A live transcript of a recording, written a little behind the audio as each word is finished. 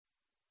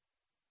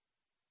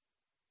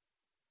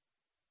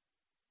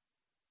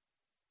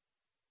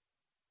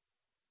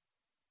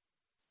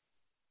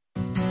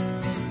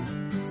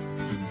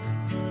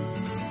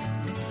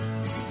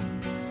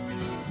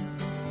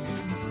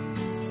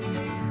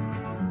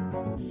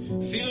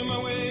Feeling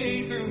my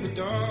way through the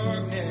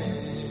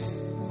darkness,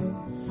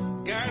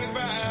 guided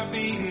by a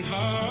beating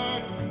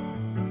heart.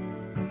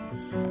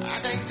 I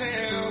can't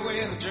tell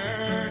where the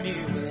journey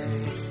will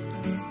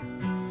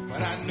end,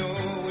 but I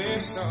know where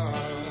to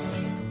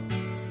start.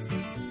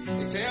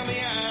 They tell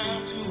me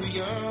I'm too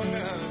young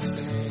to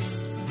understand.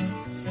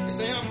 They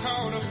say I'm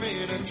caught up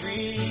in a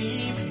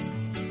dream.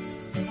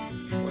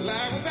 Well,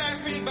 life will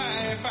pass me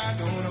by if I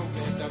don't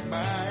open up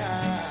my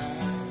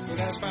eyes. So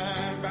that's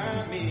fine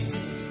by me.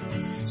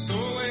 So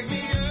wake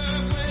me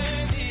up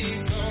when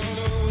it's all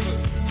over,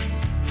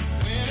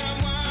 when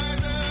I'm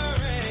wiser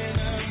and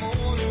I'm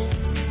older.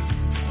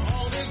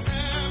 All this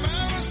time I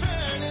was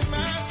finding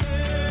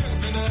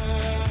myself and I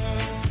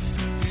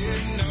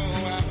didn't know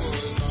I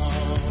was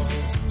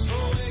lost. So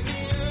wake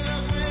me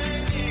up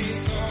when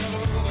it's all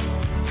over,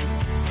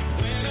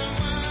 when I'm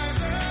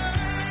wiser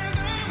and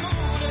I'm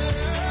older.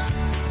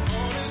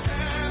 All this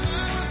time I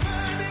was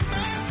finding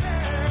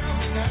myself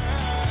and I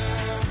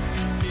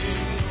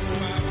didn't know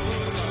I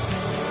was lost.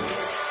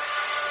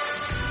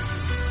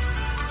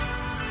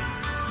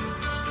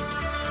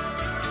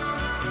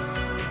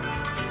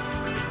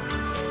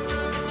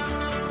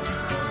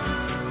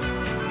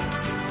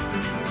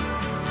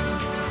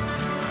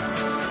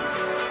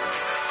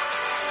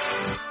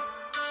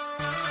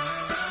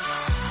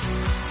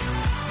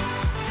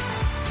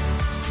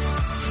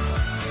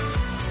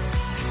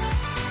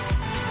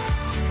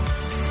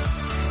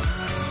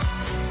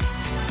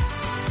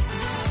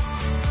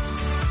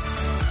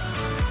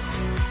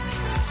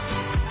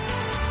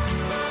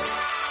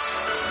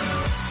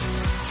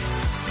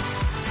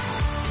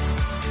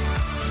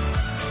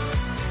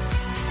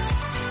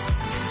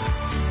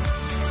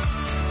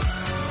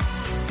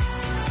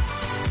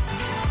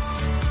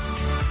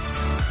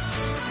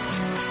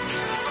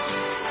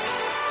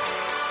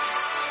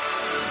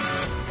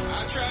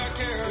 I tried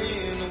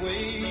carrying the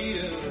weight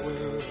of the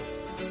world,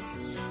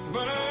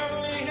 but I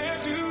only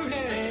have two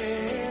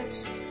hands.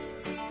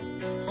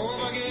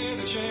 Hope I get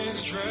the chance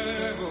to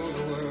travel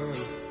the world,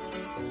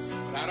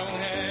 but I don't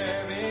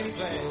have any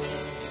plans.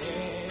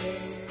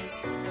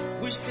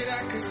 Wish that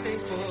I could stay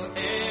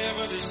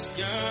forever this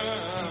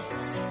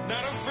young,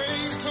 not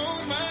afraid to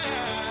close my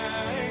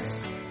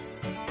eyes.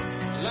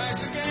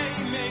 Life's a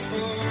game made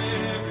for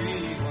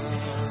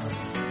everyone,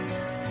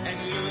 and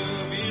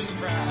love is the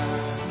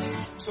prize.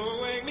 So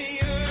wake me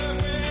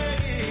up when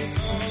it's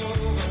all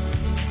over,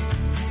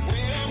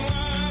 when I'm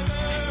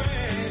wiser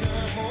and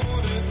I'm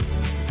older.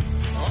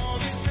 All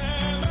this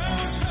time I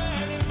was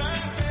finding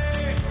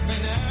myself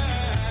and I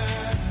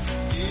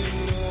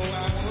didn't know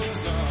I was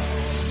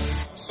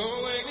lost. So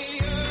wake me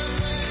up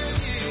when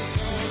it's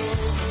all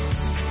over,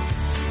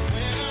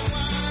 when I'm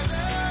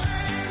wiser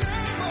and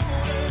I'm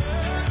older.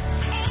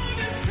 All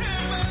this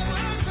time I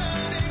was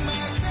finding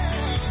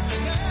myself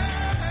and I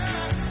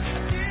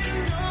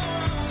didn't know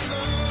I was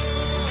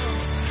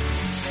lost.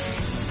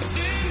 I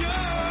didn't know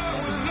I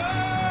was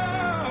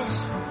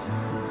lost.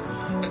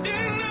 I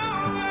didn't know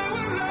I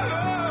was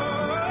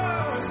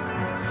lost.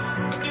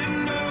 I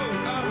didn't know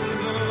I was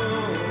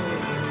lost.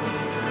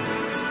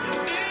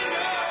 I didn't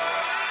know.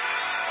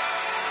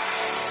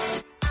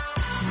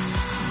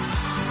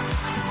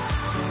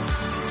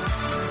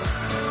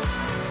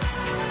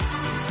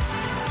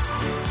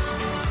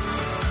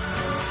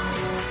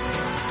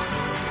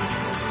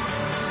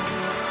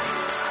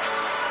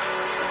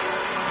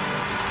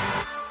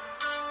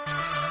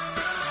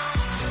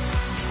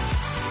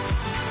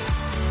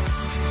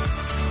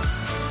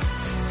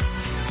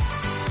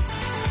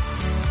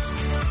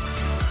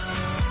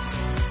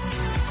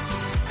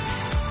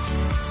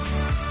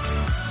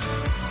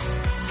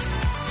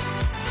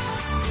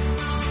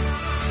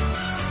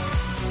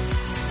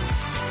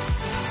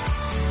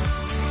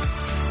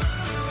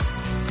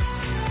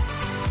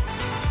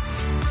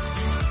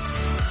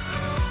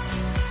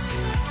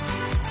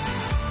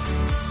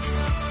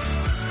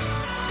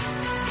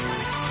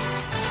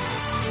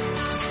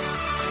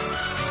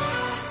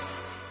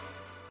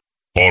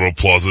 Auto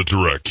Plaza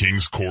Direct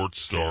Kings Court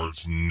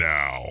starts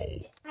now.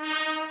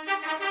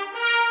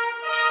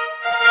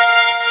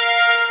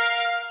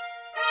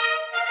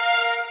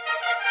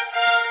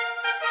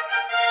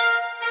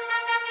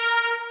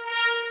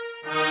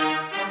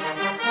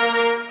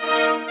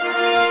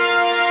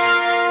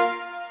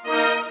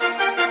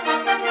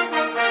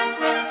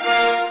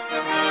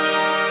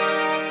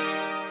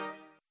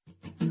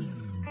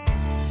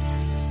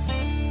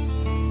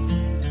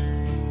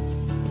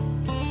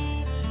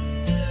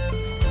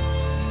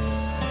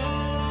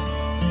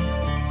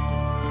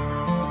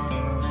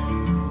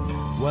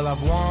 Well,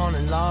 I've won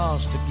and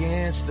lost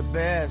against the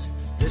best.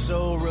 This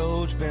old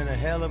road's been a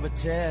hell of a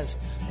test.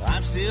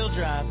 I'm still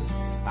driving,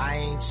 I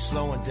ain't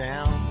slowing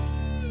down.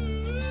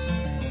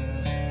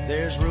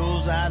 There's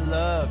rules I'd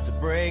love to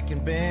break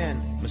and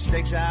bend,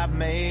 mistakes I've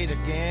made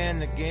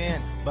again and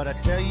again. But I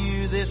tell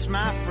you this,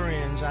 my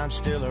friends, I'm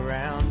still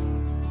around.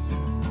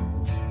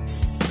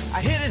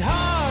 I hit it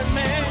hard,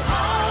 man,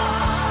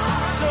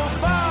 so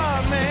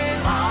far,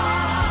 man.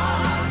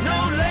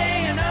 No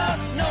laying up,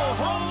 no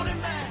holding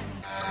back.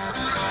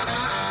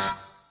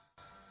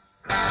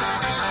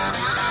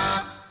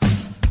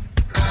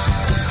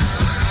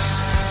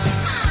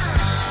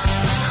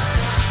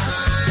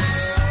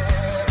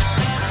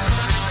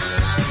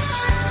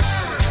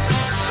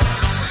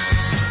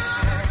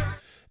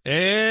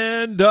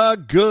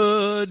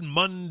 Good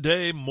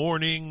Monday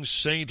morning,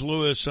 St.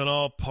 Louis and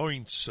all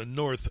points,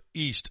 north,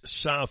 east,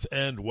 south,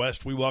 and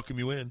west. We welcome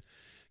you in.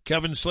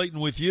 Kevin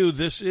Slaten with you.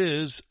 This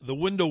is the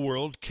Window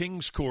World,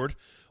 Kings Court,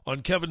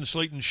 on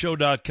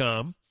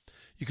KevinSlatenShow.com.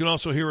 You can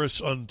also hear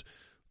us on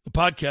the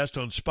podcast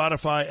on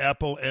Spotify,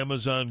 Apple,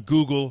 Amazon,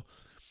 Google,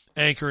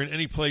 Anchor, and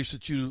any place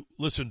that you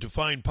listen to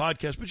find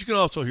podcasts. But you can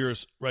also hear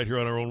us right here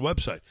on our own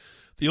website.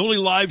 The only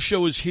live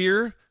show is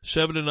here,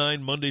 7 to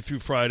 9, Monday through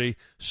Friday,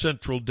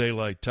 Central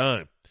Daylight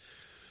Time.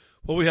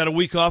 Well, we had a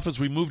week off as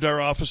we moved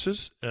our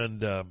offices,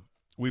 and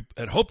we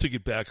had hoped to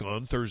get back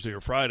on Thursday or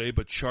Friday,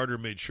 but Charter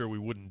made sure we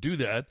wouldn't do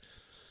that.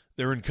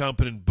 Their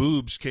incompetent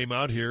boobs came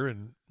out here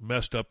and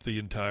messed up the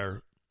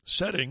entire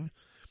setting,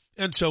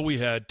 and so we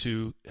had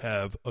to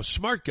have a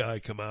smart guy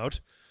come out,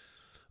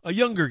 a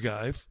younger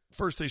guy.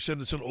 First they sent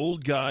us an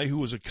old guy who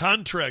was a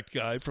contract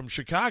guy from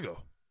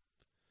Chicago.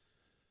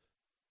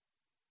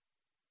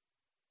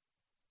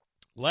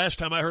 Last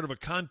time I heard of a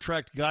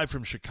contract guy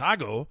from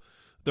Chicago,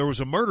 there was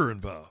a murder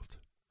involved.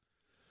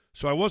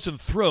 So I wasn't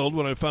thrilled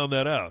when I found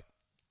that out.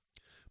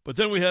 But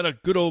then we had a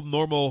good old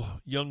normal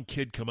young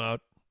kid come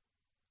out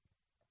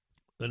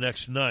the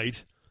next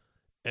night,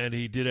 and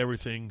he did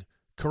everything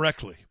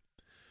correctly.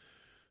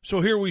 So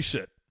here we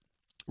sit,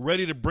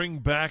 ready to bring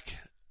back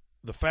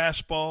the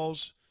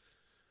fastballs,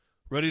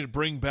 ready to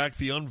bring back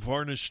the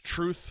unvarnished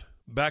truth,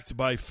 backed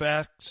by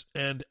facts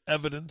and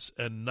evidence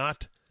and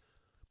not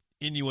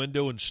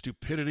innuendo and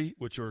stupidity,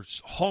 which are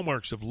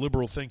hallmarks of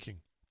liberal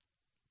thinking.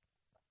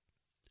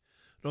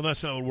 No,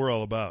 that's not what we're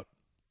all about.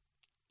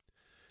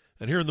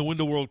 And here in the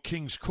Window World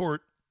King's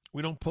Court,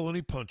 we don't pull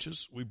any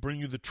punches. We bring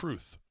you the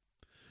truth.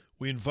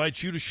 We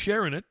invite you to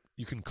share in it.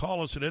 You can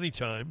call us at any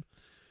time,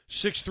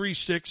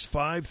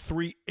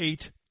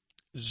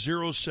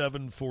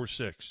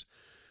 636-538-0746.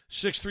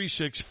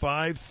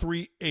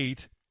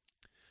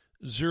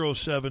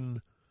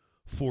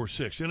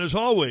 636-538-0746. And as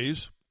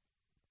always,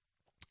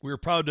 we are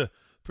proud to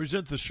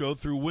present the show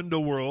through Window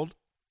World,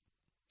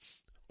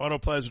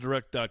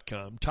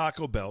 AutoPlazaDirect.com,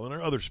 Taco Bell, and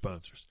our other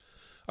sponsors.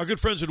 Our good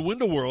friends at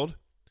Window World,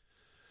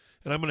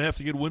 and I'm going to have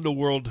to get Window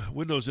World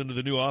windows into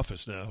the new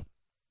office now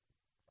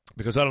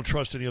because I don't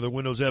trust any other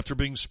windows after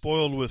being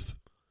spoiled with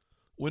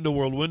Window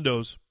World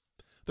windows.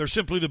 They're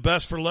simply the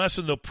best for less,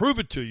 and they'll prove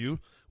it to you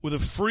with a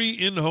free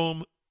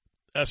in-home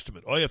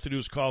estimate. All you have to do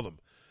is call them.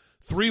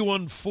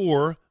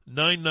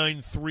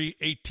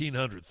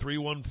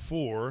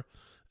 314-993-1800.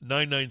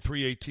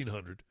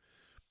 314-993-1800.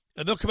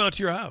 And they'll come out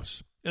to your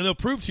house. And they'll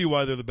prove to you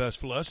why they're the best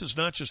for less. It's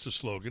not just a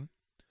slogan.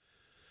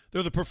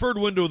 They're the preferred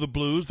window of the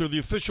Blues. They're the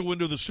official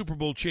window of the Super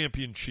Bowl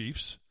champion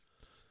Chiefs.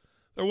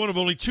 They're one of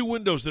only 2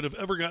 windows that have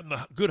ever gotten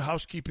the Good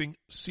Housekeeping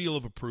seal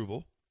of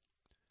approval.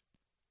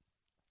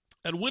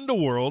 At Window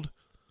World,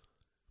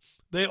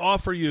 they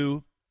offer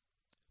you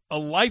a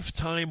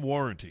lifetime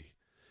warranty.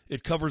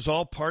 It covers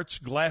all parts,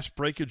 glass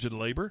breakage, and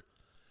labor.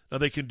 Now,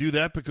 they can do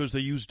that because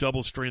they use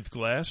double-strength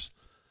glass.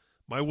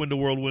 My Window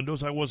World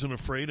windows, I wasn't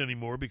afraid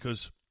anymore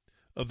because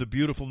of the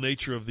beautiful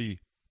nature of the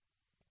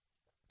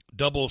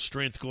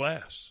double-strength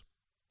glass.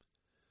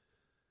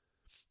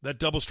 That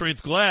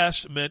double-strength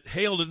glass meant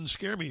hail didn't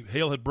scare me.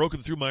 Hail had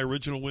broken through my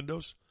original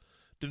windows.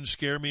 Didn't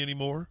scare me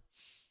anymore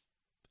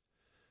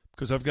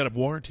because I've got a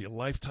warranty, a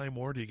lifetime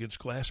warranty against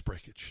glass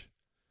breakage.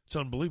 It's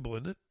unbelievable,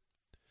 isn't it?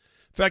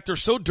 In fact, they're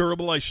so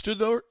durable, I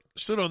stood on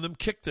them,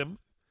 kicked them,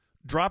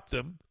 dropped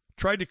them,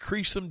 tried to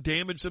crease them,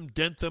 damage them,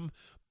 dent them,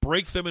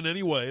 break them in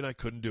any way, and I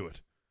couldn't do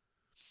it.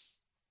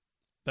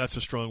 That's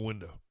a strong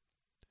window.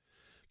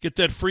 Get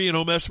that free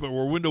in-home estimate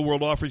where Window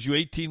World offers you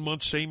 18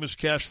 months, same as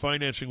cash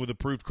financing with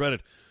approved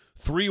credit.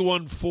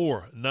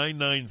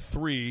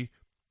 314-993-1800.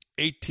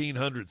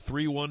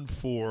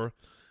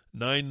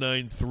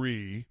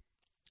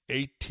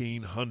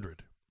 314-993-1800.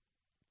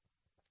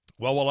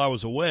 Well, while I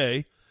was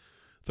away,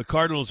 the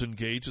Cardinals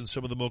engaged in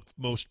some of the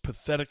most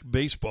pathetic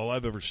baseball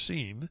I've ever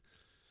seen.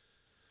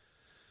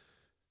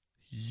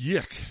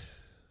 Yick.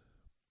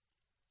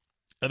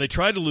 And they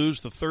tried to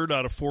lose the 3rd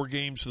out of 4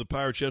 games to the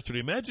Pirates yesterday.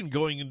 Imagine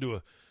going into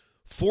a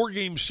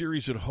 4-game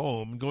series at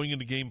home, going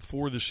into Game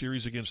 4 of the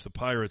series against the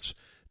Pirates,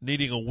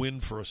 needing a win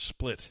for a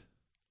split,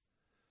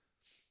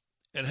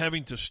 and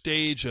having to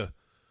stage a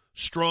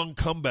strong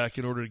comeback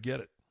in order to get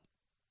it.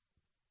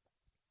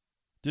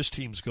 This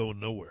team's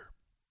going nowhere.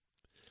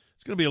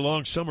 It's going to be a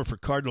long summer for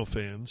Cardinal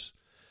fans.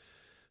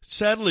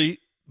 Sadly,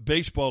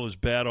 baseball is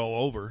bad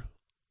all over.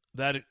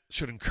 That it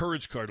should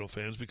encourage Cardinal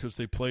fans because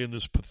they play in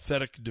this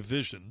pathetic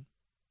division.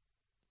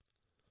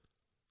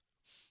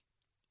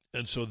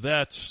 And so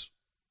that's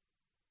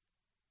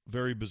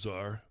very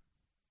bizarre.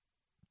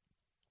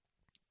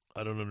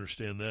 I don't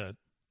understand that.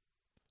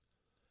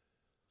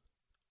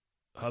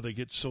 How they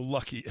get so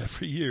lucky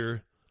every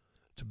year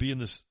to be in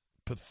this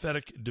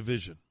pathetic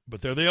division. But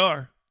there they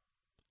are.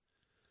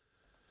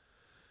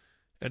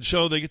 And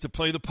so they get to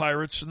play the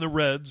Pirates and the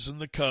Reds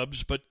and the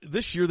Cubs, but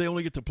this year they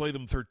only get to play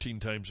them 13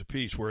 times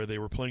apiece, where they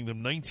were playing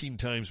them 19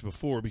 times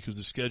before because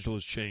the schedule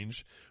has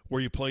changed, where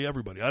you play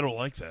everybody. I don't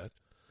like that.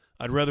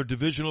 I'd rather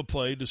divisional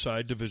play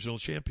decide divisional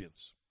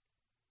champions.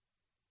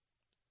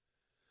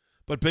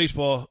 But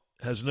baseball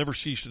has never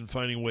ceased in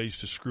finding ways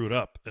to screw it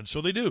up, and so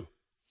they do.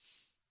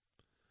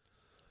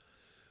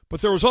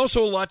 But there was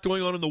also a lot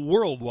going on in the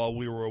world while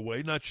we were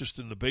away, not just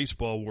in the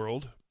baseball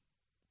world.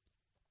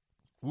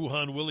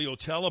 Wuhan Willie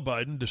Otala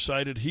Biden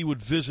decided he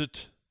would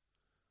visit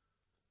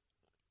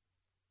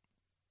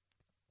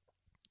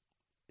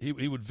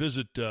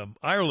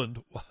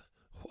Ireland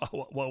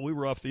while we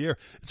were off the air.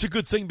 It's a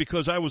good thing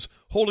because I was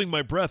holding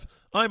my breath.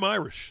 I'm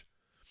Irish.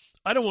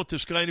 I don't want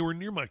this guy anywhere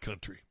near my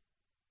country.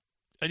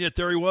 And yet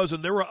there he was,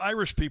 and there were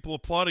Irish people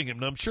applauding him.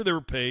 Now, I'm sure they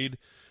were paid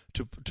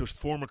to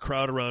form a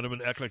crowd around him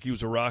and act like he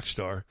was a rock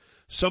star.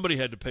 Somebody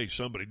had to pay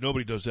somebody.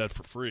 Nobody does that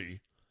for free.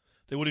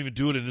 They wouldn't even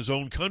do it in his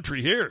own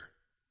country here.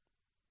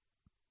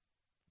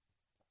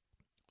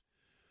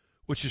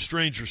 Which is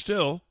stranger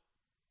still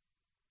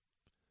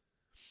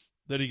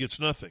that he gets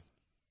nothing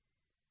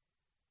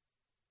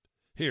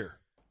here.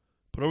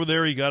 But over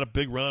there he got a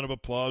big round of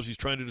applause. He's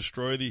trying to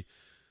destroy the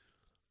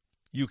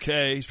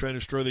UK. He's trying to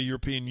destroy the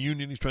European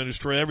Union. He's trying to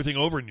destroy everything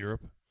over in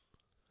Europe,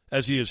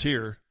 as he is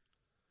here.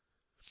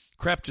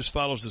 Crap just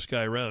follows this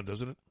guy around,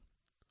 doesn't it?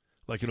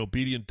 Like an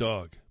obedient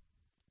dog.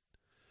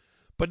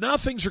 But now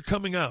things are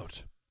coming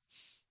out.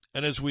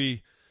 And as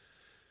we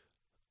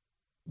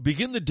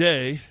begin the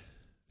day,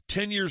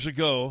 10 years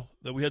ago,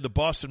 that we had the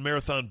Boston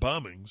Marathon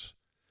bombings,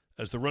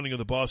 as the running of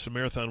the Boston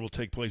Marathon will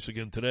take place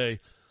again today,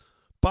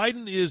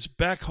 Biden is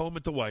back home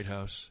at the White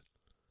House,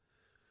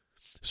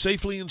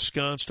 safely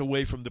ensconced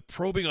away from the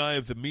probing eye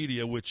of the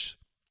media, which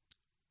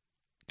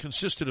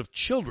consisted of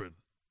children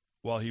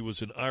while he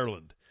was in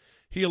Ireland.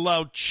 He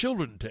allowed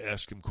children to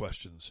ask him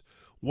questions.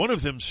 One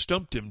of them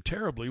stumped him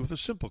terribly with a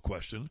simple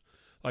question,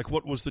 like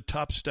what was the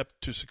top step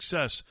to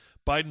success.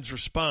 Biden's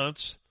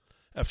response,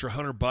 after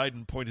Hunter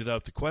Biden pointed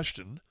out the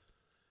question,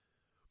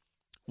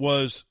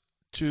 was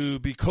to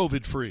be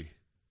COVID-free.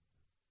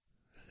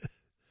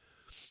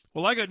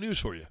 Well, I got news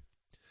for you.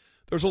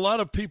 There's a lot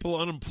of people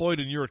unemployed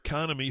in your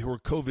economy who are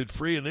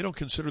COVID-free, and they don't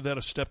consider that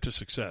a step to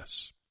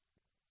success.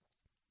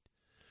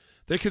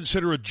 They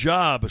consider a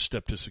job a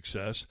step to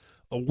success,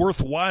 a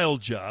worthwhile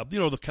job, you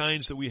know, the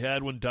kinds that we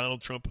had when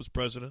Donald Trump was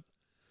president,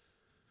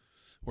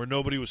 where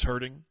nobody was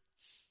hurting,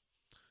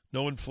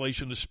 no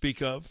inflation to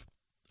speak of,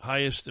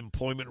 highest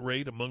employment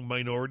rate among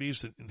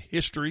minorities in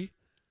history.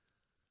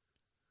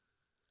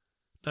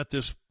 Not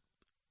this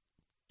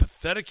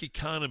pathetic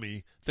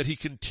economy that he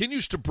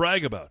continues to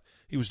brag about.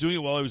 He was doing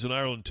it while he was in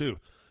Ireland, too.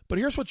 But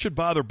here's what should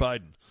bother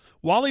Biden.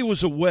 While he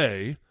was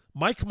away,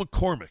 Mike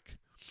McCormick,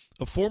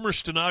 a former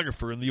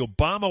stenographer in the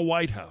Obama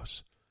White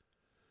House,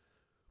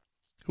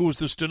 who was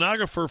the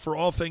stenographer for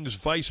all things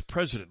vice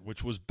president,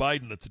 which was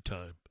Biden at the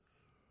time,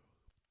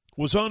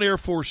 was on Air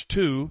Force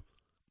Two.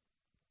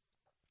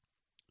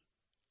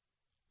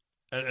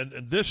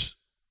 And this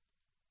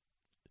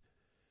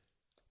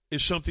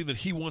is something that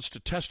he wants to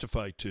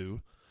testify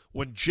to.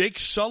 When Jake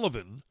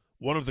Sullivan,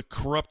 one of the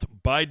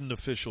corrupt Biden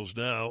officials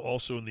now,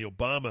 also in the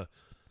Obama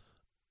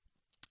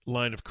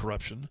line of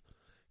corruption,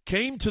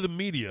 came to the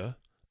media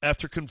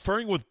after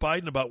conferring with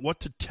Biden about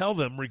what to tell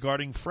them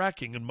regarding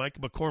fracking, and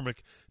Mike McCormick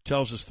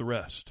tells us the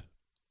rest.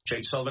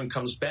 Jake Sullivan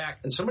comes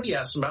back, and somebody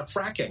asks him about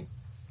fracking.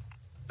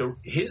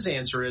 His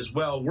answer is,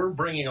 well, we're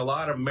bringing a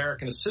lot of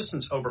American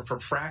assistance over for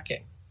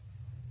fracking.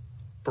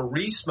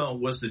 Burisma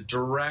was the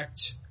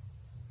direct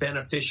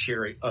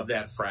beneficiary of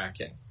that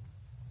fracking.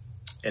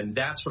 And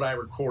that's what I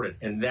recorded,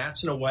 and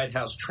that's in a White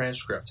House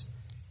transcript.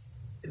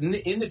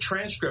 In the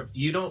transcript,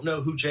 you don't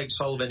know who Jake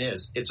Sullivan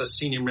is. It's a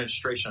senior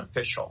administration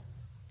official.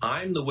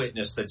 I'm the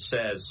witness that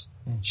says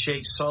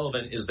Jake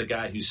Sullivan is the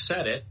guy who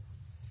said it,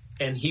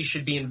 and he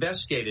should be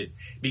investigated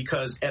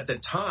because at the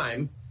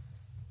time,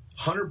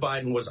 Hunter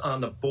Biden was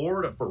on the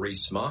board of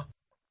Burisma.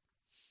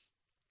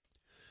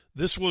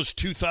 This was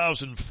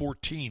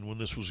 2014 when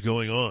this was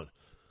going on.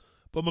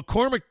 But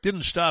McCormick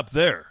didn't stop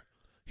there.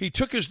 He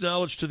took his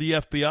knowledge to the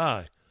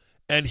FBI,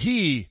 and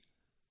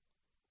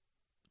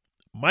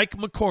Mike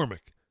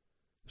McCormick,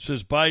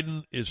 says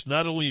Biden is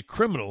not only a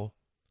criminal,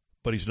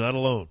 but he's not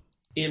alone.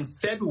 In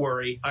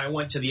February, I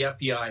went to the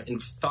FBI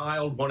and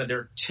filed one of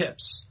their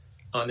tips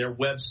on their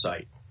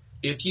website.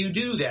 If you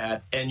do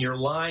that and you're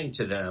lying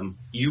to them,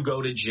 you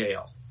go to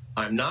jail.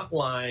 I'm not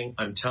lying.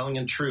 I'm telling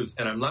the truth,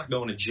 and I'm not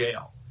going to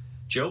jail.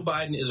 Joe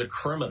Biden is a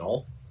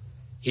criminal.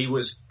 He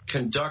was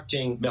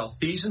conducting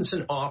malfeasance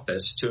in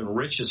office to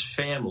enrich his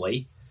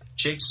family.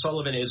 Jake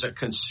Sullivan is a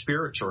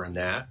conspirator in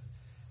that.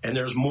 And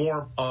there's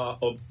more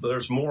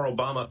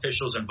Obama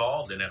officials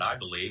involved in it, I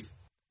believe.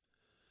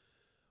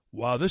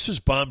 Wow, this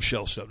is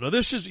bombshell stuff. Now,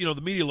 this is, the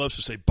media loves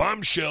to say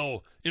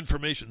bombshell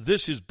information.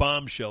 This is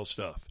bombshell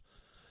stuff.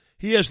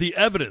 He has the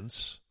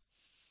evidence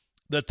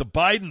that the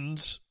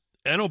Bidens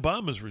and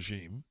Obama's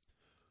regime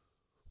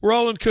were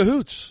all in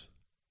cahoots.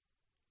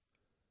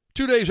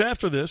 2 days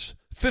after this,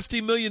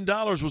 $50 million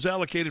was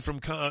allocated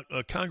from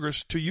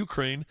Congress to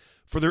Ukraine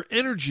for their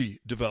energy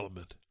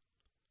development,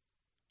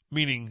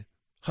 meaning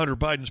Hunter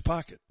Biden's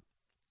pocket.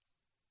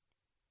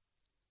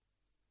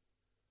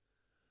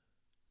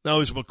 Now,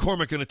 is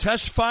McCormick going to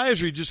testify, or is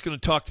he just going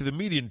to talk to the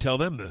media and tell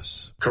them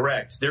this?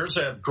 Correct. There's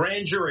a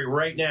grand jury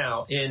right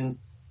now in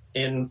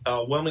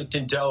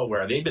Wilmington,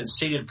 Delaware. They've been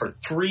seated for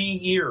 3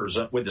 years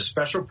with a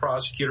special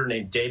prosecutor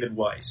named David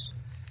Weiss.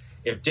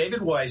 If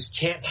David Weiss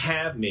can't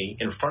have me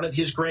in front of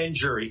his grand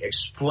jury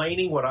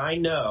explaining what I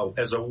know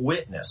as a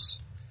witness,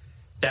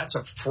 that's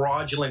a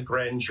fraudulent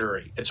grand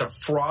jury. It's a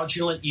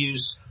fraudulent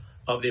use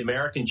of the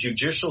American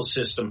judicial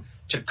system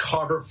to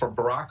cover for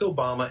Barack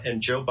Obama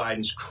and Joe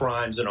Biden's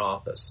crimes in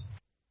office.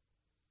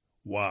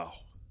 Wow.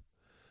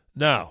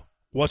 Now,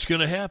 what's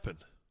going to happen?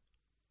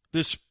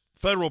 This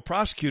federal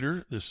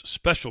prosecutor, this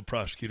special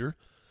prosecutor,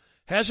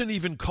 hasn't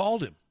even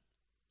called him.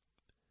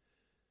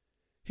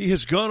 He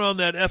has gone on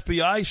that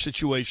FBI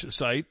situation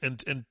site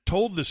and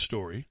told this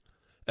story.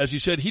 As he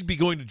said, he'd be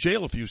going to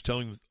jail if he was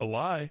telling a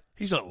lie.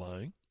 He's not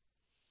lying.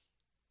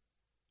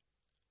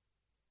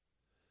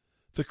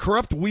 The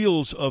corrupt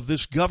wheels of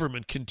this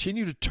government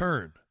continue to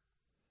turn,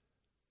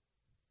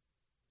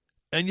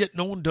 and yet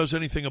no one does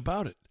anything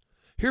about it.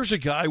 Here's a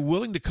guy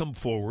willing to come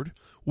forward,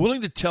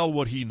 willing to tell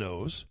what he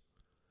knows,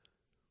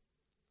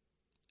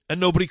 and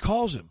nobody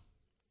calls him.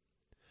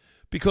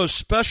 Because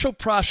special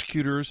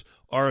prosecutors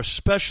are a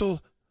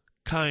special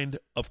kind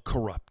of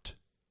corrupt.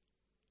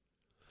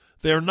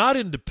 They are not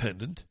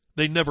independent.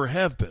 They never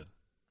have been.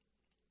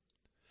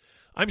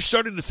 I'm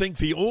starting to think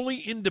the only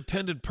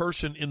independent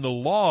person in the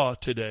law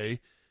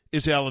today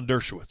is Alan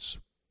Dershowitz.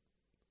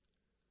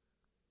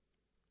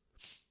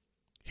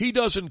 He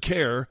doesn't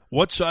care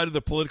what side of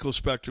the political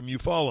spectrum you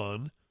fall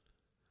on.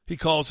 He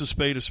calls a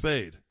spade a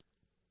spade.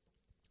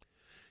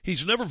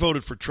 He's never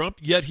voted for Trump,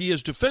 yet he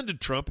has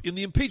defended Trump in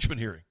the impeachment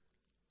hearing.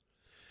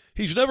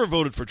 He's never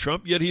voted for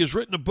Trump, yet he has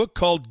written a book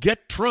called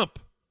Get Trump,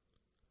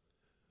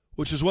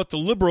 which is what the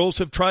liberals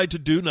have tried to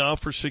do now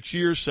for 6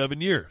 years,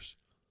 7 years.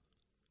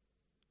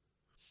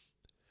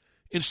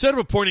 Instead of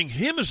appointing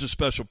him as a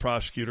special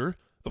prosecutor,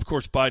 of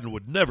course Biden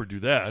would never do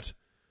that,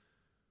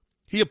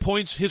 he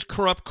appoints his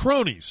corrupt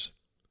cronies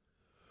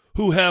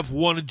who have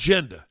one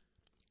agenda: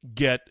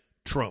 get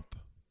Trump.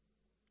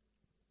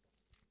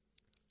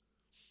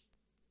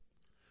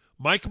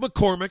 Mike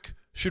McCormick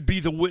should be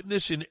the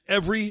witness in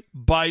every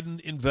Biden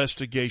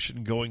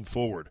investigation going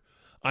forward.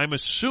 I'm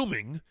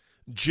assuming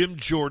Jim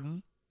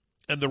Jordan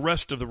and the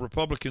rest of the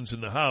Republicans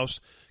in the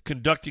House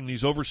conducting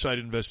these oversight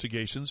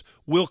investigations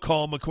will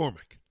call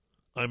McCormick.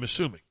 I'm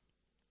assuming.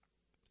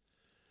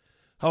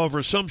 However,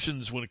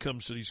 assumptions when it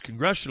comes to these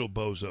congressional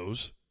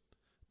bozos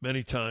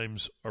many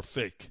times are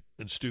fake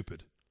and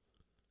stupid,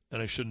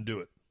 and I shouldn't do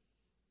it.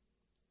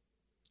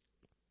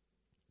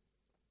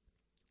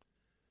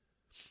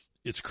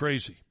 It's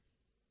crazy.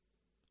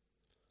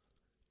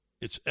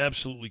 It's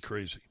absolutely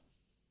crazy.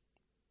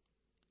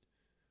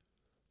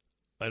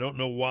 I don't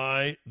know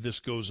why this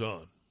goes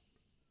on.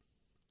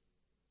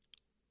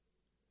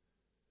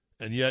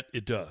 And yet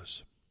it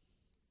does.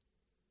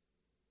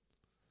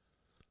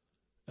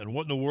 And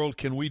what in the world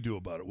can we do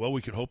about it? Well,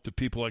 we can hope that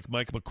people like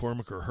Mike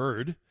McCormick are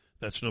heard.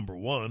 That's number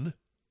one.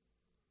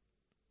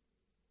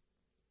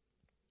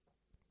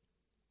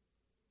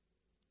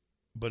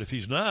 But if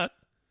he's not,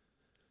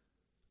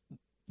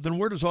 then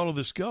where does all of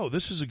this go?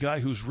 This is a guy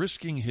who's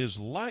risking his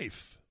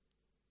life.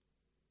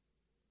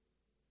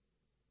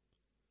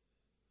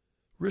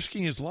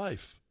 Risking his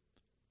life.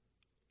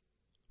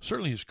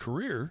 Certainly his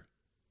career.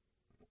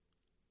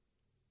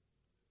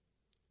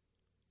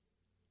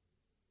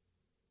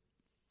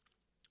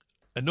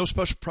 And no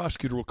special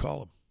prosecutor will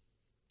call him.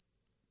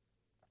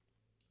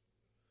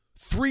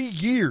 3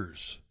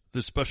 years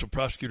this special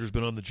prosecutor's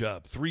been on the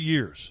job. 3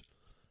 years.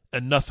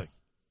 And nothing.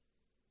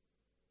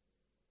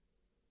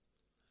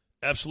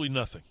 Absolutely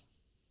nothing.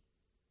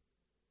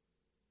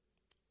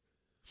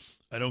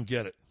 I don't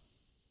get it.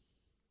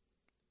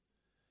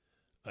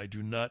 I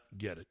do not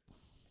get it.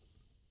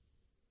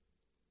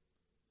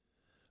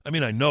 I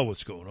mean, I know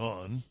what's going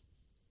on.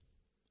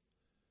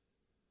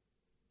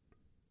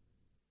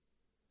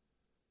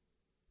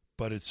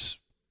 But it's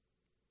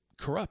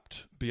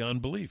corrupt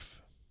beyond belief.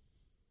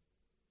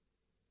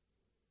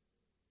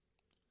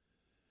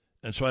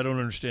 And so I don't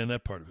understand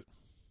that part of it.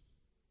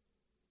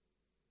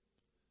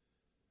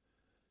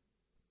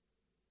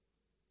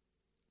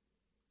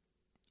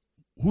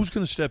 Who's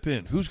going to step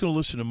in? Who's going to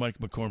listen to Mike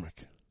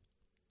McCormick?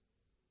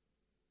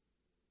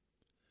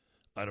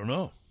 I don't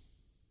know.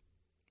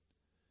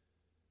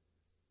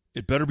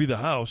 It better be the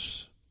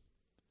House,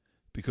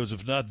 because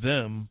if not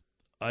them,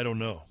 I don't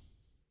know.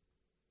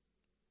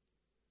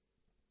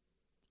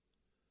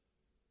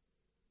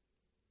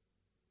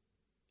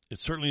 It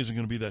certainly isn't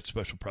going to be that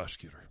special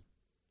prosecutor.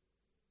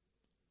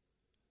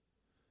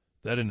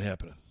 That isn't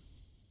happening.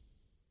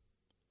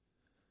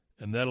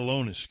 And that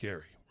alone is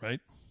scary,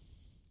 right?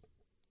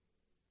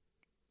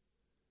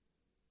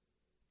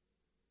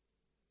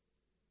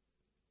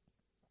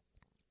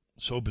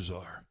 So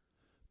bizarre.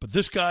 But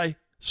this guy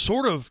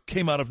sort of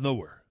came out of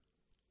nowhere.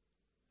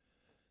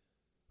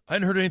 I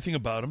hadn't heard anything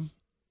about him.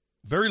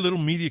 Very little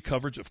media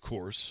coverage, of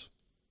course.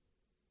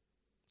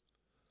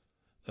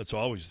 That's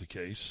always the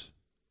case.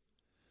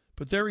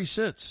 But there he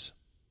sits.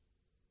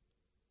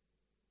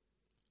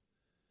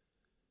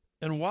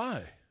 And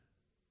why?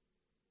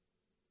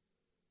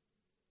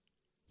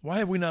 Why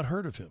have we not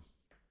heard of him?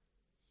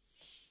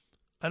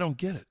 I don't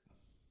get it.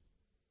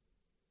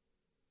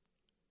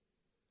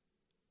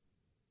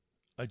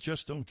 I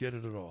just don't get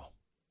it at all.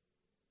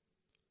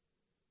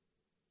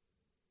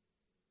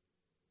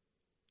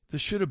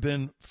 This should have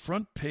been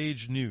front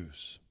page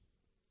news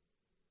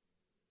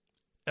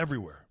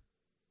everywhere.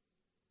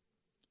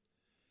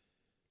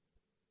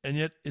 And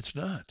yet it's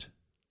not.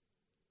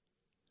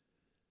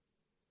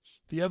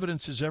 The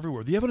evidence is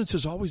everywhere. The evidence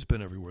has always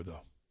been everywhere,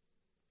 though.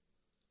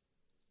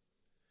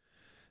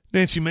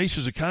 Nancy Mace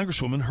is a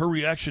congresswoman. Her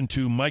reaction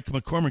to Mike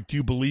McCormick, do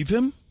you believe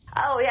him?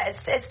 Oh, yeah,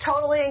 it's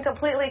totally and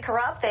completely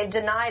corrupt. They've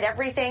denied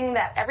every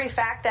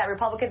fact that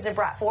Republicans have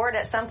brought forward.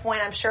 At some point,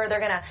 I'm sure they're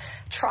going to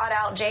trot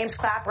out James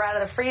Clapper out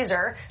of the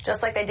freezer,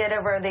 just like they did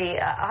over the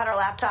Hunter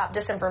laptop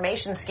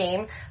disinformation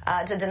scheme,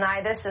 to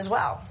deny this as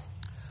well.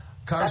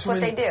 That's what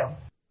they do.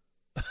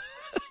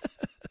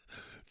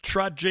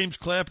 Trot James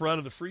Clapper out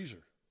of the freezer.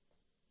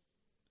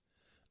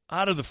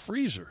 Out of the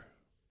freezer.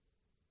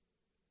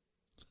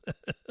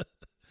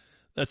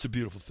 That's a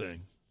beautiful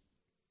thing.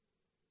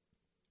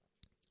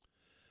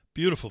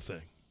 Beautiful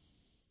thing.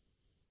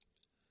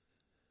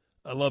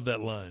 I love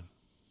that line.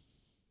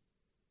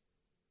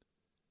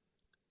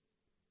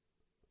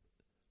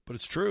 But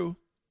it's true.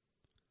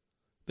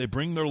 They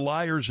bring their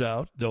liars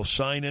out. They'll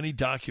sign any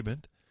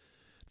document.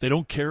 They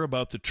don't care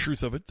about the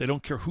truth of it. They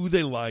don't care who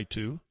they lie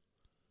to.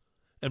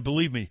 And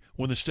believe me,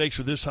 when the stakes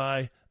are this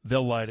high,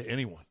 they'll lie to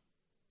anyone.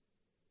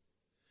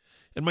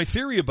 And my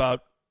theory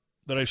about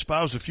that I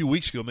espoused a few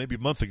weeks ago, maybe a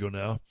month ago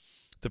now,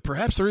 that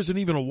perhaps there isn't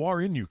even a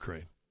war in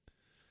Ukraine.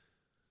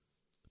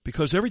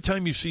 Because every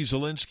time you see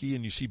Zelensky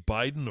and you see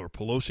Biden or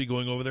Pelosi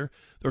going over there,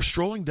 they're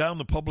strolling down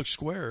the public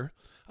square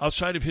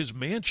outside of his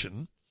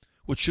mansion,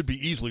 which should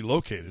be easily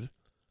located,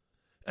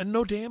 and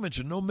no damage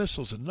and no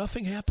missiles and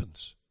nothing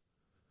happens.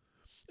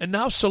 And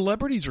now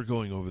celebrities are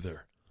going over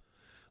there.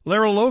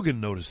 Lara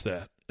Logan noticed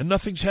that, and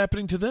nothing's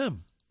happening to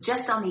them.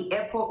 Just on the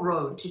airport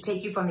road to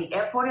take you from the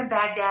airport in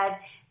Baghdad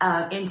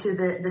into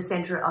the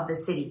center of the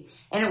city.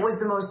 And it was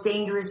the most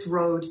dangerous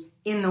road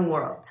in the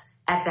world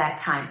at that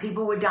time.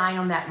 People were dying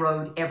on that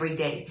road every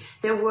day.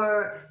 There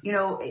were,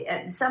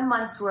 some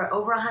months where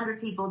over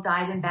 100 people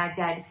died in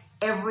Baghdad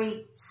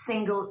every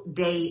single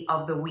day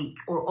of the week,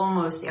 or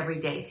almost every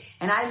day.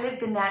 And I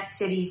lived in that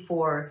city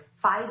for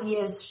 5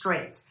 years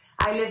straight.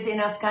 I lived in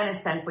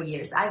Afghanistan for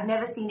years. I've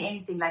never seen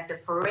anything like the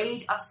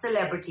parade of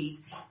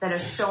celebrities that are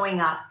showing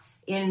up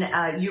in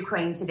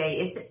Ukraine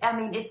today.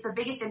 It's the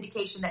biggest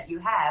indication that you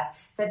have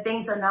that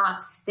things are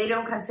not, they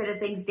don't consider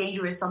things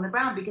dangerous on the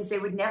ground because they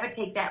would never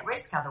take that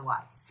risk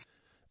otherwise.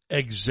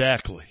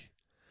 Exactly.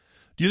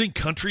 Do you think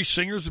country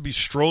singers would be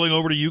strolling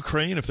over to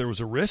Ukraine if there was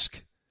a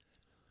risk?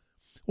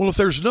 Well, if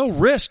there's no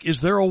risk,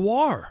 is there a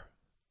war?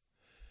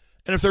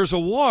 And if there's a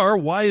war,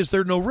 why is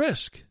there no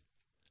risk?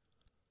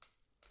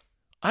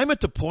 I'm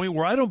at the point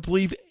where I don't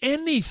believe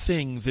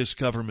anything this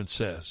government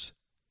says.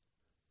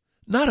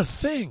 Not a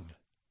thing.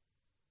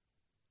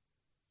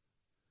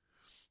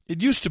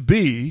 It used to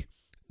be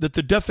that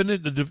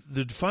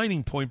the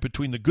defining point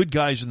between the good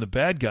guys and the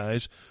bad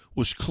guys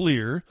was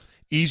clear,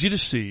 easy to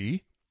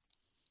see.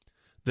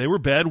 They were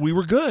bad, we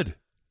were good.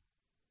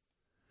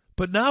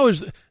 But now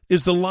is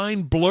the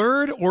line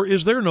blurred, or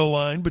is there no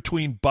line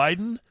between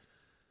Biden,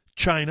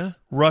 China,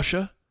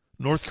 Russia,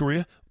 North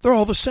Korea? They're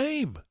all the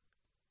same.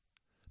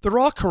 They're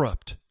all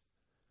corrupt.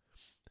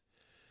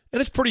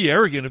 And it's pretty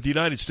arrogant of the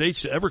United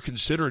States to ever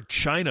consider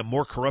China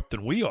more corrupt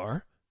than we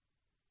are.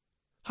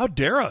 How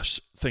dare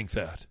us think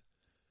that?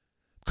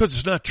 Because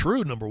it's not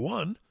true, number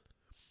one.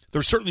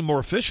 They're certainly more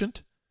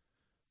efficient.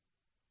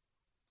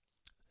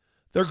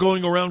 They're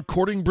going around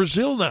courting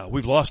Brazil now.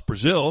 We've lost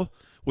Brazil.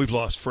 We've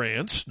lost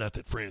France. Not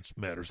that France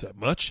matters that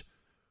much.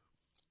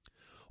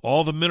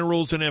 All the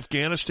minerals in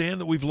Afghanistan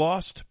that we've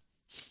lost,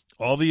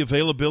 all the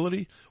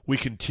availability, we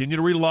continue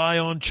to rely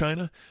on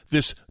China.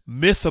 This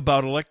myth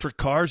about electric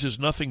cars is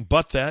nothing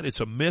but that. It's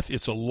a myth.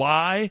 It's a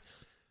lie.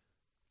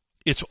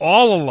 It's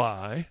all a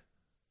lie.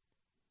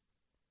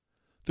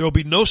 There will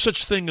be no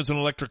such thing as an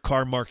electric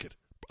car market,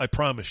 I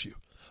promise you,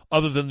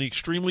 other than the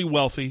extremely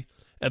wealthy,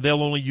 and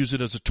they'll only use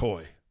it as a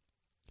toy.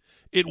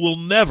 It will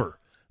never,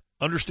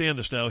 understand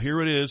this now,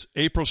 here it is,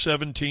 April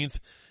 17th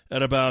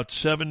at about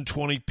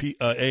 7:20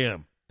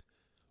 a.m.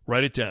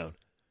 Write it down.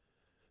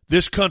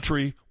 This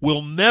country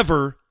will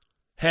never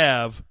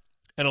have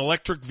an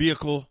electric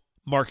vehicle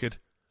market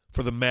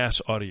for the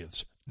mass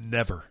audience.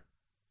 Never.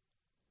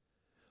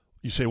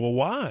 You say, well,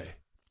 why?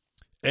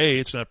 A,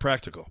 it's not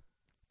practical.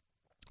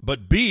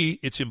 But B,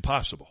 it's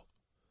impossible.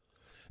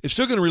 It's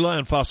still going to rely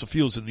on fossil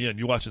fuels in the end.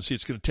 You watch and see.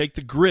 It's going to take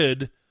the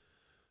grid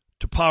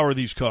to power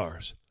these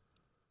cars.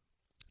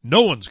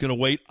 No one's going to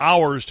wait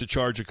hours to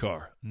charge a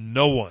car.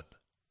 No one.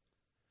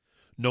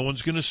 No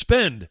one's going to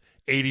spend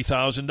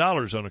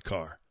 $80,000 on a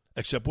car,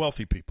 except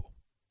wealthy people.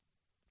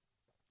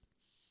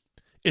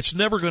 It's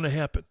never going to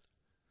happen.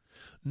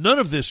 None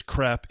of this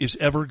crap is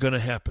ever going to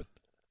happen.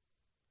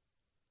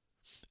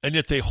 And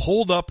yet they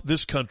hold up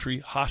this country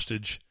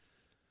hostage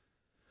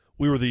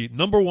We were the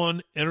number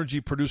one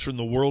energy producer in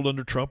the world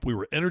under Trump. We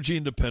were energy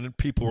independent.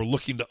 People were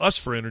looking to us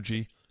for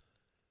energy.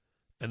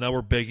 And now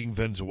we're begging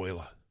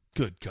Venezuela.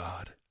 Good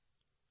God.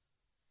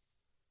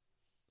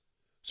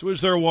 So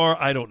is there a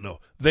war? I don't know.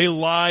 They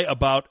lie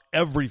about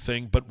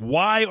everything, but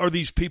why are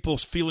these people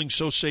feeling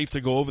so safe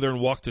to go over there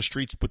and walk the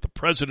streets with the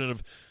president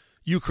of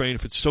Ukraine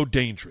if it's so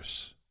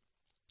dangerous?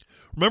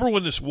 Remember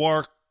when this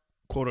war,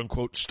 quote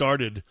unquote,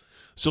 started,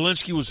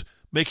 Zelensky was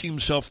making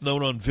himself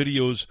known on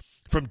videos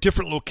from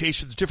different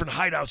locations, different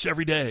hideouts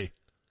every day.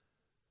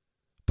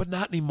 But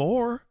not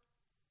anymore.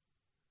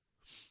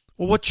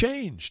 Well, what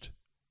changed?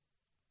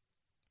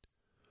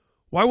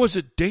 Why was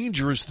it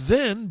dangerous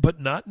then, but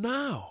not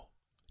now?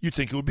 You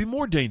think it would be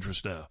more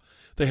dangerous now.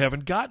 They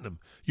haven't gotten him.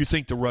 You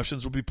think the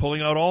Russians will be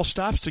pulling out all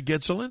stops to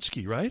get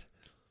Zelensky, right?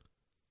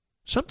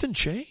 Something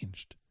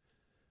changed.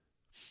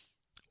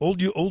 Old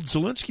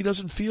Zelensky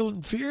doesn't feel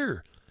in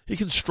fear. He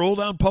can stroll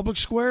down public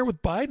square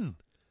with Biden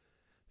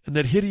and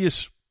that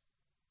hideous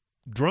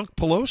drunk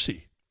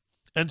Pelosi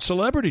and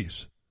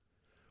celebrities.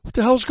 What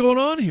the hell's going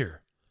on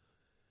here?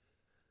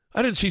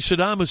 I didn't see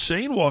Saddam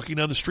Hussein walking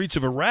down the streets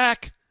of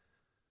Iraq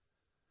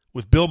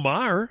with Bill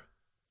Maher.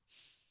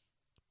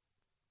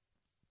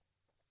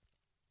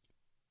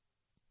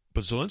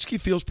 But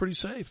Zelensky feels pretty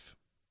safe.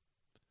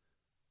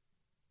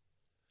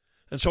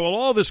 And so while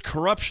all this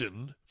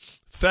corruption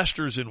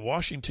festers in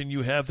Washington,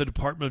 you have the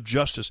Department of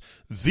Justice,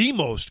 the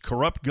most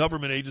corrupt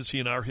government agency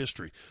in our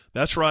history.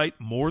 That's right,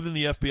 more than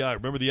the FBI.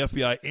 Remember, the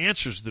FBI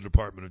answers the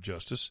Department of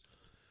Justice.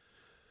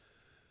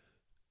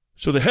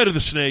 So the head of the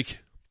snake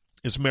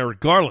is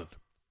Merrick Garland.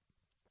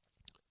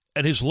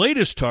 And his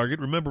latest target,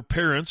 remember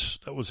parents,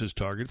 that was his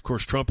target. Of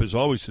course, Trump is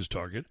always his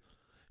target.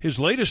 His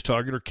latest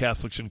target are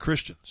Catholics and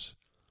Christians.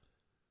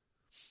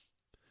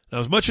 Now,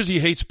 as much as he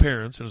hates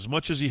parents and as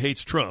much as he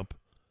hates Trump,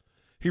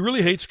 he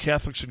really hates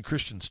Catholics and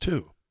Christians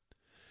too.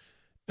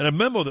 And a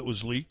memo that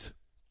was leaked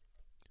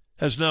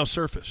has now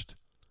surfaced.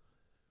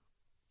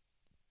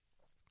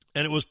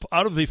 And it was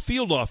out of the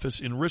field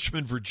office in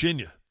Richmond,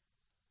 Virginia,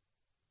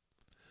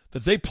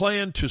 that they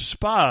plan to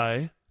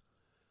spy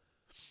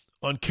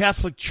on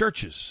Catholic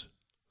churches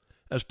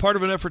as part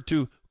of an effort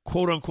to,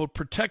 quote-unquote,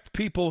 protect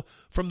people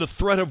from the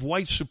threat of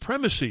white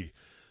supremacy,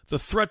 the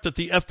threat that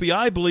the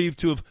FBI believed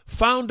to have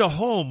found a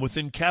home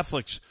within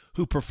Catholics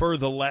who prefer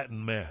the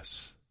Latin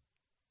Mass.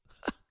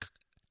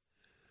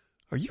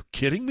 Are you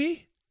kidding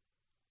me?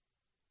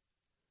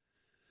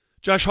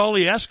 Josh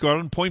Hawley asked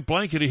Garland point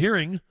blank at a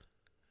hearing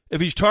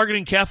if he's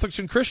targeting Catholics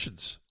and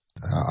Christians.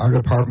 Our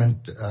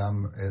department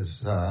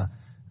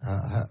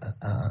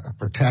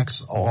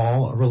protects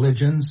all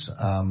religions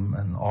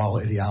and all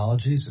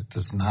ideologies. It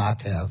does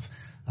not have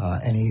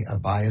any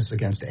bias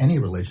against any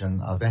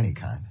religion of any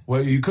kind.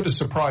 Well, you could have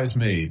surprised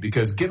me,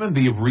 because given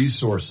the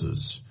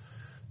resources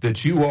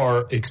that you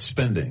are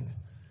expending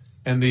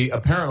and the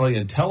apparently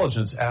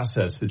intelligence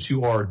assets that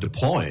you are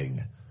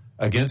deploying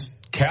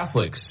against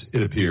Catholics,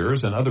 it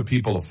appears, and other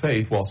people of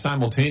faith, while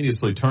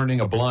simultaneously turning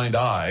a blind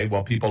eye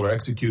while people are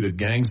executed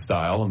gang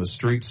style in the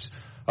streets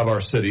of our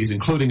cities,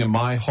 including in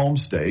my home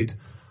state,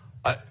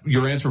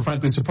 your answer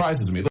frankly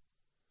surprises me.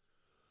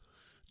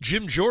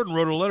 Jim Jordan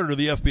wrote a letter to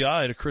the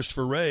FBI to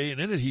Christopher Wray, and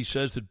in it he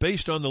says that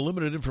based on the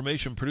limited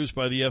information produced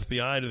by the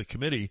FBI to the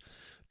committee,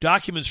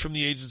 documents from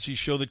the agency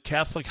show that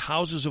Catholic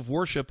houses of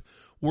worship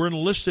were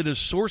enlisted as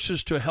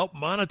sources to help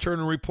monitor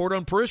and report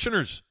on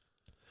parishioners.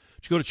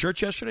 Did you go to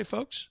church yesterday,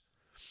 folks?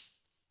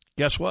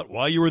 Guess what?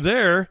 While you were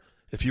there,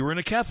 if you were in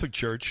a Catholic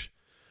church,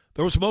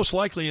 there was most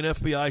likely an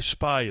FBI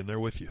spy in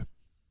there with you.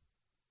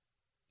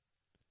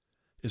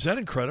 Is that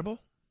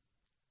incredible?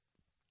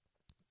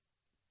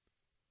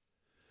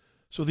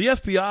 So the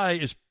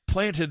FBI is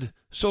planted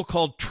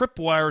so-called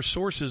tripwire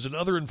sources and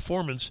other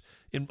informants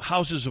in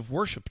houses of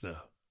worship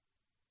now.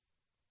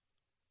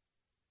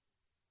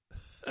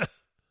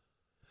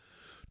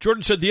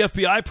 Jordan said the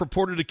FBI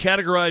purported to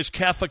categorize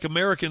Catholic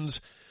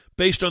Americans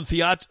based on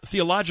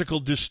theological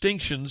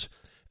distinctions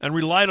and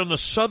relied on the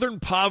Southern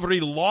Poverty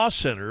Law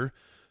Center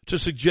to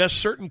suggest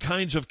certain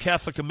kinds of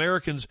Catholic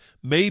Americans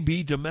may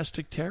be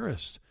domestic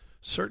terrorists.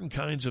 Certain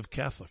kinds of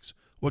Catholics.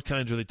 What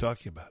kinds are they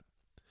talking about?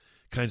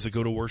 Kinds that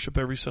go to worship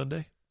every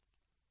Sunday?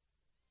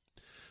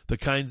 The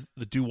kinds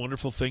that do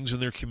wonderful things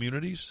in their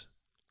communities?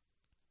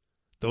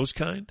 Those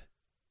kind?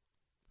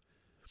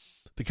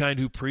 The kind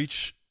who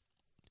preach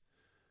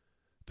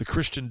the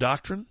Christian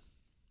doctrine?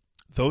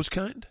 Those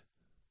kind?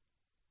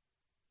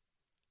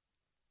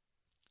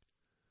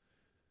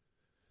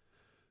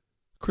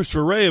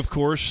 Christopher Wray, of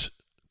course,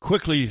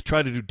 quickly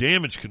tried to do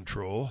damage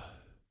control,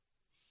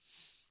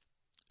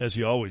 as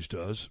he always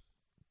does,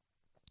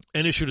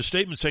 and issued a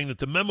statement saying that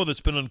the memo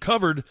that's been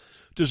uncovered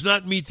does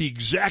not meet the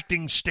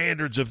exacting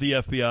standards of the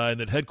FBI and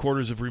that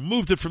headquarters have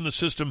removed it from the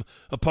system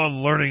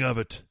upon learning of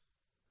it.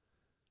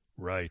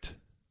 Right.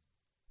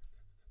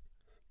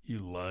 You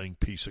lying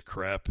piece of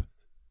crap.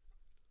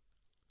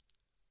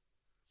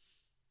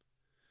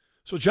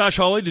 So, Josh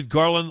Hawley, did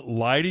Garland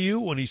lie to you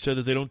when he said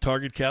that they don't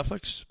target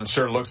Catholics? It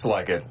sure looks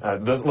like it.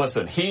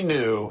 Listen, he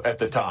knew at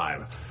the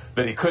time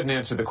that he couldn't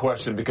answer the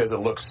question because it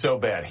looked so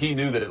bad. He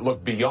knew that it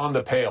looked beyond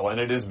the pale, and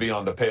it is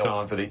beyond the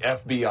pale, for the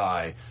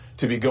FBI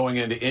to be going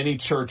into any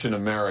church in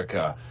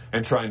America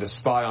and trying to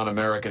spy on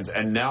Americans.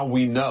 And now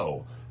we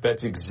know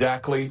that's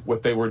exactly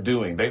what they were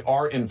doing. They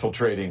are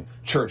infiltrating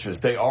churches.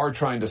 They are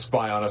trying to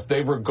spy on us.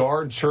 They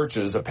regard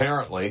churches,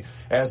 apparently,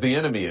 as the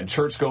enemy, and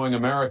church-going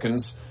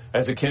Americans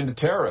as akin to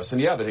terrorists.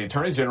 And yeah, the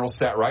Attorney General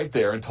sat right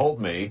there and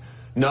told me,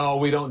 no,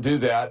 we don't do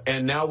that.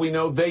 And now we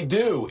know they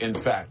do, in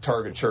fact,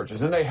 target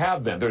churches. And they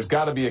have been. There's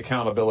got to be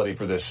accountability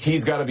for this.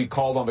 He's got to be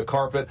called on the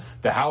carpet.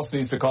 The House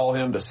needs to call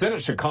him. The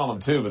Senate should call him,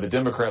 too, but the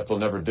Democrats will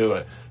never do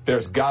it.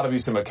 There's got to be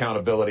some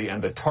accountability,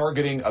 and the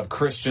targeting of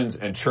Christians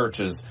and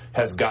churches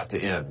has got to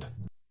end.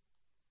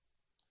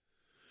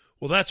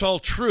 Well, that's all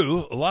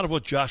true. A lot of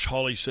what Josh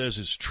Hawley says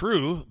is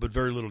true, but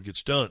very little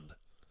gets done.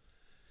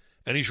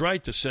 And he's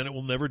right. The Senate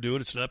will never do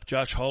it. It's not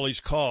Josh Hawley's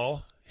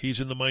call.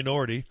 He's in the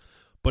minority.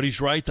 But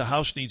he's right. The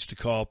House needs to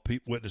call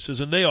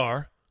witnesses, and they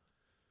are.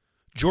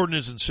 Jordan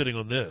isn't sitting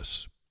on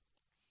this.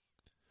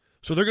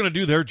 So they're going to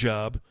do their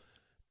job.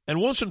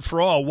 And once and for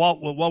all,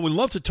 while we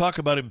love to talk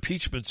about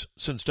impeachments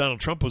since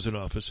Donald Trump was in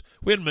office,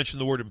 we hadn't mentioned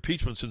the word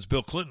impeachment since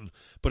Bill Clinton.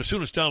 But as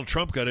soon as Donald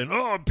Trump got in,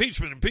 oh,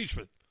 impeachment,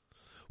 impeachment.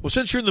 Well,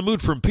 since you're in the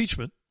mood for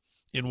impeachment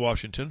in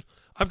Washington,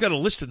 I've got a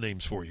list of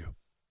names for you.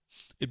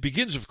 It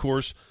begins, of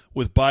course,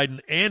 with Biden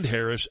and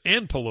Harris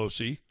and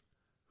Pelosi,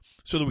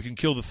 so that we can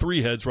kill the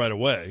three heads right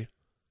away.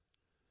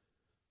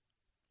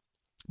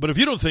 But if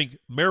you don't think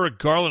Merrick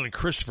Garland and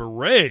Christopher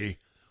Wray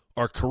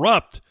are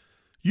corrupt,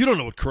 you don't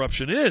know what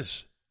corruption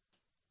is.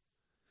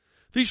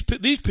 These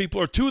people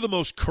are two of the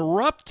most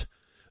corrupt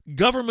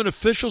government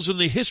officials in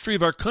the history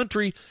of our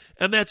country,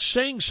 and that's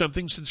saying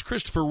something since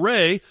Christopher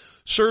Wray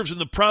serves in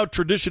the proud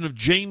tradition of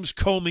James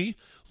Comey,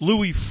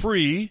 Louis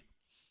Freeh,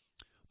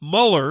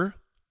 Mueller,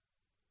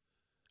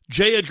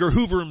 J. Edgar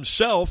Hoover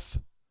himself,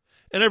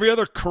 and every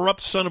other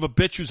corrupt son of a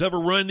bitch who's ever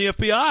run the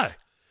FBI.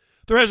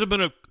 There hasn't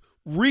been a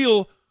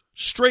real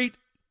straight,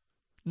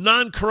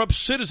 non-corrupt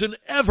citizen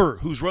ever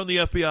who's run the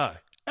FBI.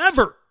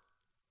 Ever.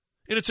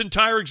 In its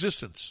entire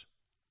existence.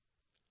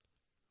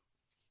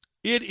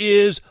 It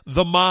is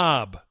the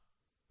mob.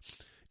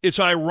 It's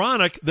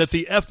ironic that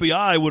the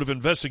FBI would have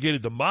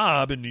investigated the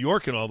mob in New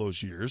York in all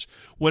those years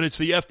when it's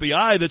the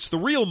FBI that's the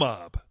real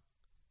mob.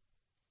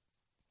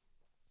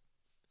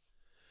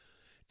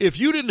 If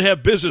you didn't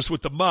have business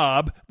with the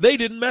mob, they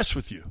didn't mess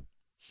with you.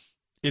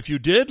 If you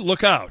did,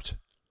 look out.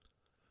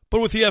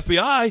 But with the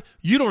FBI,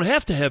 you don't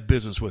have to have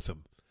business with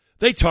them.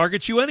 They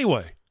target you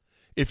anyway.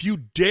 If you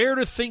dare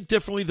to think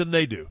differently than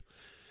they do.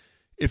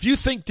 If you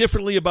think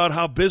differently about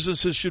how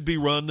businesses should be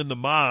run than the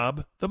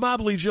mob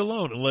leaves you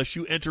alone unless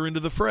you enter into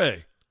the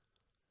fray.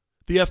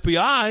 The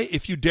FBI,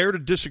 if you dare to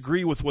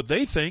disagree with what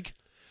they think,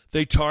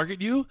 they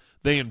target you,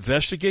 they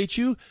investigate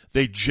you,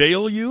 they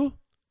jail you.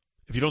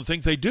 If you don't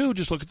think they do,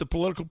 just look at the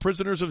political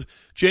prisoners of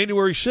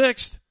January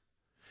 6th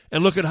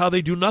and look at how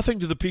they do nothing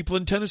to the people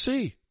in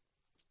Tennessee.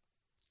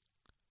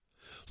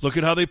 Look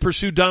at how they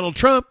pursue Donald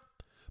Trump,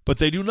 but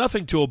they do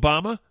nothing to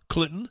Obama,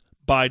 Clinton,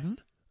 Biden,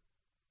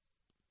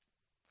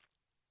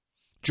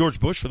 George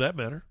Bush for that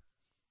matter.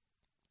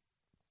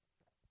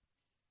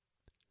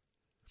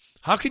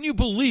 How can you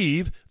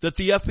believe that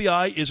the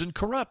FBI isn't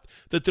corrupt,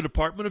 that the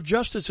Department of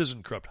Justice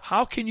isn't corrupt?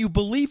 How can you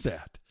believe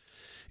that?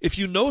 If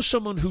you know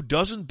someone who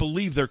doesn't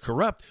believe they're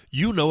corrupt,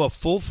 you know a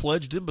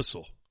full-fledged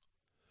imbecile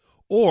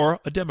or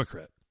a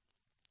Democrat.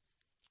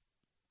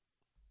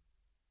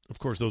 Of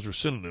course, those are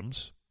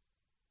synonyms.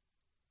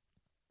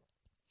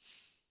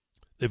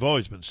 They've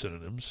always been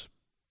synonyms.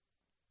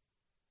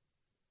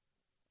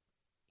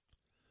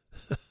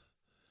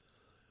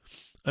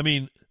 I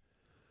mean,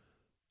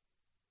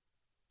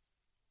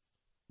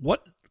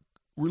 what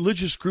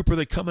religious group are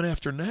they coming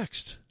after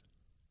next?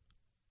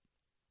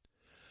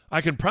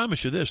 I can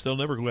promise you this, they'll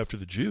never go after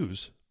the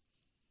Jews.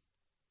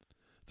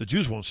 The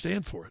Jews won't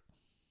stand for it.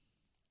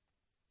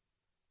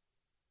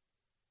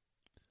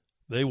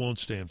 They won't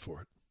stand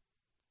for it.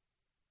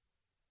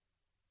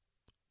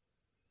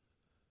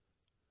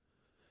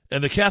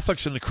 And the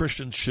Catholics and the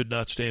Christians should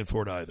not stand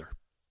for it either.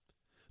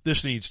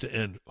 This needs to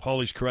end.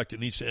 Hawley's correct. It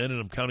needs to end, and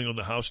I'm counting on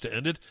the House to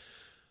end it.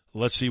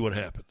 Let's see what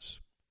happens.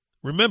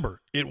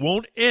 Remember, it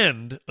won't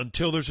end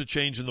until there's a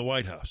change in the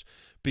White House.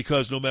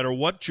 Because no matter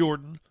what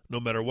Jordan, no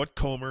matter what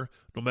Comer,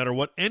 no matter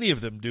what any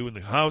of them do in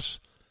the House,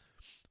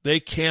 they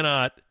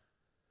cannot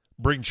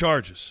bring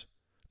charges.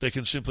 They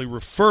can simply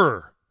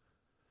refer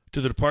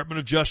to the Department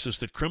of Justice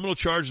that criminal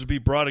charges be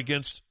brought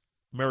against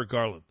Merrick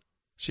Garland.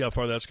 See how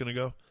far that's going to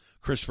go?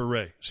 Christopher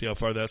Wray. See how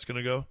far that's going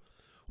to go?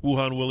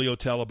 Wuhan Willie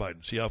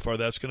O'Talibiden. See how far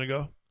that's going to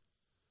go?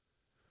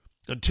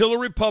 Until a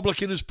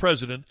Republican is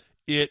president,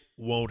 it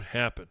won't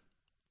happen.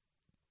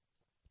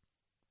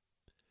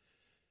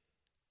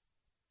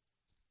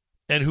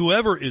 And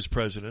whoever is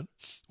president,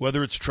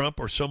 whether it's Trump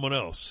or someone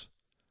else,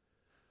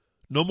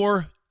 no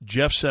more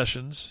Jeff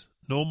Sessions,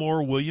 no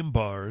more William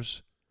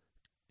Barrs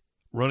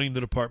running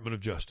the Department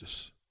of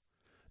Justice.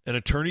 An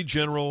attorney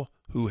general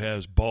who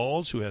has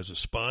balls, who has a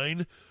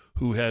spine,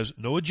 who has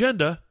no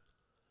agenda,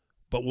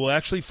 but will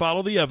actually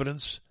follow the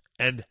evidence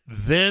and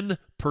then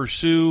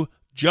pursue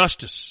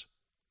justice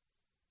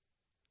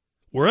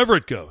wherever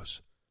it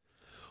goes.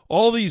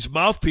 All these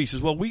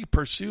mouthpieces, well, we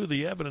pursue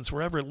the evidence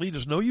wherever it leads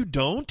us. No, you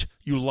don't,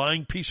 you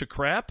lying piece of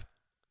crap.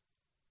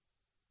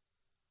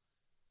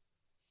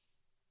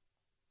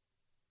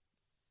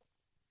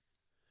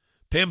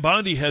 Pam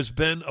Bondi has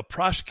been a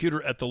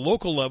prosecutor at the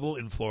local level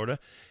in Florida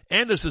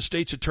and as the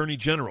state's attorney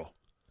general.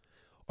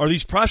 Are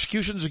these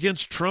prosecutions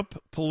against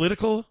Trump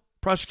political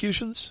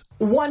prosecutions?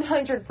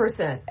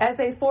 100%. As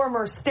a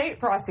former state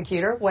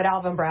prosecutor, what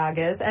Alvin Bragg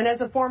is, and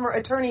as a former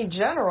attorney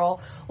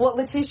general, what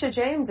Letitia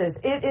James is,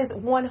 it is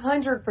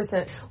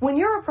 100%. When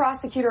you're a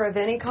prosecutor of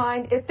any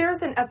kind, if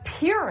there's an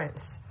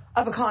appearance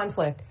of a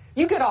conflict,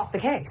 you get off the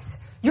case.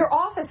 Your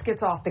office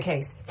gets off the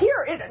case.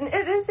 Here,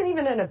 it isn't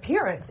even an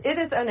appearance. It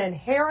is an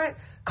inherent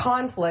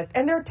conflict,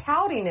 and they're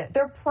touting it.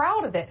 They're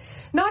proud of it.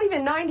 Not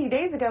even 90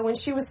 days ago when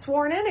she was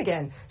sworn in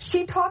again,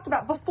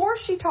 before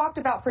she talked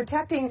about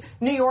protecting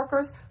New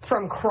Yorkers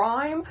from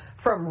crime,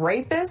 from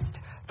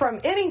rapists, from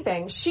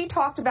anything, she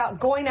talked about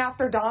going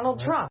after Donald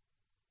Trump.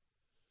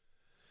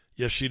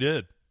 Yes, she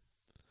did.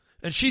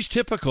 And she's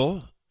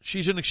typical.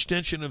 She's an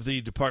extension of the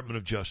Department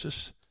of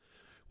Justice.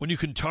 When you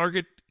can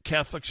target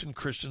Catholics and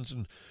Christians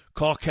and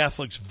call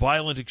Catholics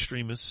violent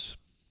extremists.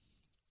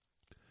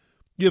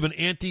 You have an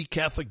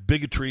anti-Catholic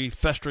bigotry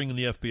festering in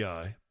the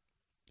FBI.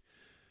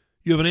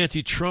 You have an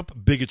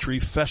anti-Trump bigotry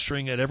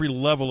festering at every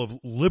level of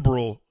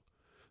liberal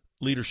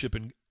leadership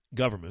in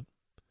government.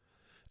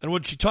 And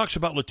when she talks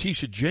about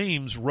Letitia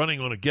James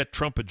running on a Get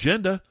Trump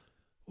agenda,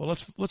 well,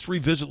 let's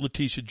revisit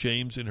Letitia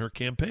James in her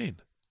campaign.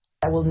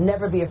 I will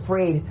never be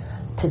afraid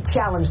to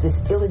challenge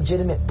this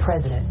illegitimate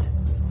president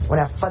when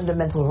our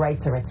fundamental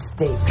rights are at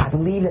stake. I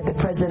believe that the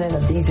president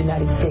of these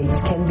United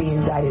States can be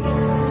indicted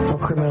for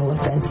criminal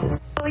offenses.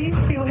 Will you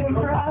sue him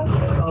for us?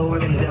 Oh, we're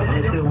going to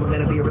definitely sue him. We're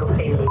going to be a real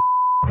pain.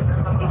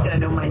 He's going to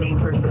know my name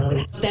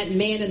personally. That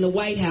man in the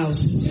White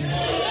House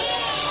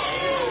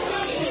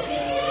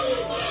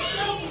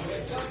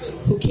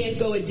who can't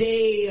go a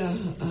day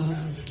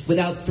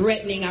without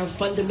threatening our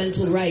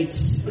fundamental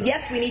rights.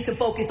 Yes, we need to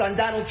focus on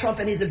Donald Trump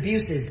and his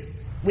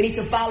abuses. We need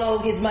to follow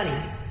his money.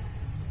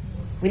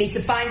 We need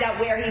to find out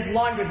where he's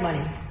laundered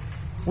money.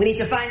 We need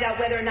to find out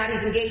whether or not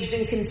he's engaged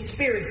in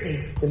conspiracy.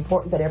 It's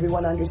important that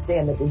everyone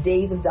understand that the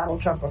days of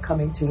Donald Trump are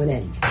coming to an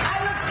end.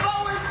 I look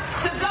forward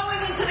to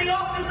going into the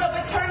office of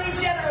Attorney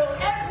General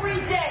every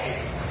day,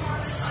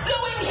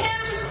 suing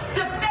him,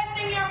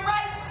 defending your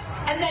rights,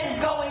 and then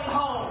going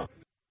home.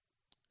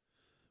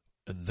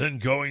 And then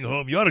going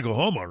home. You ought to go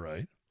home, all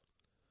right.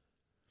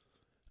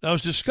 Now,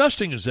 as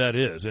disgusting as that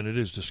is, and it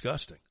is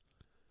disgusting,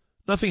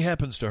 nothing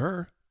happens to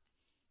her.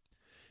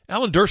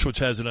 Alan Dershowitz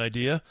has an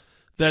idea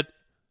that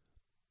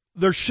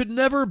there should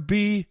never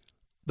be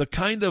the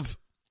kind of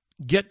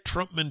get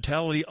Trump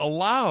mentality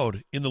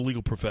allowed in the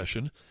legal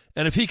profession.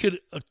 And if he could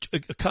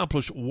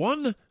accomplish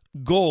one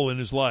goal in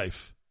his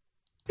life.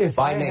 If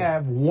I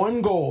have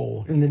one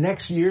goal in the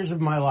next years of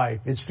my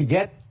life, it's to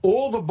get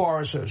all the bar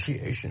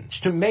associations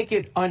to make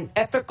it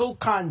unethical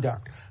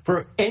conduct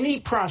for any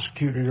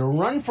prosecutor to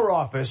run for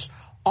office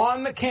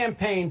on the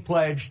campaign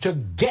pledge to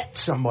get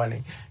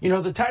somebody. You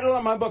know, the title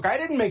of my book, I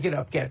didn't make it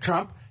up, Get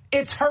Trump.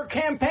 It's her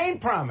campaign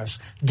promise.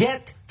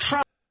 Get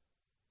Trump.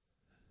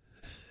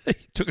 He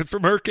took it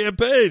from her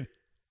campaign.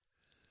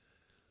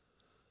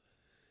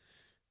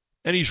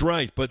 And he's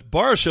right, but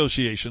bar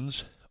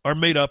associations are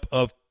made up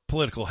of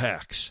political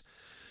hacks.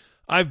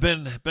 I've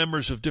been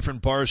members of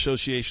different bar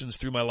associations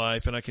through my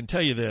life, and I can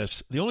tell you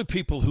this, the only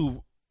people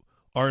who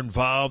are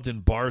involved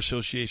in bar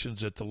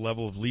associations at the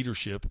level of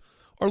leadership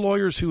are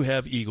lawyers who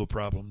have ego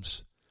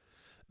problems.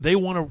 They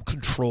want to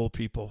control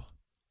people.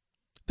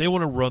 They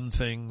want to run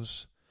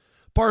things.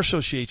 Bar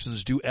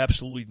associations do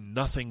absolutely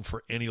nothing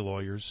for any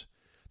lawyers.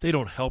 They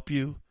don't help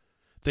you.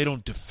 They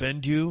don't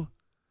defend you.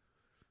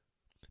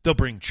 They'll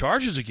bring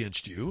charges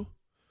against you.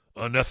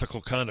 Unethical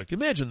conduct.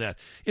 Imagine that.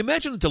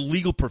 Imagine that the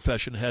legal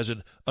profession has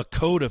a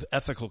code of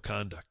ethical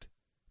conduct.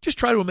 Just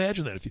try to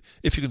imagine that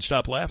if you can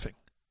stop laughing.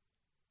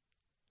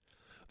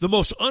 The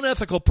most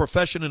unethical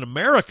profession in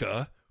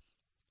America,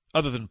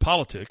 other than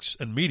politics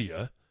and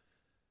media,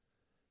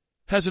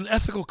 has an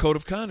ethical code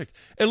of conduct.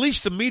 At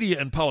least the media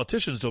and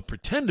politicians don't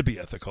pretend to be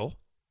ethical.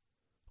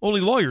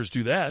 Only lawyers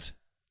do that.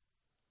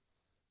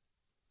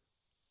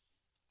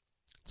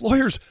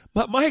 Lawyers,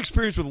 my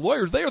experience with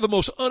lawyers, they are the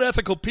most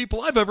unethical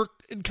people I've ever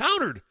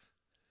encountered.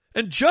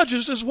 And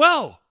judges as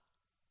well.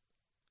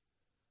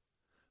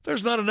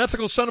 There's not an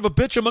ethical son of a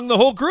bitch among the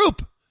whole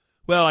group.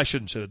 Well, I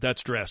shouldn't say that.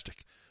 That's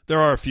drastic. There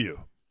are a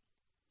few.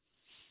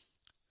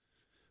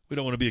 We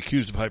don't want to be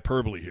accused of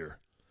hyperbole here.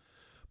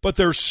 But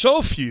there's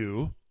so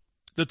few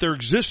that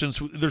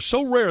they're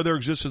so rare their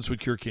existence would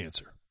cure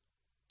cancer.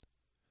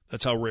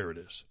 That's how rare it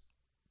is.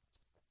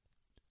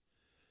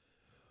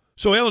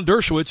 So Alan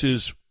Dershowitz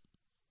is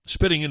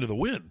spitting into the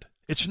wind.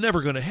 It's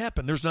never going to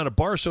happen. There's not a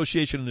bar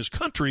association in this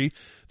country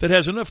that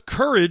has enough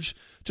courage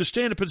to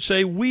stand up and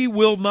say, we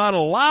will not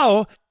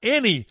allow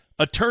any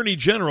attorney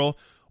general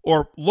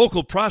or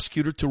local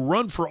prosecutor to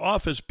run for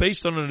office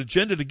based on an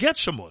agenda to get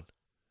someone.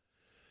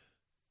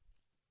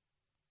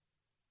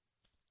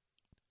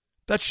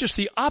 That's just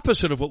the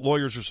opposite of what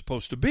lawyers are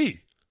supposed to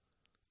be.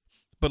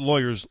 But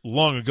lawyers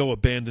long ago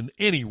abandoned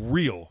any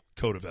real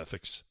code of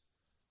ethics.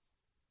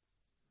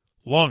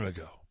 Long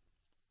ago.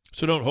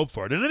 So don't hope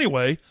for it. And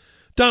anyway,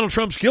 Donald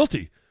Trump's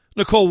guilty.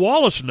 Nicole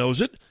Wallace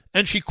knows it,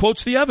 and she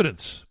quotes the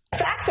evidence.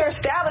 Facts are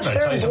established.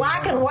 They're in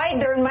black and white.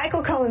 They're in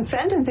Michael Cohen's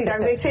sentencing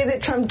document. They say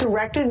that Trump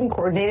directed and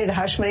coordinated a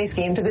hush money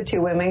scheme to the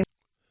two women.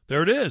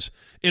 There it is,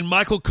 in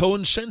Michael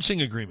Cohen's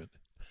sentencing agreement.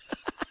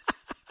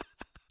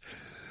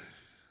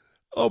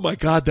 Oh, my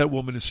God, that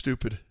woman is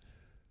stupid.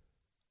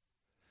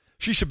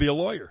 She should be a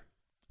lawyer.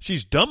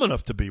 She's dumb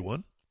enough to be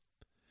one.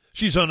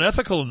 She's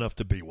unethical enough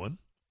to be one.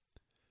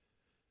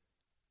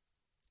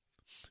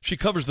 She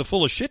covers the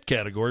full of shit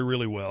category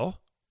really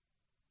well.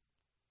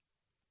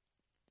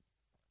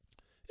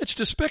 It's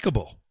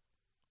despicable.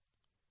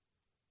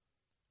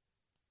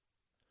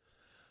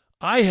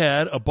 I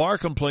had a bar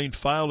complaint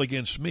filed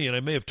against me, and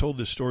I may have told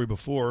this story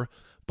before,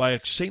 by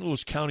a St.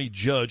 Louis County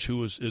judge who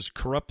was as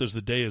corrupt as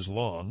the day is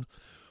long,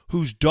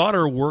 whose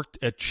daughter worked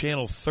at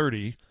Channel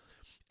 30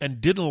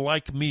 and didn't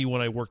like me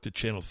when I worked at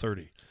Channel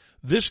 30.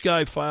 This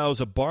guy files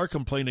a bar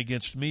complaint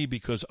against me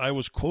because I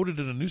was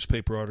quoted in a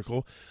newspaper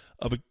article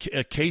of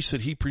a case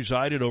that he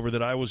presided over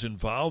that I was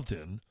involved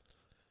in.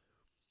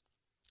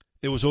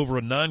 It was over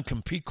a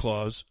non-compete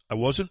clause. I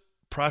wasn't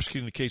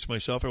prosecuting the case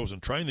myself. I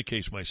wasn't trying the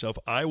case myself.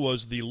 I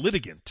was the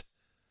litigant.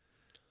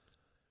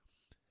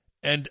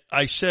 And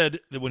I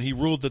said that when he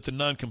ruled that the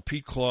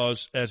non-compete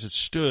clause as it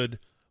stood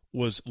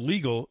was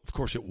legal, of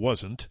course it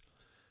wasn't,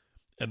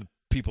 and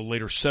people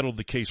later settled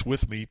the case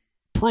with me,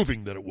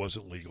 proving that it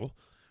wasn't legal.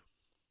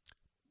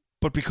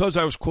 But because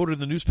I was quoted in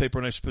the newspaper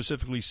and I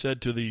specifically said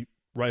to the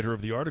writer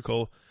of the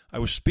article, I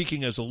was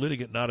speaking as a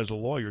litigant, not as a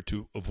lawyer,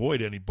 to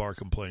avoid any bar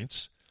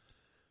complaints,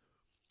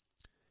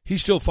 he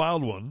still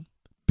filed one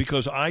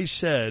because I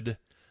said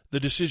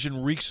the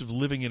decision reeks of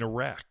living in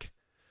Iraq,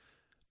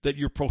 that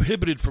you're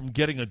prohibited from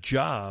getting a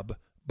job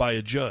by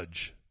a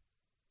judge.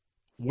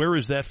 Where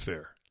is that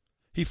fair?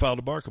 He filed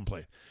a bar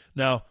complaint.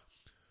 Now,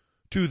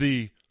 to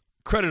the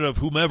credit of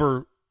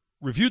whomever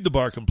reviewed the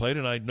bar complaint,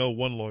 and I know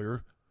one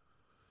lawyer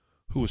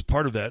who was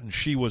part of that, and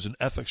she was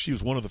she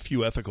was one of the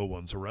few ethical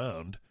ones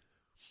around.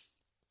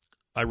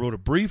 I wrote a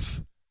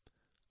brief,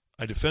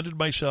 I defended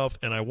myself,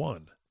 and I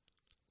won.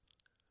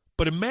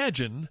 But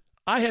imagine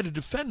I had to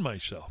defend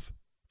myself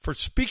for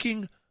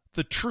speaking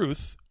the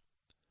truth,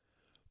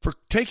 for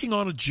taking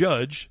on a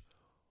judge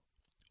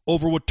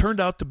over what turned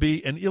out to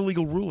be an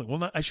illegal ruling.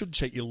 Well, I shouldn't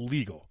say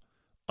illegal.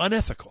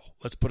 Unethical,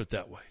 let's put it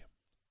that way.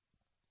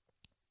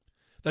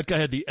 That guy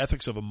had the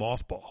ethics of a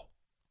mothball.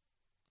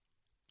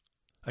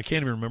 I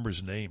can't even remember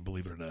his name,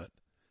 believe it or not.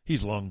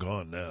 He's long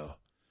gone now.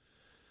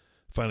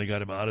 Finally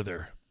got him out of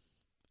there.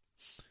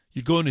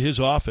 You'd go into his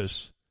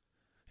office,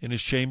 in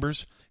his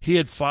chambers, he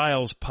had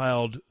files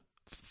piled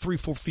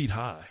 3-4 feet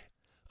high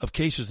of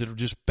cases that were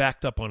just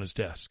backed up on his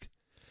desk.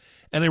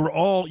 And they were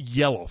all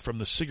yellow from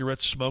the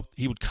cigarette smoke.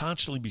 He would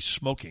constantly be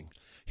smoking.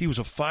 He was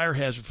a fire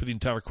hazard for the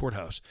entire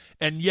courthouse.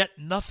 And yet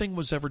nothing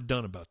was ever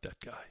done about that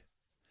guy.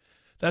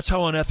 That's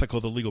how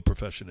unethical the legal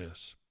profession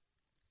is.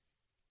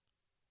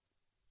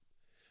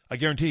 I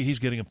guarantee he's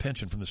getting a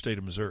pension from the state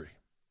of Missouri.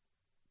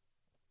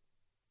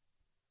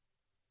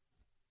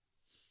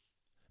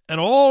 And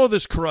all of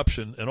this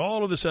corruption and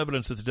all of this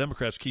evidence that the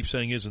Democrats keep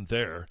saying isn't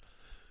there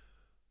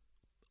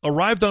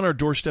arrived on our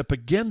doorstep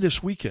again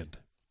this weekend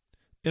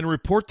in a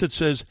report that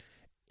says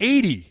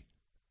 80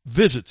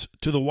 visits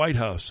to the White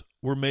House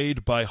were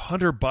made by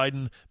Hunter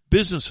Biden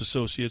business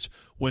associates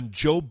when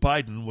Joe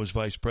Biden was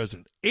vice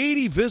president.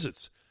 80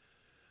 visits.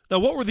 Now,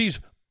 what were these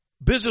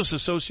business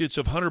associates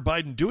of Hunter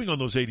Biden doing on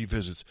those 80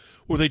 visits?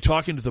 Were they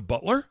talking to the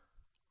butler?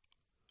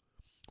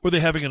 Were they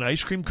having an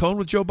ice cream cone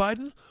with Joe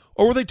Biden?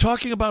 Or were they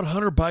talking about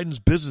Hunter Biden's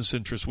business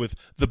interests with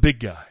the big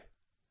guy?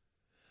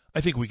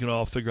 I think we can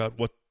all figure out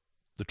what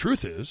the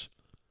truth is.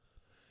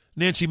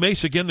 Nancy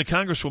Mace, again, the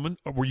Congresswoman,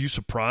 were you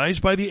surprised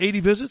by the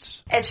 80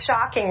 visits? It's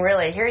shocking,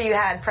 really. Here you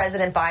had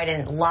President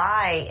Biden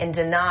lie and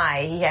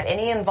deny he had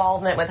any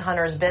involvement with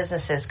Hunter's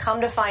businesses. Come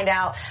to find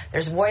out,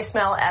 there's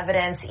voicemail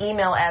evidence,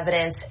 email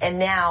evidence, and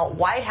now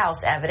White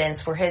House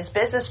evidence where his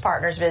business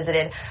partners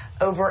visited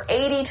over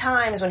 80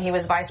 times when he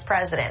was vice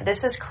president.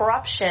 This is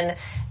corruption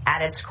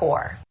at its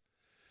core.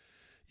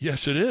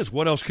 Yes, it is.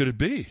 What else could it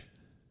be?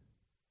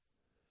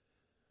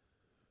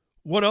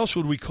 What else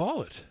would we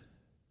call it?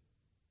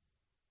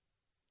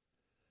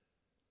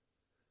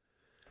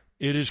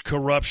 It is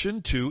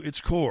corruption to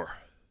its core.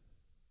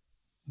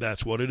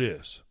 That's what it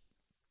is.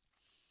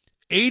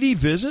 80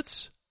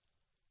 visits?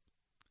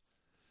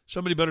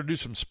 Somebody better do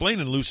some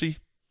splaining, Lucy.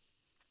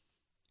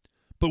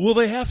 But will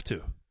they have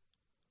to?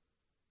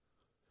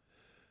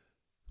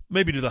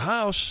 Maybe to the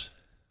House,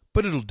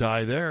 but it'll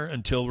die there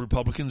until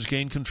Republicans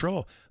gain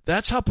control.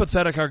 That's how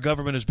pathetic our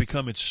government has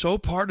become. It's so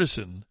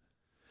partisan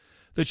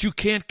that you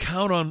can't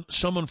count on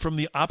someone from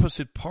the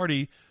opposite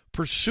party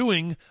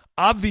pursuing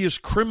obvious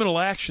criminal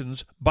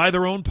actions by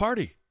their own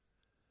party.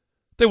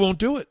 They won't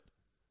do it.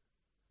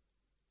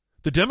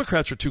 The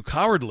Democrats are too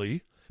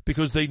cowardly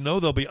because they know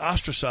they'll be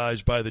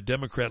ostracized by the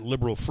Democrat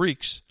liberal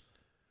freaks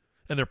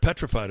and they're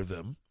petrified of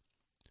them.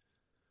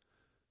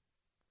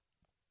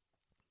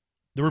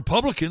 The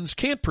Republicans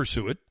can't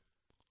pursue it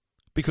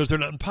because they're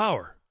not in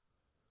power.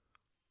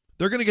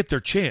 They're going to get their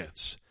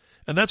chance.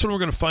 And that's when we're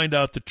going to find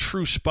out the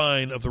true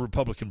spine of the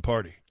Republican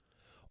Party.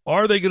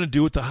 Are they going to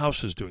do what the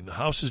House is doing? The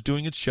House is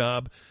doing its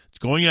job. It's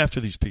going after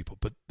these people,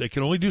 but they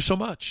can only do so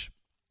much.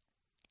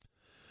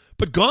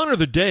 But gone are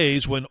the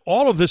days when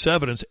all of this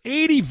evidence,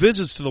 80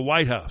 visits to the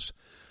White House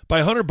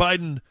by Hunter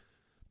Biden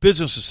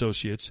business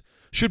associates,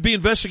 should be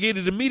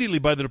investigated immediately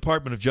by the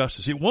Department of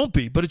Justice. It won't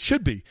be, but it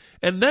should be.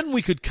 And then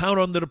we could count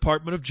on the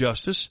Department of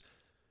Justice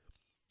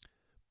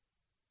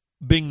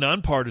being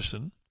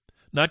nonpartisan,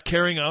 not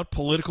carrying out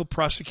political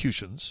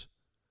prosecutions.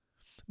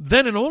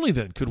 Then and only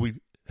then could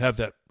we have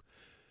that.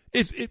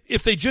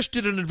 If they just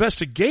did an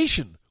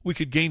investigation, we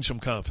could gain some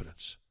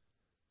confidence.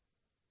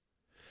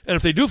 And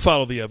if they do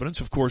follow the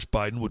evidence, of course,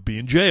 Biden would be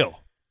in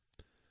jail.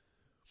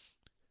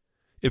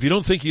 If you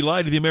don't think he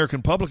lied to the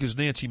American public, as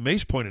Nancy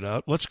Mace pointed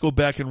out, let's go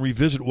back and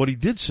revisit what he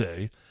did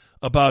say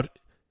about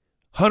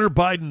Hunter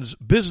Biden's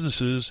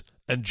businesses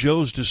and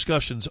Joe's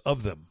discussions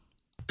of them.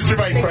 Mr.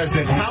 Vice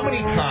President, how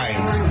many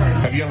times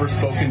have you ever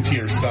spoken to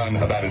your son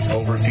about his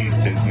overseas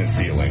business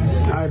dealings?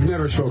 I've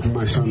never spoken to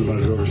my son about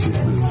his overseas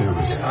business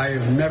dealings. I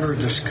have never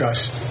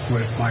discussed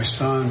with my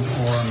son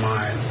or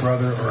my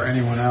brother or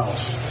anyone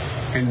else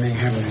anything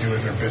having to do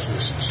with their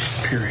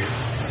businesses, period.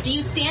 Do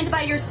you stand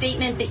by your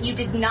statement that you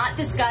did not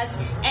discuss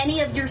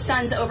any of your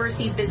son's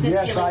overseas business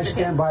dealings? Yes, I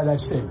stand by that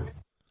statement.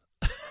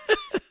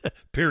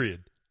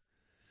 Period.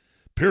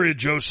 Period,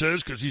 Joe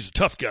says, because he's a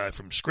tough guy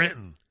from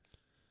Scranton.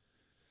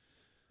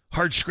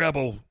 Hard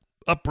scrabble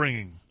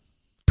upbringing.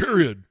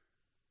 Period.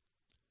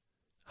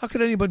 How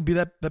could anyone be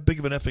that big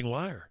of an effing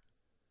liar?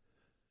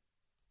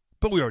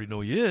 But we already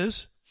know he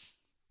is.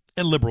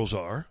 And liberals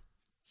are.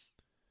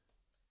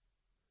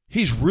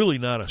 He's really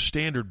not a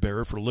standard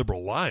bearer for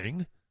liberal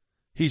lying.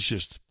 He's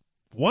just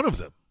one of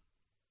them.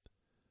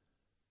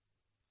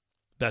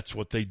 That's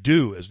what they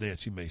do, as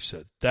Nancy Mace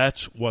said.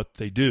 That's what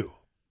they do.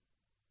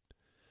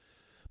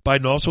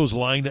 Biden also is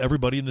lying to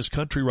everybody in this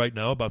country right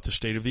now about the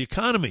state of the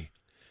economy.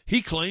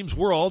 He claims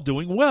we're all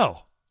doing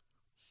well.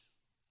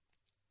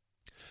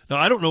 Now,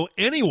 I don't know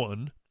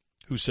anyone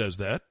who says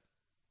that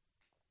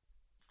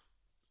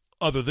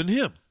other than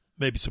him.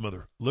 Maybe some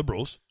other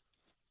liberals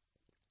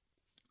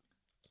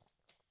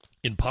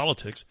in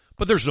politics.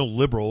 But there's no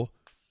liberal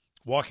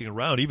walking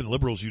around, even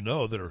liberals you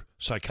know that are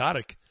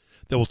psychotic,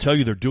 that will tell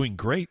you they're doing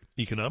great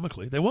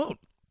economically. They won't.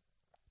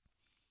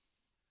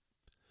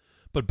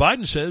 But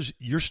Biden says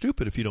you're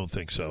stupid if you don't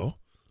think so.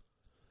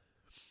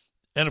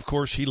 And, of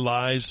course, he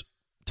lies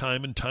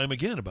time and time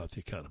again about the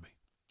economy.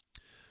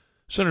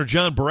 Senator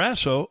John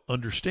Barrasso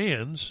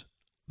understands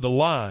the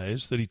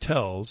lies that he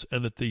tells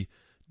and that the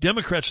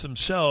Democrats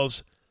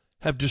themselves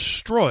have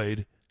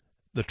destroyed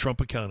the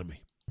Trump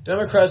economy.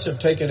 Democrats have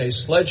taken a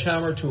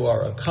sledgehammer to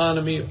our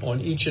economy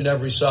on each and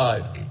every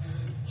side.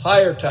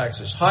 Higher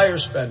taxes, higher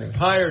spending,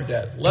 higher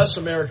debt, less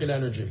American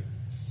energy.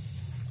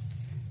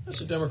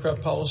 That's a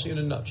Democrat policy in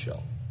a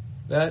nutshell.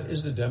 That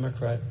is the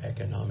Democrat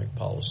economic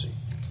policy.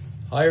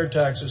 Higher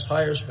taxes,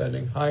 higher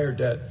spending, higher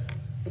debt,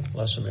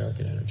 less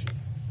American energy.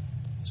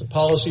 It's a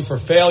policy for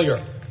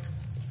failure,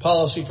 a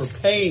policy for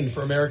pain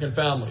for American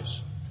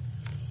families.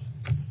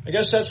 I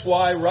guess that's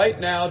why right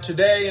now,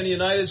 today in the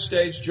United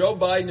States, Joe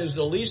Biden is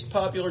the least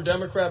popular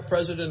Democrat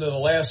president of the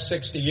last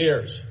 60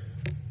 years.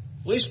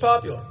 Least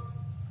popular.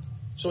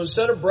 So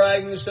instead of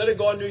bragging, instead of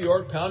going to New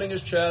York, pounding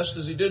his chest,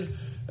 as he did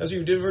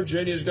in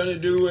Virginia, he's going to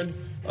do in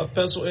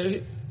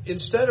Pennsylvania,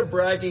 instead of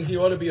bragging, he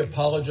ought to be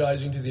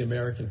apologizing to the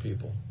American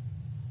people.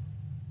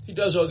 He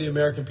does owe the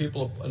American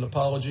people an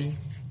apology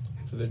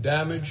for the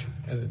damage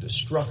and the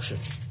destruction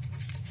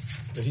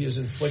that he has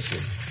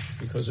inflicted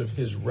because of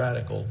his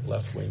radical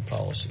left-wing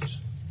policies.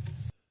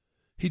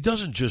 He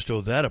doesn't just owe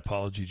that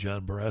apology,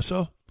 John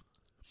Barrasso.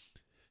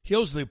 He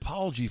owes the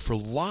apology for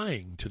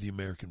lying to the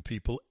American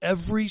people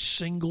every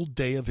single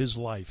day of his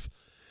life.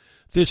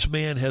 This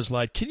man has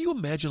lied. Can you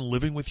imagine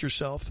living with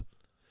yourself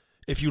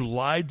if you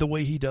lied the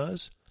way he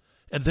does?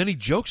 And then he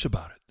jokes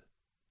about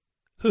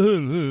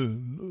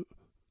it.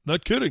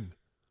 Not kidding.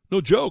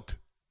 No joke.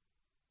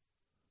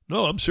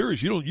 No, I'm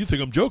serious. You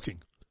think I'm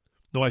joking.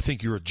 No, I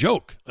think you're a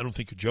joke. I don't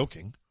think you're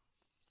joking.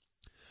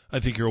 I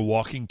think you're a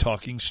walking,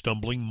 talking,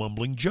 stumbling,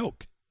 mumbling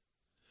joke.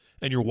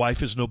 And your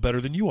wife is no better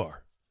than you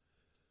are.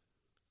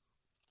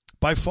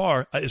 By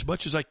far, as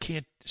much as I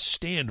can't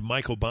stand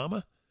Mike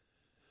Obama,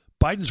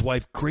 Biden's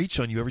wife grates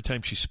on you every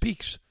time she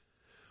speaks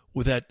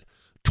with that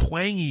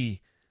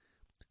twangy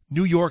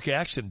New York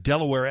accent,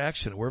 Delaware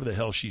accent, wherever the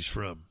hell she's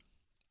from.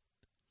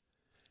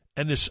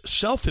 And this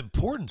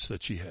self-importance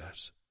that she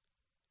has.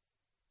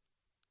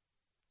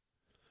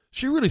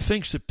 She really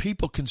thinks that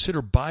people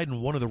consider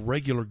Biden one of the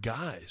regular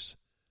guys.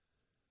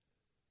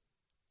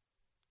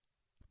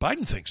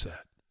 Biden thinks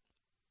that.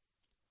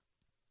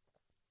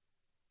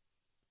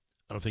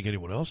 I don't think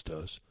anyone else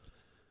does.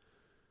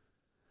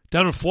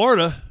 Down in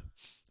Florida,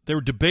 they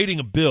were debating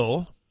a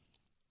bill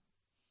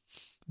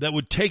that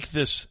would take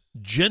this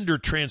gender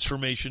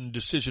transformation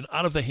decision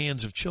out of the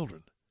hands of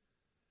children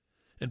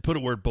and put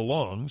it where it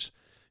belongs,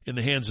 in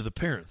the hands of the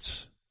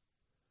parents.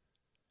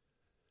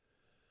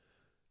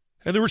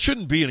 And there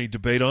shouldn't be any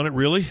debate on it,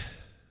 really.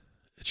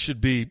 It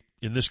should be,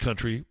 in this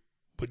country,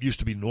 what used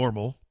to be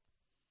normal.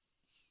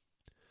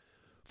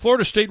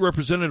 Florida State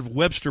Representative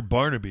Webster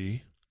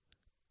Barnaby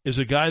is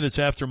a guy that's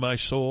after my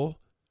soul.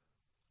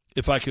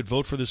 If I could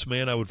vote for this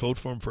man, I would vote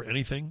for him for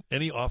anything,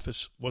 any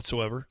office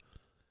whatsoever.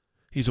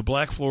 He's a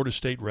black Florida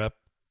State rep.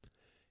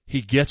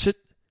 He gets it.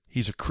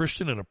 He's a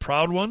Christian and a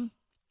proud one.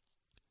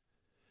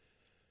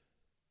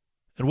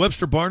 And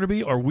Webster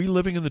Barnaby, are we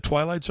living in the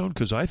twilight zone?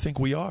 Because I think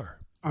we are.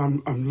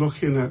 I'm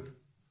looking at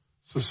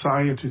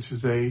society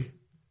today,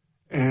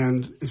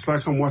 and it's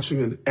like I'm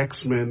watching an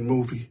X-Men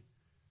movie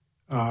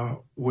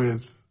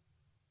with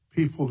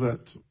people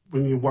that,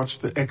 when you watch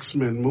the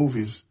X-Men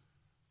movies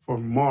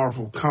from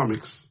Marvel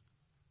Comics,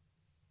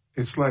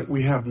 it's like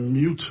we have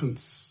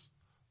mutants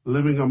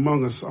living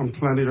among us on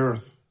planet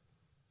Earth.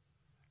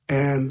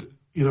 And,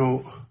 you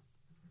know,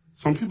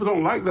 some people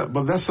don't like that,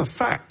 but that's a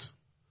fact.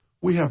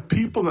 We have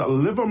people that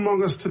live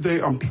among us today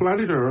on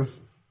planet Earth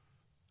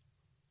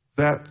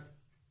that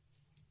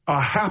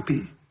are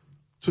happy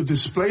to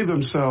display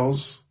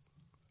themselves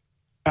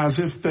as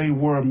if they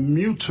were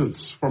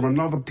mutants from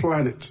another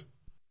planet.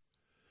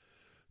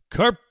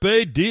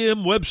 Carpe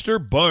diem, Webster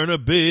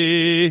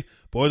Barnaby.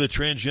 Boy, the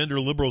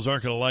transgender liberals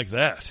aren't going to like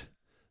that.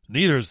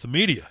 Neither is the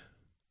media.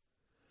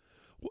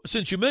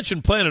 Since you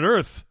mentioned planet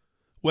Earth,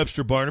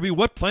 Webster Barnaby,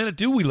 what planet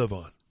do we live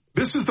on?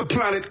 This is the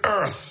planet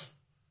Earth,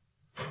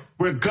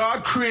 where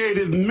God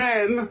created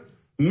men,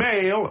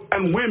 male,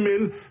 and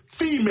women,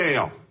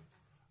 female.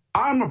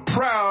 I'm a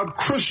proud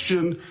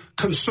Christian,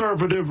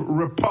 conservative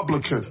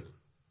Republican.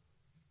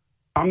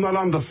 I'm not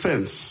on the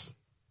fence.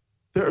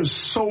 There is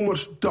so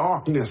much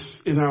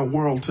darkness in our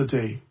world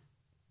today.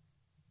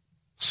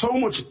 So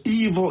much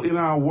evil in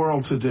our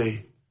world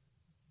today.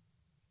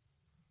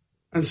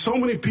 And so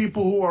many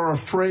people who are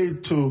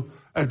afraid to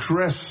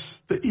address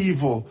the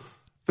evil,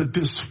 the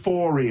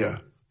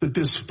dysphoria, the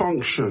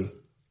dysfunction.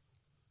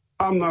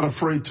 I'm not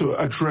afraid to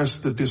address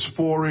the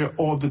dysphoria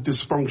or the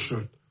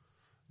dysfunction.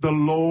 The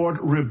Lord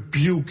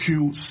rebuke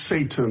you,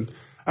 Satan,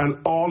 and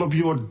all of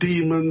your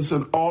demons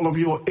and all of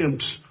your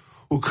imps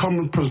who come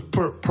and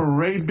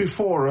parade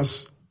before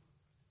us.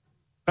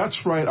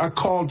 That's right, I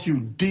called you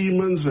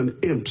demons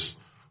and imps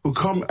who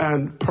come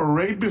and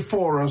parade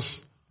before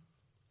us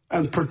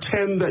and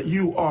pretend that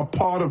you are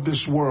part of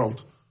this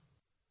world.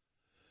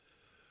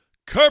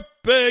 Carpe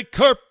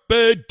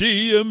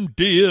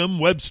diem,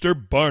 Webster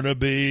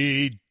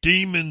Barnaby,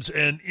 demons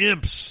and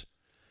imps.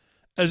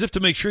 As if to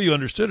make sure you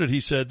understood it, he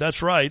said,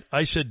 that's right,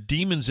 I said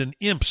demons and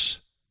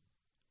imps.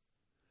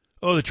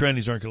 Oh, the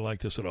trannies aren't going to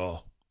like this at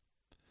all.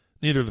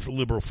 Neither the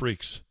liberal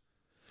freaks.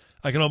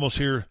 I can almost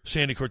hear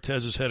Sandy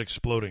Cortez's head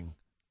exploding.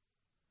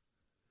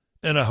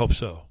 And I hope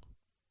so.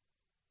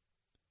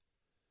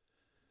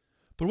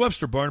 But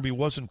Webster Barnaby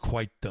wasn't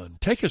quite done.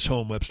 Take us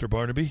home, Webster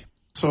Barnaby.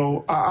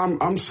 So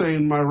I'm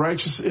saying my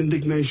righteous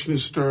indignation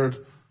is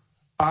stirred.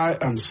 I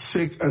am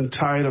sick and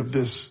tired of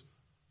this.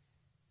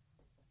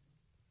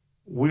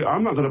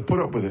 I'm not going to put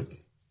up with it.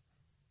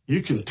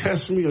 You can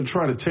test me and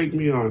try to take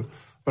me on,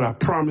 but I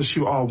promise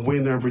you I'll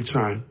win every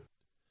time.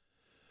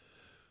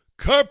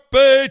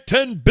 Carpe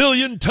 10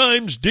 billion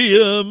times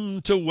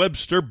diem to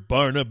Webster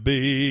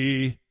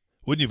Barnaby.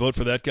 Wouldn't you vote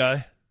for that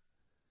guy?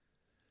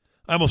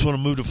 I almost want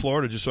to move to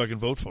Florida just so I can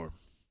vote for him.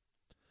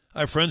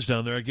 I have friends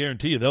down there. I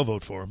guarantee you they'll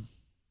vote for him.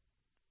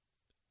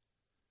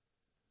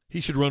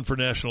 He should run for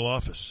national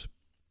office.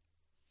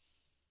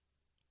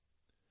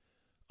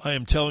 I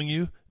am telling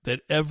you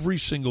that every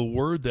single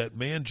word that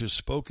man just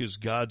spoke is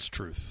God's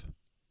truth.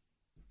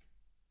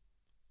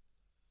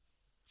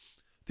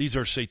 These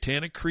are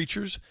satanic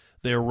creatures.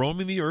 They are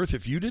roaming the earth.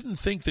 If you didn't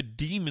think the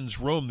demons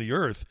roam the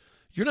earth,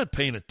 you're not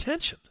paying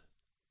attention.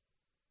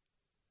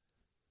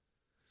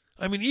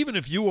 I mean, even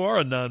if you are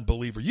a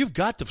non-believer, you've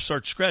got to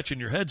start scratching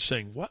your head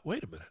saying, "What?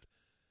 Wait a minute.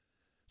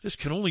 This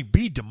can only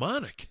be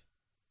demonic,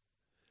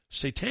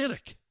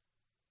 satanic."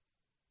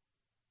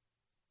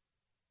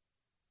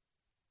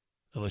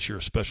 Unless you're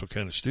a special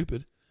kind of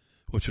stupid,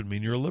 which would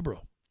mean you're a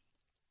liberal.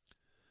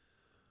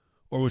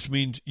 Or which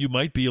means you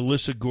might be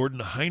Alyssa Gordon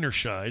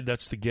Heinerscheid.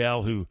 That's the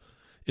gal who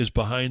is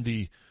behind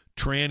the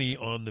tranny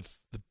on the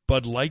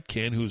Bud Light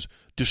can, who's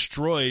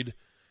destroyed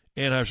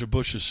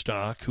Anheuser-Busch's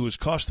stock, who has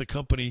cost the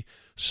company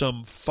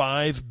some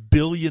 $5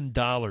 billion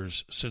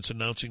since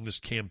announcing this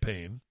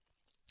campaign,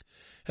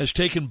 has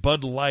taken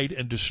Bud Light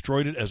and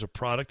destroyed it as a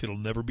product. It'll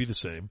never be the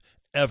same,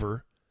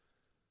 ever.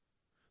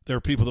 There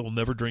are people that will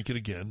never drink it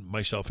again,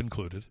 myself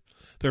included.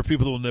 There are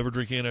people that will never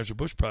drink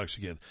Anheuser-Busch products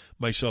again,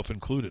 myself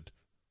included.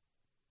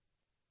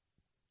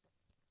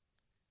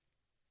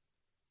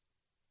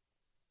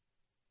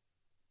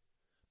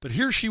 But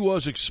here she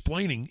was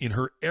explaining in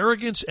her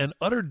arrogance and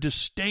utter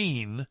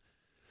disdain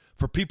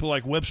for people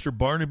like Webster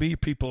Barnaby,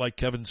 people like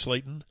Kevin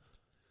Slaten,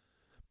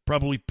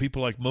 probably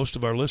people like most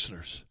of our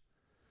listeners.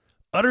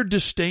 Utter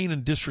disdain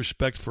and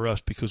disrespect for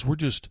us because we're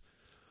just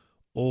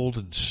old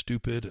and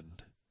stupid,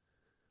 and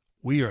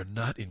we are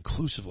not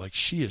inclusive like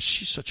she is.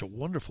 She's such a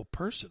wonderful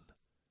person.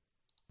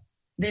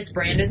 This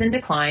brand is in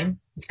decline.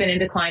 It's been in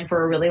decline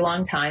for a really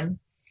long time.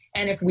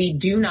 And if we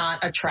do not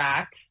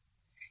attract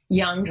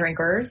young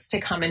drinkers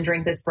to come and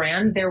drink this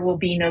brand, there will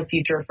be no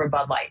future for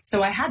Bud Light.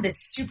 So I had this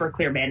super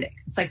clear mandate.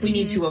 It's like we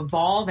need to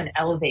evolve and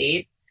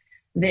elevate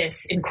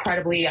this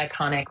incredibly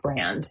iconic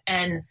brand.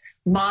 And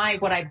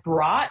what I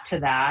brought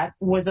to that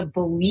was a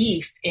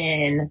belief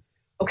in,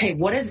 okay,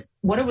 what does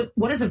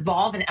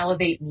evolve and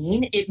elevate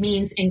mean? It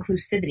means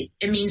inclusivity.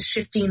 It means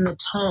shifting the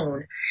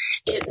tone.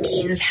 It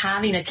means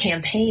having a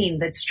campaign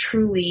that's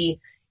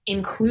truly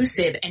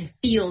inclusive and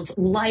feels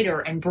lighter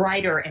and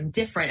brighter and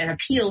different and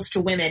appeals to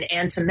women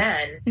and to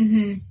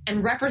men.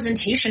 And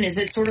representation is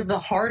at sort of the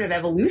heart of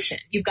evolution.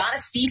 You've got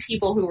to see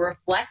people who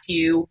reflect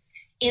you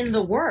in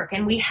the work.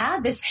 And we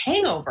had this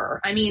hangover.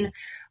 I mean,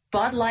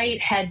 Bud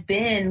Light had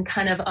been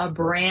kind of a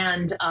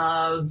brand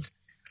of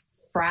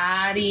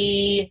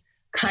fratty,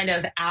 kind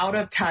of out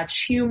of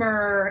touch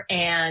humor.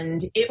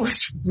 And it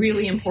was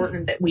really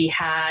important that we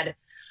had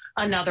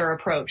another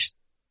approach.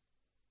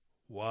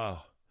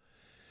 Wow.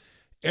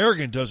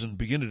 Arrogant doesn't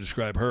begin to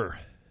describe her.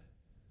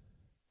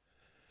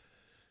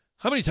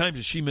 How many times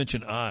did she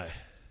mention I?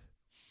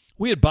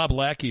 We had Bob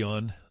Lackey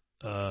on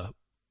a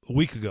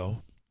week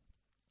ago.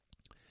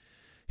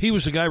 He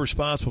was the guy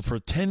responsible for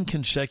 10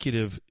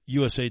 consecutive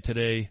USA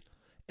Today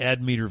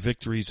ad meter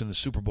victories in the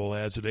Super Bowl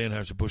ads that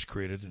Anheuser-Busch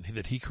created and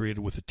that he created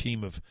with a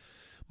team of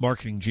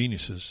marketing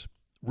geniuses,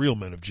 real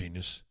men of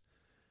genius.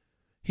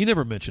 He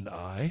never mentioned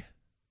I.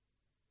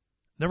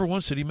 Never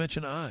once did he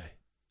mention I.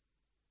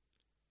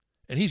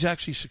 And he's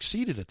actually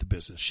succeeded at the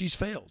business. She's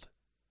failed.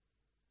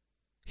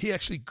 He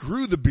actually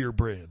grew the beer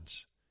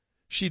brands.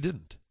 She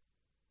didn't.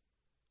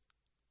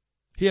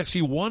 He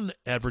actually won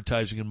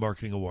advertising and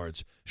marketing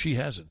awards. She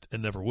hasn't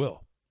and never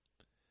will.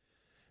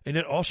 And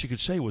yet all she could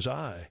say was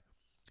I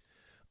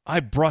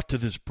brought to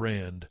this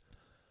brand.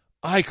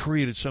 I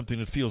created something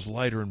that feels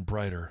lighter and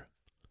brighter.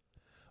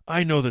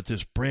 I know that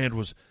this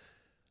brand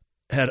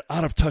had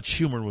out-of-touch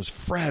humor and was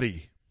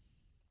fratty.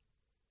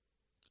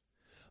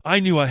 I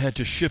knew I had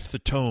to shift the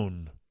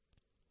tone.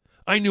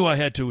 I knew I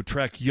had to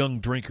attract young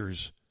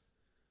drinkers.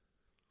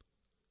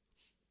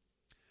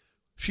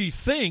 She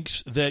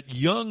thinks that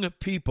young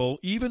people,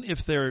 even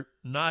if they're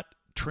not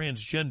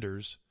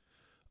transgenders,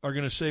 are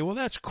going to say, well,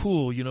 that's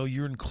cool,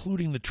 you're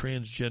including the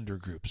transgender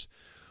groups.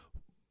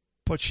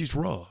 But she's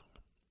wrong.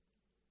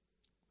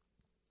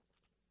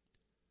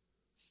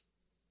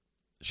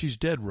 She's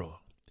dead wrong.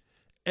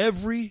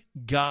 Every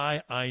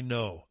guy I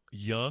know,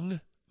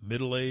 young,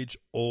 middle-aged,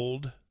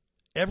 old,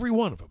 every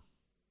one of them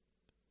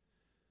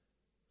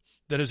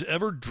that has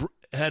ever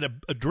had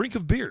a drink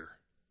of beer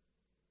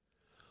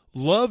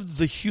loved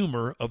the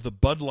humor of the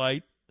Bud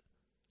Light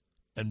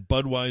and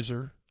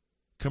Budweiser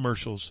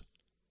commercials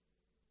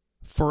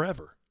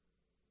forever.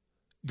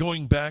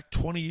 Going back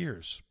 20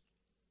 years.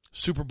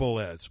 Super Bowl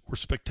ads were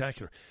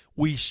spectacular.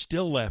 We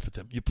still laugh at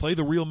them. You play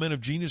the Real Men of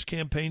Genius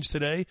campaigns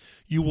today,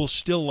 you will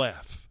still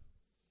laugh.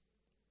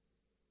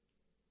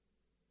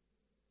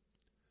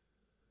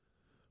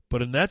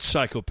 But in that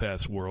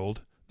psychopath's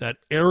world, that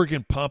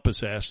arrogant,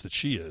 pompous ass that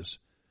she is,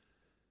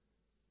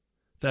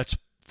 that's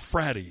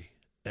fratty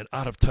and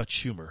out-of-touch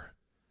humor.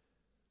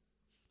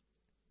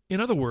 In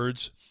other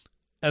words,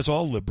 as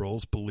all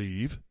liberals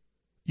believe,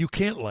 you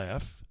can't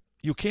laugh,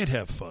 you can't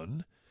have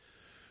fun.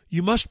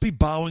 You must be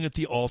bowing at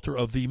the altar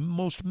of the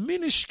most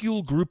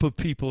minuscule group of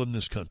people in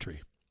this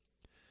country.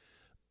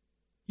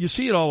 You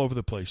see it all over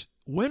the place.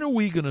 When are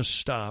we going to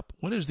stop?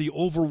 When is the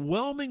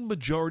overwhelming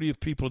majority of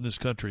people in this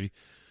country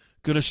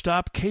going to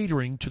stop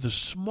catering to the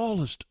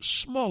smallest,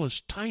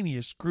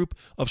 tiniest group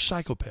of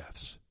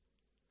psychopaths?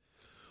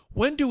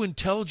 When do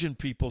intelligent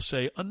people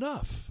say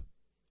enough?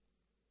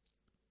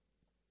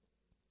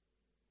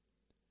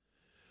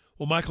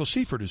 Well, Michael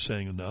Seifert is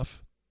saying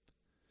enough.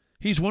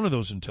 He's one of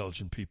those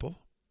intelligent people.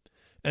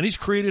 And he's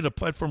created a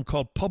platform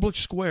called Public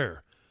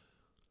Square.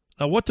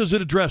 Now, what does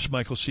it address,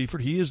 Michael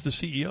Seifert? He is the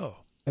CEO.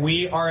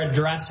 We are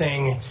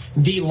addressing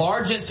the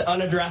largest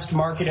unaddressed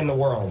market in the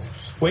world,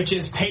 which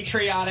is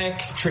patriotic,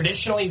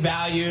 traditionally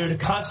valued,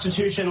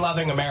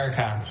 Constitution-loving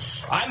America.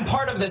 I'm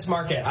part of this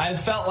market.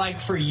 I've felt like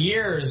for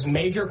years,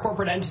 major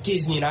corporate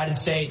entities in the United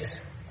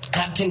States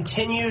have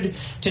continued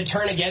to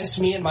turn against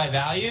me and my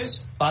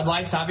values. Bud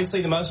Light's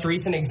obviously the most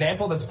recent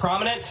example that's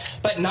prominent,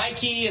 but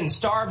Nike and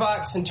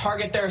Starbucks and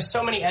Target, there are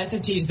so many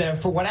entities that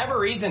have, for whatever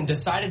reason,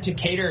 decided to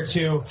cater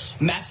to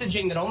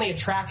messaging that only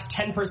attracts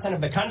 10%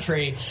 of the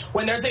country,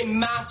 when there's a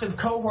massive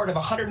cohort of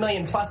 100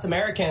 million plus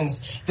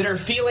Americans that are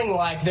feeling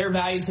like their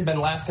values have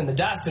been left in the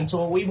dust. And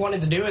so what we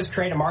wanted to do is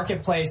create a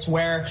marketplace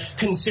where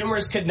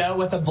consumers could know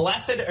with a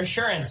blessed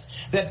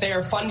assurance that they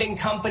are funding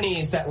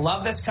companies that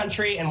love this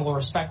country and will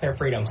respect their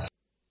freedoms.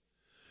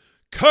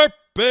 Carpe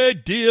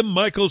diem,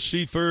 Michael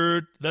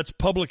Seifert. That's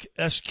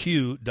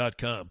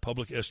publicsq.com,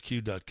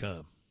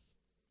 publicsq.com.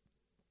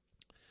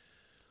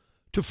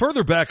 To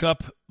further back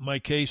up my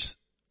case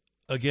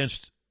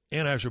against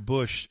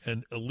Anheuser-Busch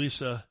and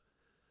Elisa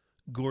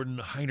Gordon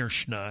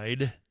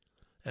Heinerschneid,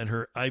 and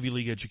her Ivy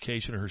League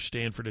education or her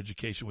Stanford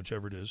education,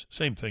 whichever it is.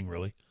 Same thing,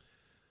 really.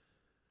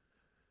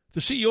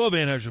 The CEO of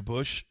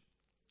Anheuser-Busch,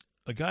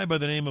 a guy by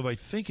the name of, I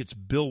think it's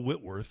Bill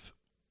Whitworth,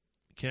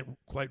 can't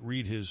quite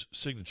read his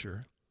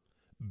signature,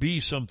 B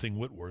something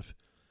Whitworth,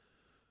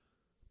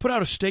 put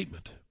out a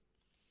statement.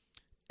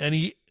 And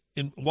he,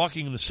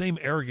 walking in the same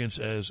arrogance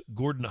as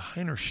Gordon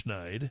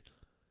Heinerscheid,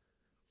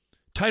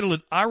 titled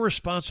it, Our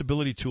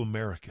Responsibility to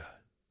America.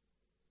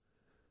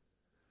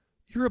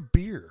 You're a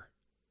beer.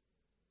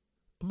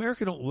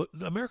 America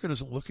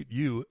doesn't look at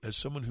you as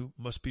someone who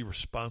must be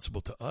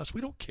responsible to us.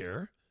 We don't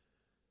care.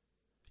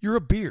 You're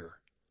a beer.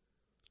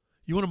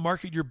 You want to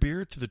market your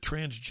beer to the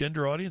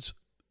transgender audience,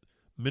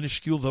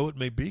 minuscule though it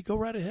may be, go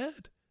right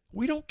ahead.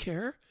 We don't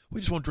care.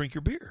 We just won't drink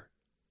your beer.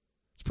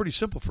 It's pretty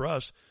simple for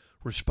us.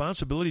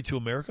 Responsibility to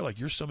America, like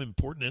you're some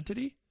important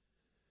entity?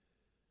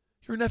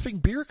 You're an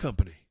effing beer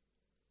company.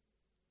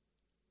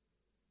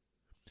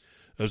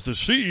 As the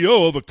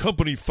CEO of a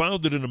company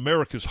founded in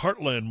America's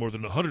heartland more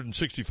than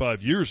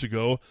 165 years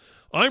ago,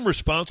 I'm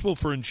responsible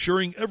for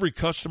ensuring every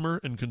customer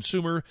and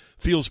consumer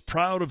feels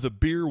proud of the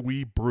beer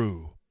we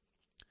brew.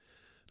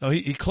 Now,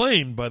 he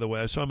claimed, by the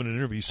way, I saw him in an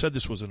interview, he said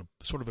this was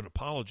sort of an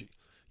apology.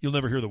 You'll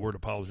never hear the word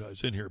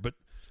apologize in here, but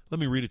let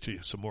me read it to you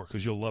some more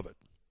because you'll love it.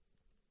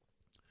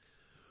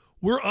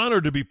 We're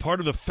honored to be part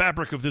of the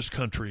fabric of this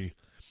country.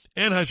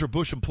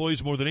 Anheuser-Busch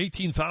employs more than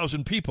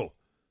 18,000 people.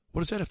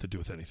 What does that have to do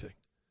with anything?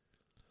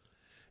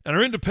 And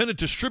our independent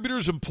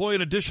distributors employ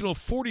an additional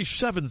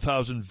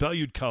 47,000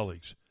 valued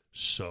colleagues.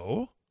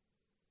 So,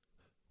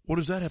 what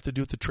does that have to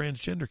do with the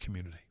transgender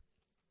community?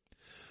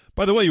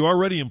 By the way, you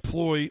already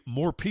employ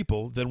more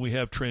people than we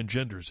have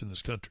transgenders in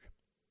this country.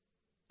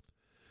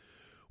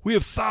 We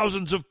have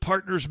thousands of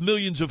partners,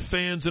 millions of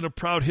fans, and a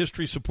proud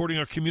history supporting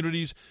our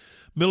communities,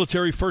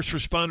 military, first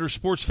responders,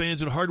 sports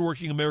fans, and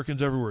hardworking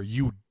Americans everywhere.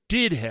 You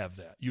did have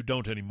that. You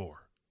don't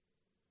anymore.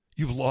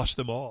 You've lost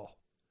them all.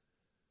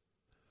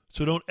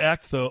 So don't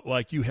act, though,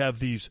 like you have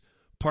these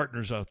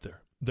partners out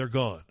there. They're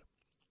gone.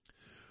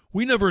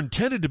 We never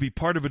intended to be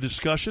part of a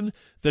discussion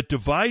that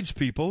divides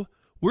people.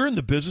 We're in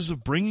the business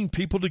of bringing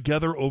people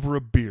together over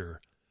a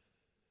beer.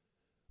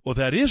 Well,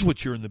 that is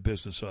what you're in the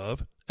business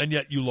of, and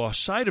yet you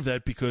lost sight of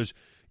that because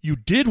you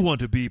did want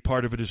to be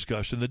part of a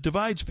discussion that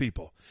divides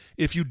people.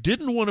 If you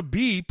didn't want to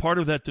be part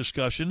of that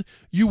discussion,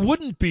 you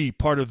wouldn't be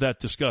part of that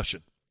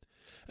discussion.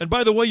 And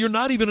by the way, you're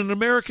not even an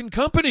American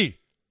company.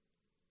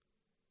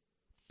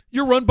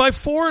 You're run by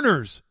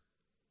foreigners.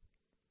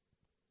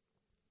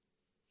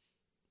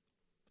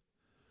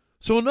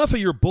 So enough of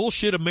your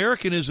bullshit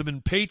Americanism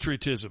and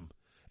patriotism.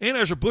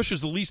 Anheuser-Busch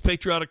is the least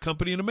patriotic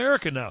company in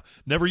America now.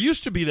 Never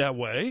used to be that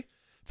way.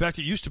 In fact,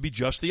 it used to be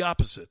just the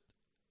opposite.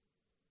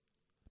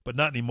 But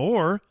not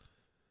anymore.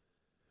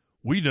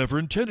 We never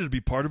intended to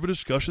be part of a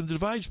discussion that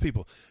divides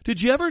people.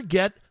 Did you ever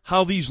get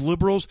how these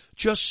liberals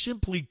just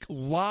simply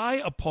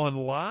lie upon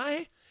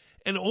lie,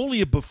 and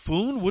only a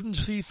buffoon wouldn't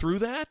see through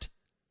that?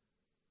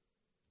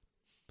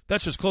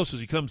 That's as close as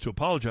he comes to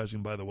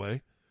apologizing, by the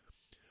way.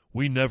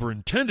 We never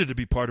intended to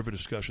be part of a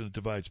discussion that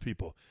divides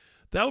people.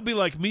 That would be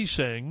like me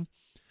saying,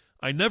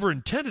 I never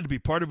intended to be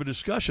part of a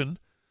discussion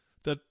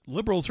that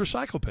liberals are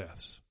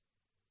psychopaths.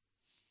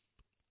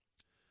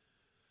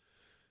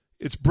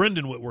 It's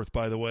Brendan Whitworth,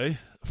 by the way.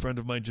 A friend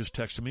of mine just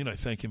texted me, and I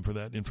thank him for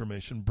that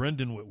information.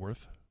 Brendan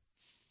Whitworth.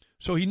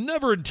 So he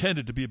never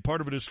intended to be a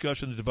part of a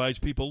discussion that divides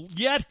people,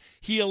 yet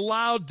he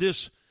allowed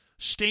this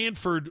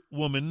Stanford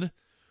woman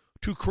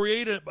to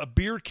create a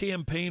beer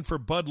campaign for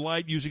Bud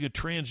Light using a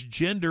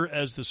transgender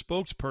as the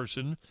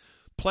spokesperson,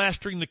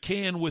 plastering the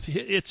can with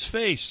its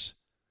face.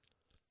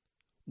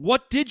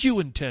 What did you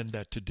intend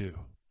that to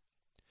do?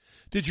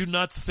 Did you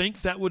not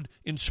think that would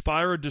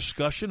inspire a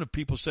discussion of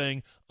people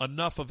saying,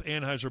 enough of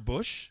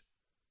Anheuser-Busch?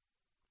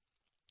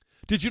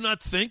 Did you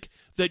not think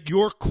that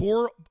your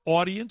core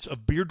audience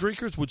of beer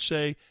drinkers would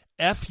say,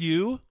 F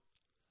you?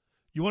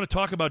 You want to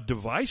talk about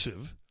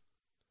divisive?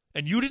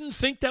 And you didn't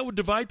think that would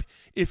divide?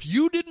 If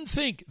you didn't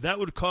think that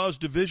would cause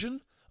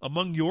division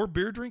among your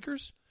beer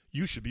drinkers,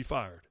 you should be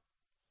fired.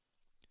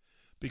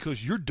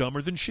 Because you're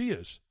dumber than she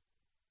is.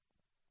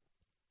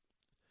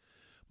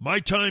 My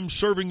time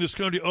serving this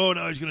country, oh,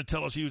 now he's going to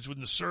tell us he was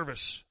in the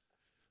service.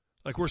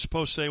 Like we're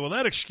supposed to say, well,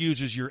 that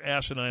excuses your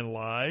asinine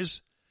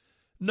lies.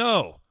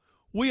 No.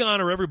 We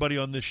honor everybody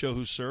on this show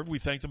who served. We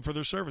thank them for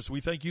their service. We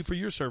thank you for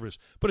your service.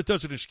 But it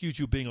doesn't excuse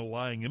you being a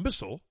lying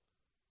imbecile.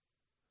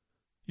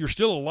 You're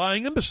still a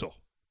lying imbecile.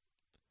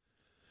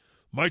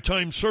 My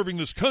time serving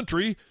this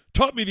country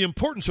taught me the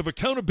importance of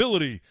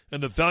accountability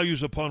and the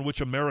values upon which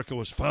America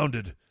was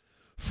founded.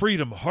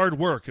 Freedom, hard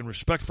work, and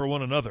respect for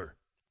one another.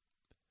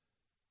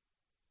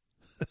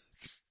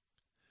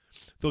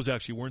 Those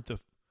actually weren't the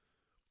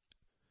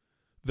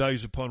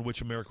values upon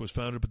which America was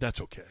founded, but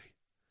that's okay.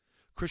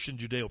 Christian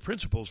Judeo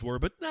principles were,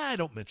 but I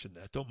don't mention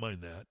that. Don't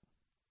mind that.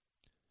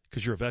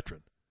 Because you're a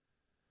veteran.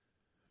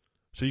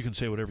 So you can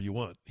say whatever you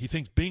want. He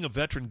thinks being a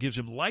veteran gives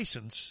him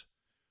license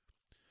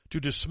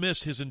to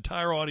dismiss his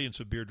entire audience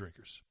of beer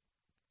drinkers.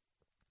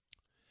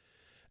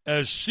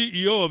 As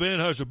CEO of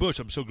Anheuser-Busch,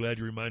 I'm so glad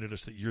you reminded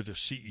us that you're the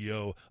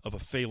CEO of a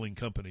failing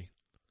company.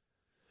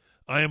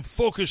 I am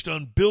focused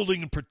on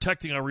building and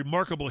protecting our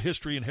remarkable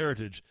history and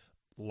heritage.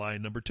 Lie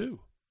number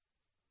 2.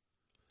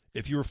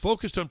 If you were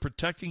focused on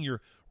protecting your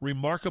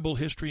remarkable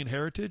history and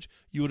heritage,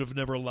 you would have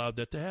never allowed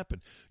that to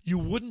happen. You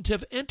wouldn't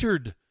have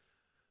entered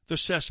the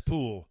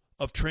cesspool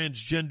of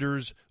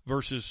transgenders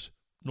versus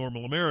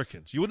normal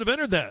Americans. You wouldn't have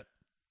entered that.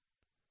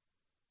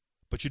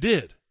 But you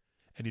did,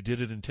 and you did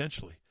it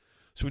intentionally.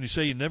 So when you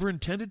say you never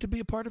intended to be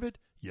a part of it,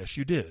 yes,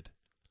 you did.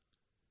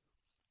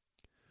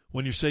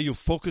 When you say you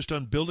focused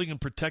on building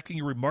and protecting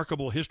your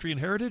remarkable history and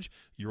heritage,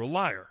 you're a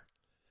liar.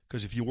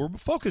 Because if you were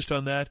focused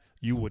on that,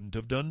 you wouldn't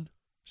have done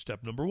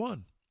step number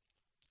 1.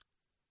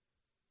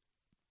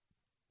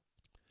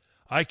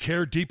 I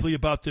care deeply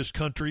about this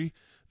country,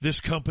 this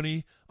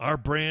company, our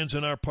brands,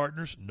 and our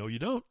partners. No, you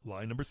don't.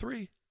 Lie number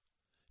 3.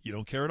 You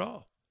don't care at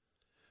all.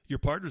 Your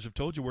partners have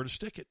told you where to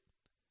stick it.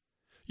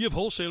 You have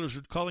wholesalers who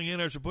are calling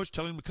Anheuser-Busch,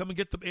 telling them to come and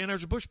get the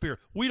Anheuser-Busch beer.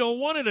 We don't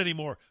want it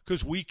anymore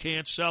because we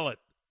can't sell it.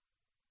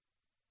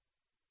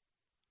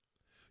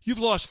 You've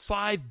lost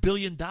 $5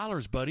 billion,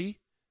 buddy,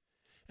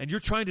 and you're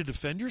trying to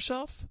defend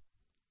yourself?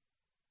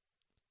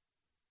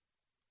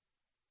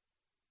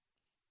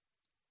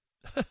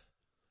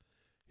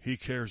 He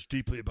cares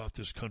deeply about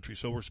this country,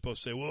 so we're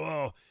supposed to say,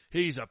 whoa,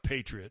 he's a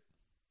patriot.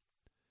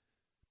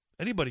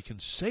 Anybody can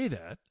say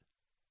that.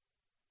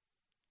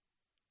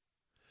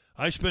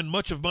 I spend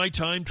much of my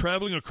time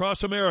traveling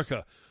across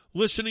America,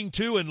 listening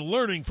to and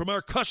learning from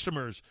our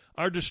customers,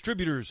 our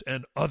distributors,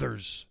 and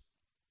others.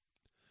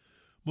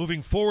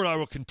 Moving forward, I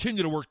will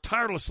continue to work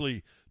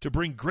tirelessly to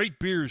bring great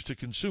beers to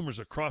consumers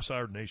across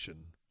our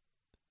nation.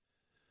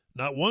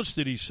 Not once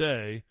did he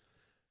say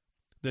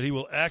that he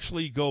will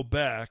actually go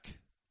back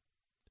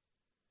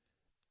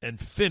and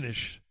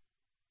finish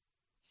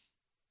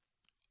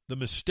the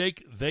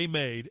mistake they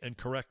made and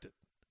correct it.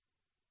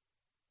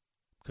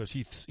 Because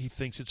he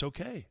thinks it's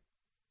okay.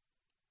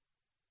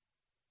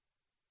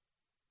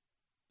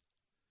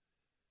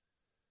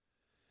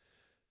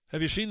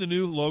 Have you seen the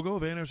new logo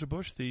of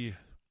Anheuser-Busch? The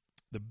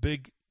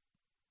big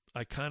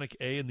iconic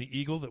A and the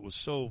eagle that was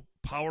so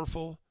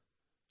powerful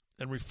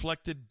and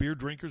reflected beer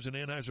drinkers in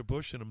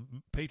Anheuser-Busch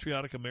and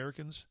patriotic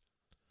Americans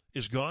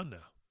is gone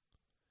now.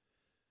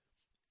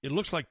 It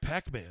looks like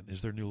Pac-Man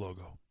is their new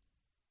logo.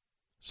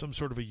 Some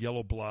sort of a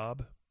yellow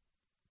blob.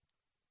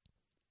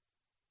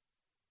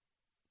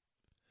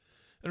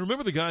 And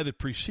remember the guy that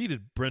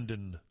preceded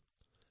Brendan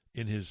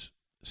in his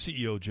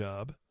CEO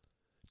job,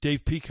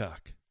 Dave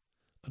Peacock,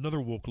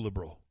 another woke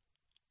liberal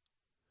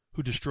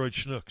who destroyed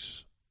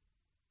Schnucks.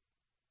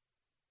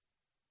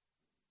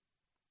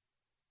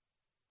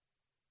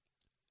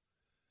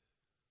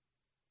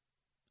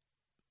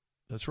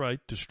 That's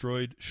right,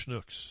 destroyed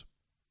Schnucks.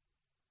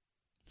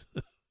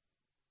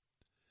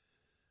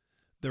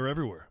 They're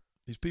everywhere.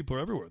 These people are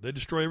everywhere. They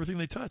destroy everything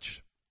they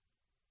touch.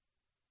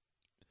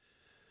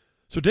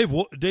 So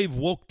Dave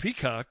Woke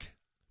Peacock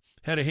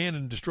had a hand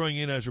in destroying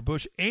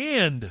Anheuser-Busch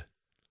and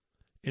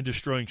in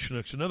destroying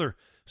Schnucks, another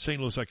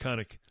St. Louis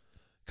iconic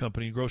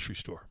company, grocery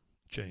store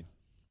chain.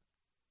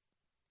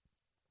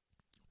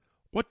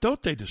 What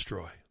don't they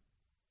destroy?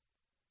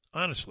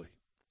 Honestly.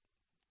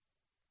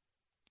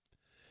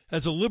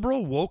 Has a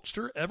liberal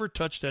wokester ever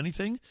touched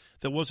anything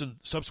that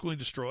wasn't subsequently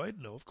destroyed?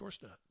 No, of course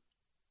not.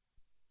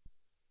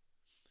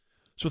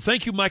 So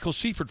thank you, Michael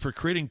Seifert, for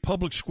creating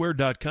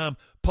PublicSquare.com,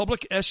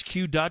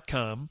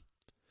 PublicSQ.com,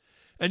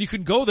 and you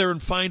can go there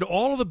and find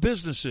all of the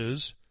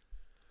businesses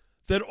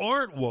that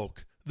aren't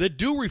woke, that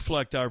do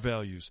reflect our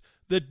values,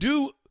 that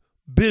do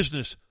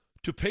business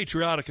to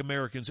patriotic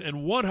Americans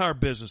and want our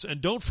business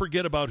and don't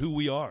forget about who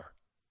we are.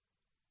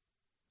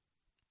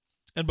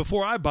 And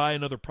before I buy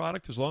another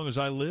product, as long as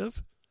I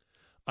live,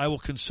 I will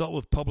consult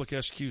with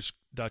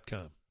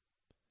PublicSQ.com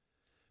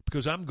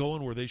because I'm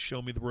going where they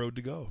show me the road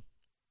to go.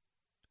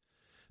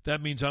 That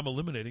means I'm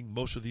eliminating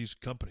most of these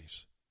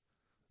companies.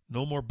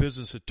 No more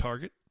business at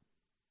Target.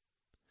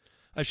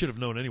 I should have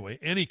known anyway.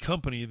 Any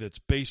company that's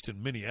based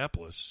in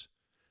Minneapolis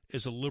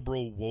is a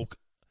liberal woke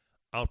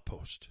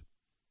outpost.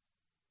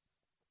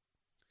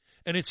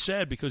 And it's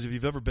sad because if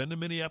you've ever been to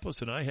Minneapolis,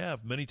 and I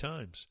have many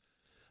times,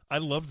 I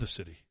love the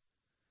city.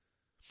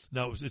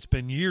 Now, it's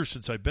been years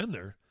since I've been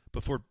there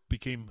before it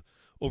became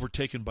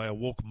overtaken by a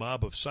woke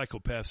mob of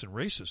psychopaths and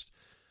racists.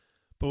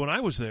 But when I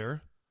was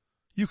there,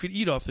 you could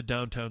eat off the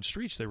downtown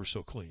streets. They were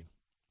so clean.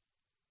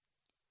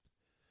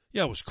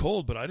 Yeah, it was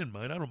cold, but I didn't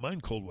mind. I don't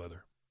mind cold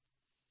weather.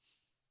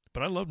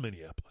 But I love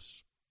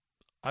Minneapolis.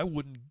 I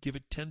wouldn't give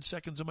it 10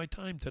 seconds of my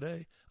time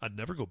today. I'd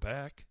never go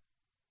back.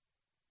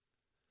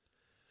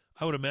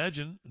 I would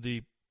imagine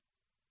the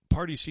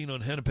party scene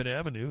on Hennepin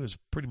Avenue is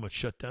pretty much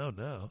shut down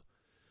now.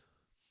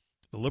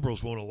 The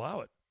liberals won't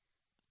allow it.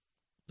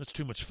 That's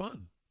too much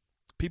fun.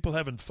 People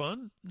having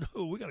fun?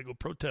 No, we got to go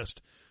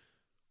protest.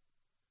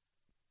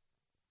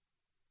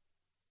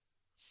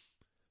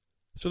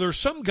 So there are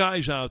some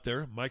guys out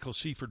there, Michael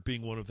Seifert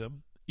being one of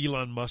them,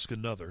 Elon Musk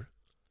another,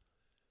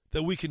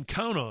 that we can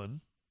count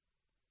on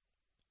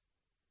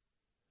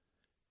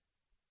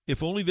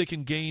if only they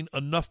can gain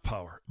enough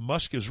power.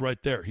 Musk is right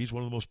there. He's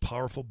one of the most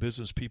powerful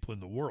business people in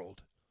the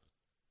world.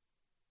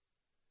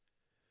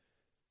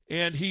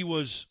 And he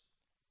was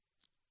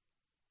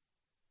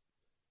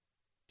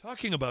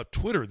talking about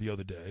Twitter the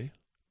other day,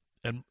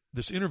 and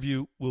this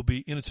interview will be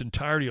in its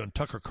entirety on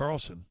Tucker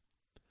Carlson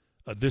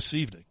this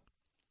evening.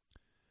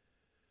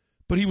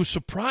 But he was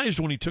surprised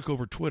when he took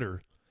over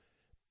Twitter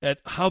at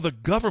how the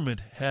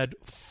government had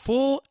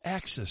full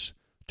access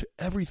to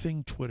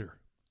everything Twitter.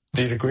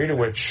 The degree to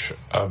which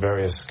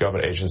various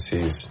government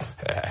agencies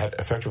had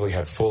effectively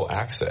had full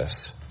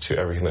access to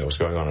everything that was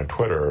going on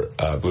Twitter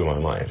blew my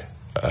mind.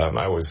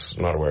 I was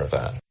not aware of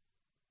that.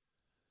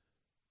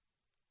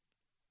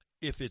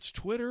 If it's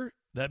Twitter,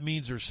 that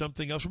means there's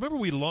something else. Remember,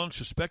 we long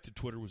suspected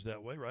Twitter was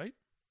that way, right?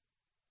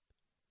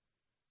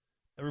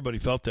 Everybody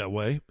felt that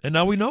way, and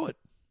now we know it.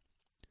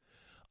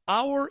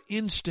 Our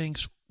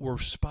instincts were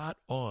spot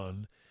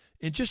on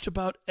in just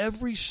about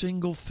every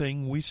single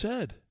thing we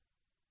said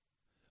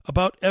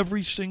about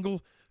every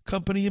single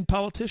company and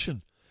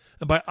politician.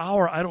 And by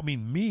our, I don't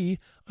mean me.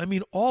 I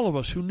mean all of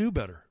us who knew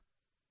better.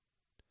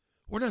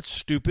 We're not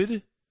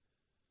stupid.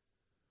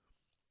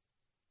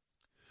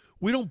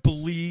 We don't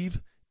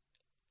believe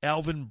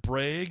Alvin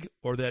Bragg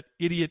or that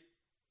idiot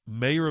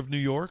mayor of New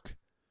York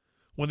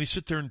when they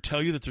sit there and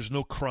tell you that there's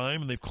no crime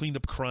and they've cleaned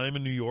up crime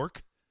in New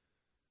York.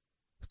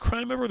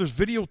 Crime ever? There's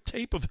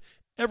videotape of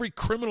every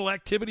criminal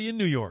activity in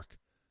New York.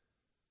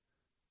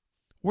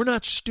 We're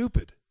not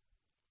stupid.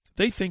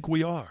 They think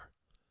we are.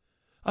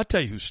 I'll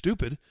tell you who's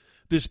stupid.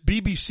 This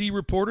BBC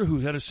reporter who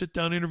had a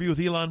sit-down interview with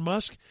Elon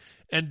Musk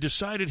and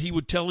decided he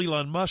would tell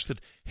Elon Musk that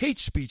hate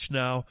speech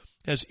now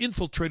has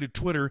infiltrated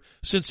Twitter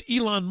since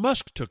Elon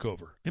Musk took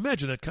over.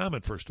 Imagine that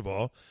comment, first of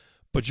all.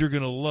 But you're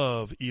going to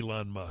love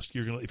Elon Musk.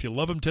 If you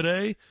love him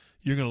today,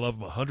 you're going to love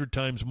him 100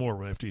 times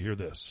more after you hear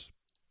this.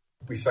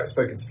 We've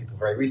spoken to people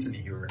very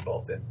recently who were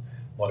involved in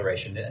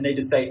moderation, and they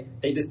just say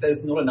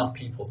there's not enough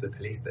people to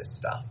police this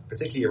stuff,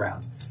 particularly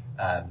around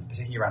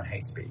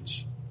hate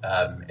speech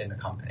in the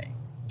company.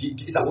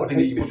 Is that something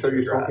that you want to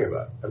address? Talking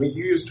about? I mean,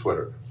 you use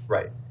Twitter,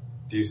 right?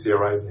 Do you see a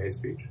rise in hate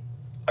speech?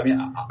 I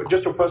mean, but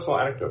just a personal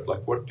anecdote,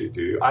 like what do you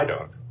do? I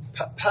don't.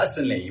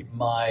 Personally,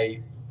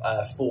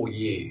 for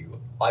you,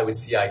 I would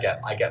see I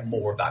get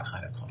more of that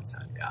kind of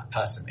content. Yeah,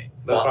 personally.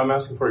 That's why I'm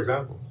asking for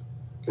examples.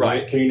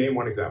 Can you name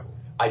one example?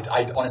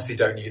 I honestly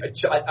don't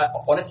use.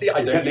 Honestly,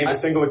 I don't. Can't name a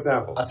single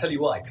example. I'll tell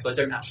you why. Because I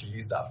don't actually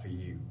use that for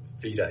you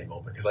feed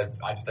anymore. Because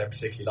I just don't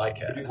particularly like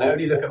it. I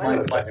only look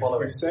at my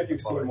followers. You said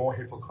you've seen more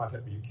hateful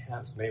content, but you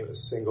can't name a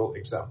single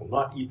example,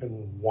 not even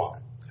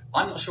one.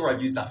 I'm not sure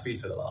I've used that feed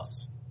for the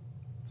last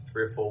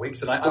 3 or 4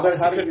 weeks, and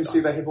how did you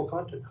see that hateful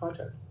content?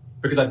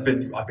 Because I've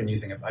been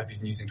using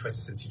Twitter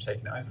since you've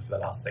taken it over for the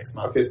last 6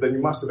 months. Okay, so then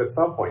you must have at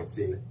some point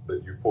seen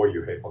that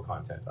you hateful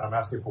content. I'm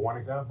asking for one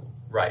example.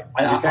 Right.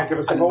 You can't give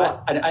a single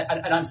one. And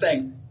I'm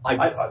saying...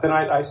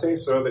 I say,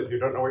 sir, that you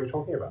don't know what you're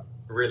talking about.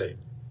 Really?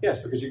 Yes,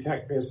 because you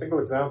can't give me a single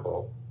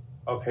example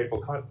of hateful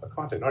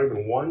content, not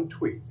even one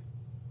tweet.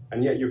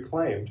 And yet you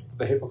claimed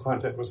the hateful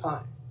content was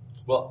high.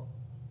 Well...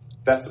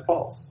 That's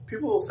false.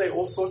 People will say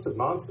all sorts of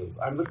nonsense.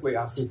 I'm literally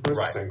asking for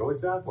a single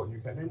example, and you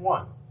can't name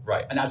one.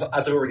 Right, and as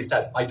I've already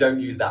said, I don't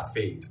use that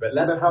feed. But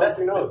how did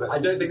you know that? I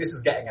don't think this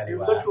is getting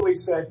anywhere. You literally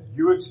said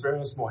you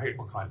experienced more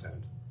hateful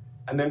content,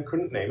 and then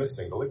couldn't name a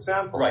single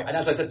example. Right, and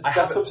as I said,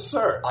 that's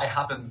absurd. I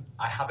haven't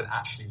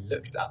actually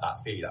looked at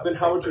that feed. Then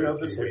how would you know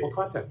this hateful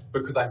content?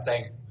 Because I'm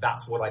saying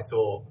that's what I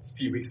saw a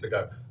few weeks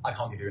ago. I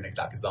can't give you an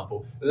exact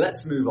example.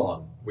 Let's move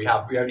on. We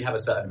only have a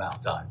certain amount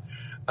of time.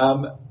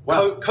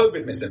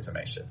 COVID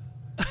misinformation.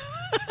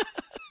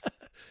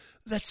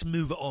 Let's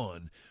move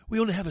on. We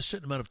only have a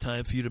certain amount of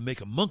time for you to make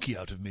a monkey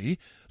out of me.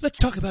 Let's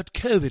talk about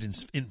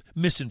COVID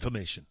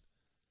misinformation.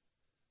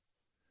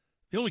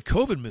 The only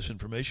COVID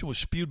misinformation was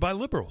spewed by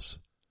liberals.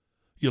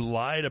 You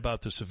lied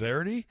about the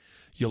severity.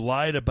 You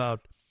lied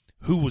about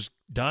who was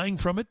dying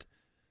from it.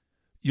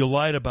 You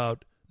lied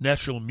about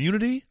natural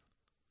immunity.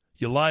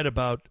 You lied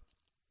about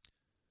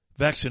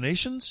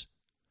vaccinations.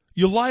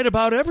 You lied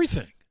about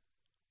everything.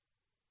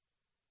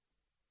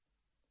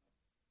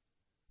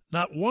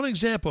 Not one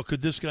example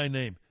could this guy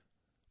name.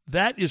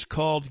 That is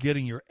called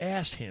getting your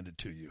ass handed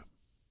to you.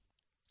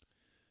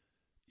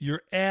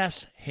 Your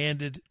ass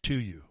handed to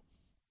you.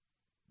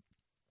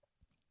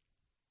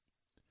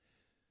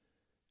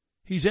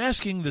 He's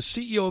asking the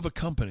CEO of a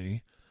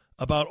company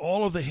about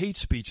all of the hate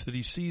speech that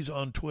he sees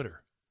on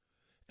Twitter.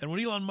 And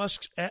when Elon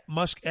Musk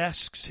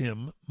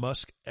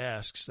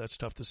asks, that's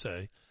tough to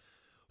say,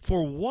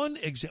 for one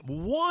example,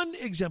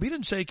 he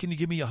didn't say, can you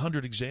give me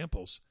 100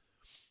 examples?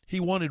 He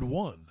wanted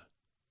one.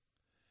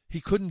 He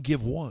couldn't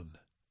give one.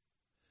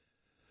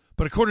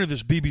 But according to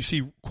this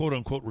BBC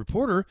quote-unquote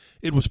reporter,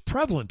 it was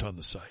prevalent on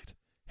the site.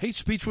 Hate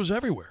speech was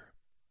everywhere.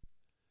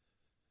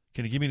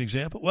 Can you give me an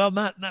example? Well,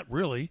 not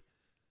really.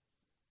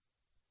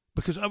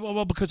 Because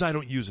I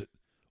don't use it.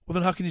 Well,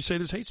 then how can you say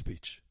there's hate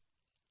speech?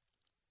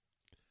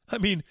 I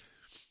mean,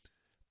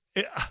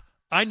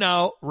 I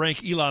now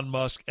rank Elon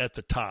Musk at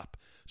the top.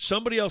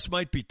 Somebody else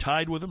might be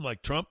tied with him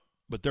like Trump,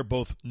 but they're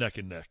both neck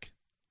and neck.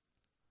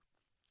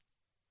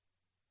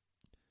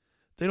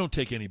 They don't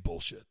take any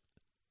bullshit.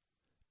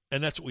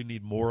 And that's what we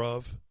need more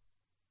of.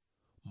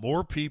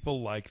 More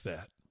people like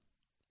that.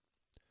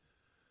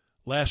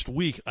 Last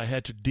week, I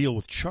had to deal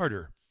with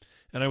Charter,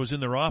 and I was in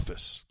their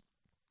office,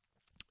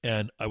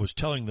 and I was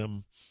telling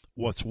them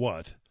what's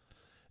what,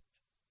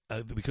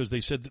 because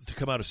they said that to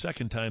come out a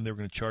second time, they were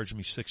going to charge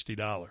me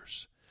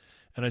 $60.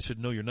 And I said,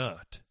 no, you're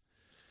not.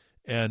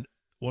 And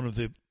one of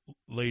the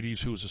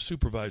ladies who was a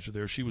supervisor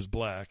there, she was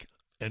black,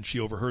 and she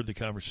overheard the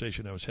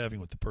conversation I was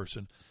having with the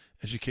person,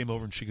 and she came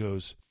over and she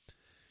goes,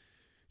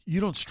 you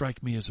don't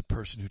strike me as a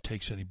person who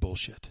takes any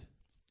bullshit.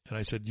 And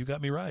I said, you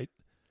got me right.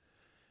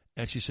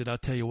 And she said, I'll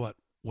tell you what,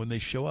 when they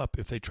show up,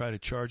 if they try to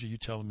charge you, you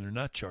tell them they're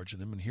not charging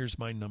them, and here's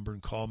my number,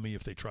 and call me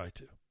if they try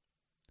to. I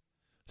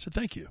said,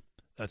 thank you.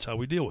 That's how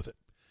we deal with it.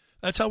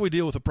 That's how we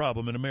deal with a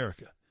problem in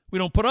America. We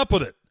don't put up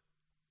with it.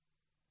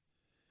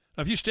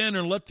 Now, if you stand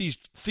there and let these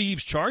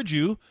thieves charge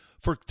you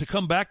to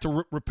come back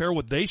to repair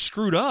what they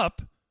screwed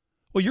up,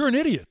 well, you're an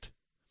idiot.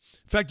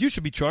 In fact, you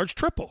should be charged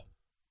triple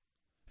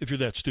if you're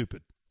that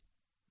stupid.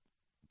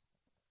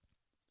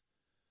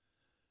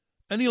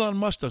 And Elon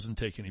Musk doesn't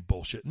take any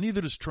bullshit.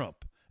 Neither does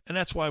Trump. And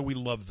that's why we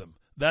love them.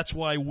 That's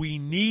why we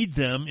need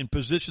them in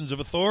positions of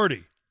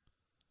authority.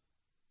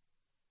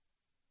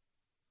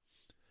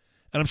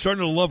 And I'm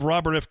starting to love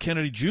Robert F.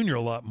 Kennedy Jr.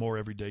 a lot more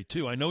every day,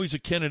 too. I know he's a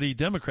Kennedy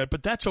Democrat,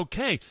 but that's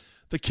okay.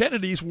 The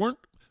Kennedys weren't,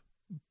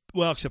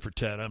 well, except for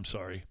Ted, I'm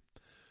sorry.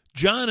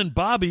 John and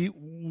Bobby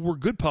were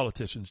good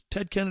politicians.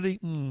 Ted Kennedy,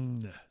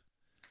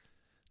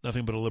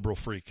 nothing but a liberal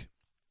freak.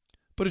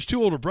 But his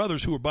two older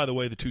brothers, who were, by the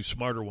way, the two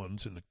smarter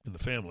ones in the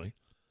family,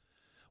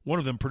 one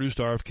of them produced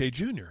RFK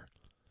Jr.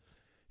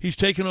 He's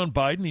taken on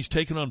Biden. He's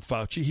taken on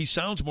Fauci. He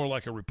sounds more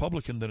like a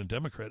Republican than a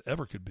Democrat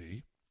ever could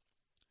be.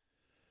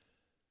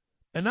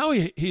 And now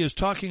he is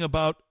talking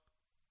about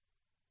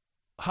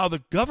how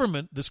the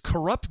government, this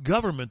corrupt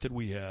government that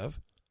we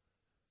have,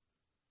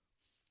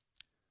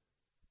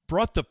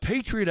 brought the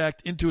Patriot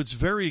Act into its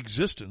very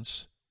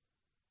existence.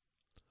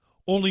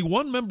 Only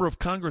one member of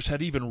Congress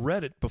had even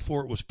read it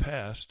before it was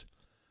passed,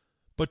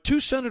 but two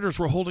senators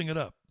were holding it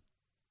up.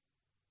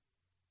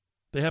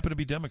 They happen to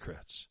be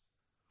Democrats.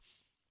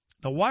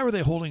 Now, why were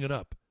they holding it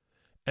up?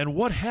 And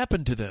what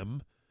happened to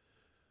them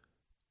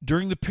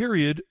during the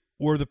period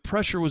where the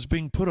pressure was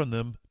being put on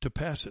them to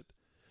pass it?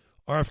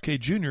 RFK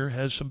Jr.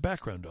 has some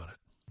background on it.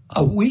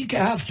 A week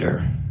after,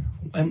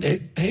 when the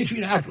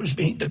Patriot Act was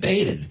being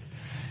debated,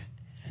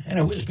 and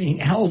it was being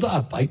held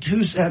up by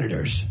two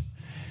senators,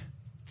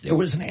 there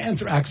was an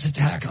anthrax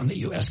attack on the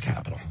U.S.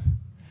 Capitol.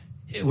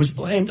 It was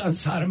blamed on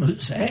Saddam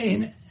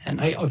Hussein, and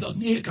the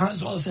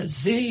neocons all said,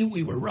 see,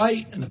 we were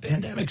right in the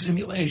pandemic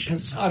simulation.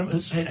 Saddam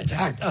Hussein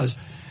attacked us.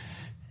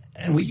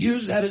 And we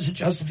used that as a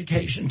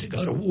justification to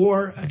go to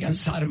war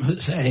against Saddam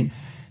Hussein.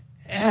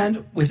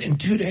 And within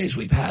 2 days,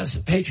 we passed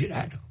the Patriot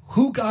Act.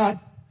 Who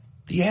got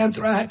the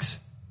anthrax?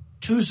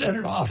 Two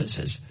Senate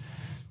offices.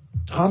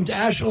 Tom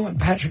Daschle and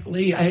Patrick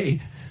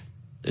Leahy,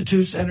 the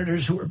two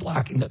senators who were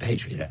blocking the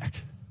Patriot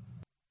Act.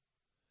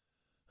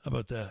 How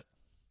about that?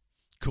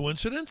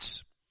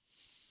 Coincidence?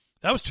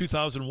 That was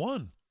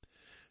 2001.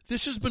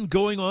 This has been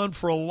going on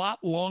for a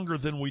lot longer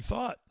than we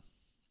thought.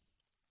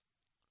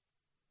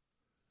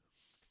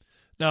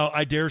 Now,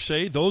 I dare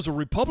say those are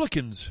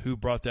Republicans who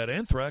brought that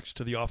anthrax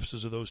to the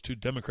offices of those two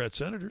Democrat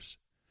senators.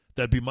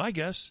 That'd be my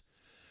guess.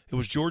 It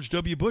was George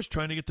W. Bush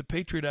trying to get the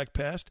Patriot Act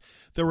passed.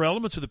 There were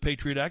elements of the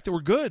Patriot Act that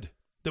were good,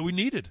 that we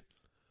needed.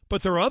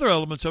 But there are other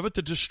elements of it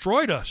that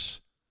destroyed us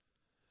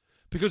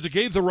because it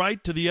gave the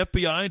right to the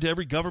FBI and to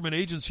every government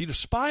agency to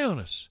spy on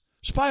us.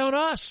 Spy on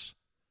us.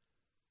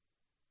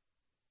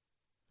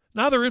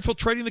 Now they're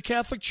infiltrating the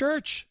Catholic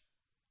Church.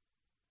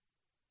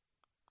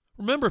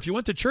 Remember, if you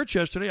went to church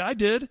yesterday, I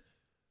did.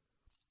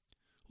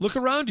 Look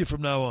around you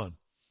from now on.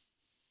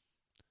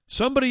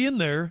 Somebody in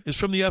there is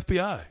from the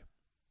FBI.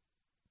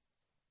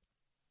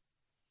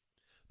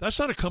 That's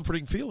not a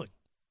comforting feeling.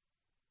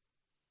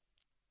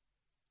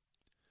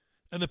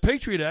 And the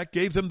Patriot Act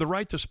gave them the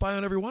right to spy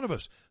on every one of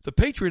us. The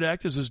Patriot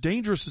Act is as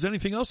dangerous as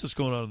anything else that's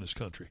going on in this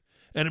country.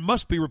 And it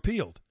must be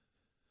repealed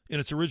in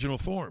its original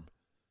form.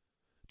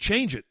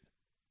 Change it.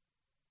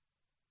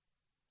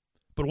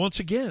 But once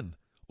again,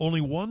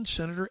 only one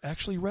senator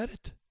actually read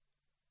it.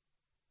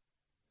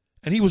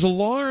 And he was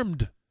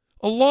alarmed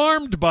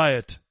by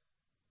it.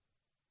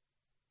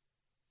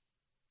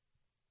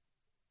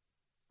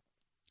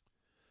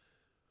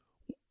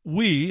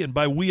 We, and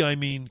by we I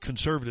mean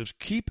conservatives,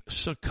 keep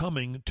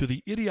succumbing to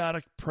the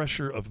idiotic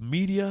pressure of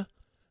media,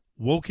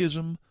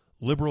 wokeism,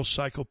 liberal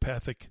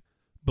psychopathic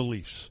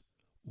beliefs.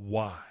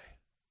 Why?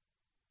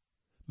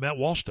 Matt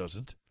Walsh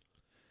doesn't.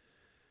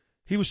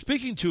 He was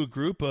speaking to a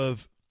group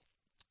of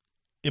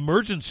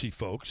emergency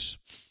folks,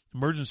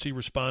 emergency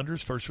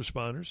responders, first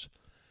responders,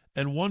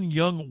 and one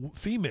young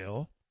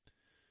female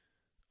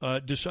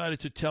decided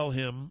to tell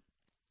him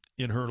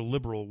in her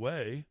liberal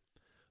way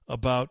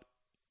about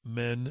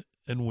men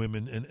and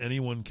women and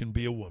anyone can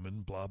be a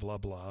woman, blah, blah,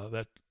 blah,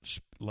 that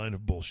line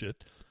of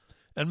bullshit.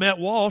 And Matt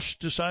Walsh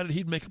decided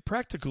he'd make a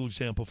practical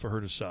example for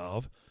her to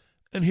solve.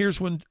 And here's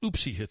when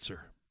oopsie hits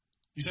her.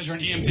 You said you're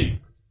an EMT.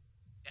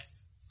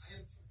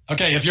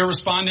 Okay, if you're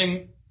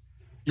responding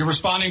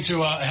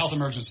to a health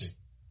emergency.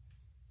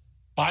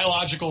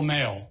 Biological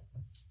male,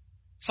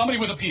 somebody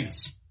with a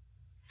penis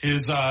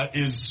is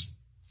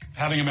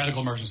having a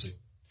medical emergency.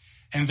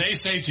 And they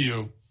say to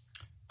you,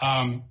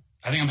 I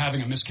think I'm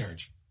having a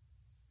miscarriage.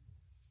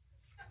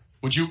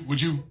 Would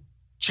you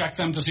check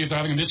them to see if they're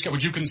having a miscarriage?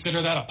 Would you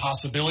consider that a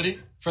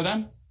possibility for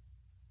them?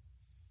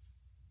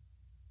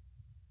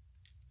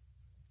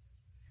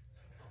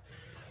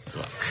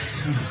 Look.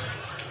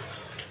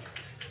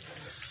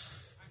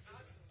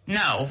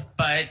 No,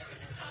 but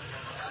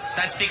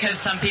that's because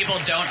some people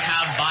don't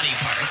have body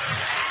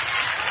parts.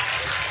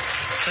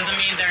 Doesn't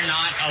mean they're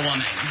not a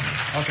woman.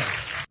 Okay.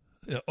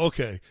 Yeah,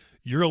 okay.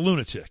 You're a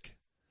lunatic.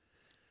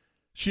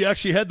 She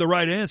actually had the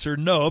right answer,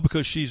 no,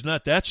 because she's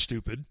not that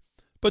stupid.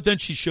 But then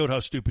she showed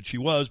how stupid she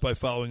was by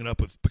following it up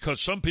with, because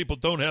some people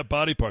don't have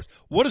body parts.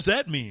 What does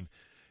that mean?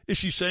 Is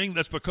she saying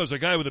that's because a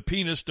guy with a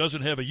penis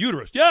doesn't have a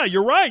uterus? Yeah,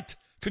 you're right.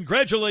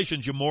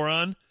 Congratulations, you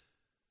moron.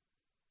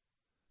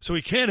 So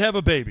he can't have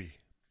a baby.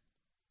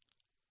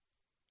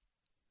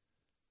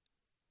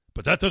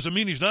 But that doesn't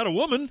mean he's not a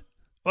woman.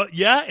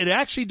 Yeah, it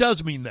actually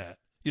does mean that,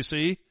 you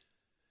see.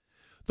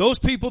 Those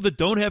people that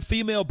don't have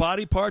female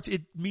body parts,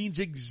 it means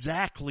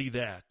exactly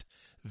that.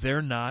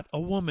 They're not a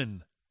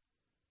woman.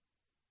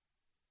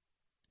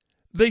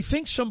 They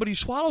think somebody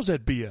swallows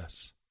that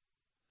BS.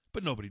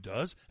 But nobody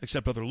does,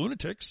 except other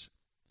lunatics.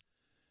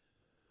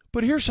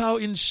 But here's how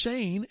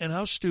insane and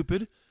how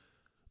stupid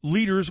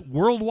leaders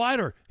worldwide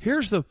are.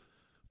 Here's the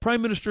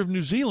Prime Minister of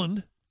New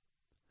Zealand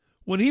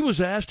when he was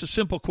asked a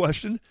simple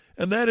question,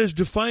 and that is,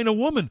 define a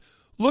woman.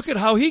 Look at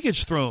how he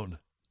gets thrown.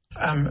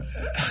 To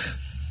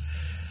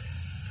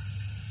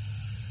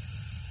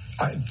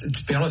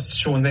be honest,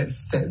 Sean,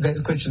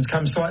 that question's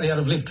come slightly out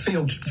of left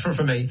field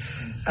for me.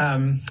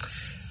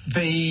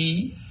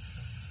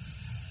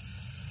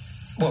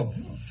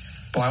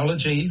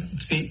 Biology,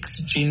 sex,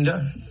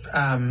 gender.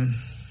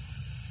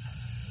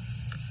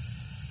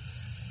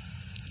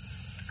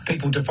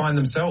 People define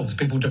themselves.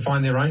 People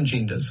define their own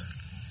genders.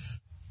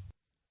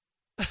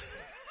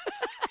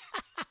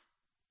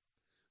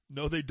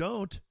 No, they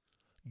don't.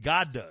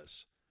 God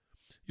does.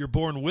 You're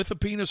born with a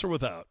penis or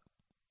without.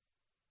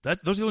 Those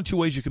are the only two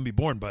ways you can be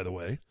born, by the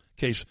way. In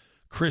case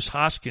Chris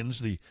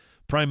Hoskins, the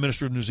Prime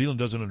Minister of New Zealand,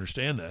 doesn't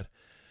understand that.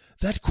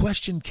 That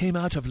question came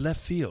out of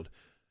left field.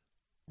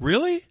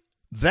 Really?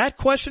 That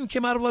question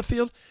came out of left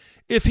field?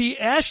 If he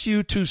asked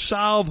you to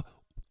solve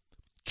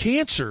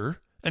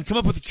cancer and come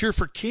up with a cure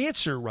for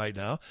cancer right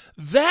now,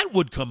 that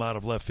would come out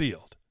of left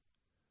field.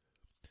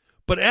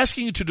 But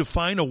asking you to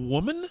define a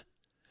woman,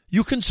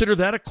 you consider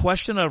that a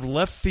question out of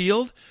left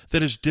field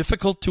that is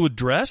difficult to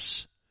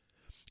address?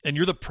 And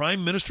you're the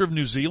Prime Minister of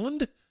New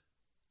Zealand?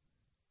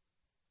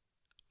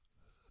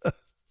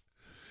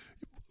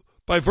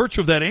 By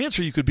virtue of that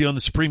answer, you could be on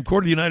the Supreme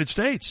Court of the United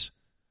States.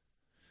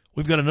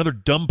 We've got another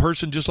dumb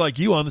person just like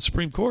you on the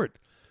Supreme Court.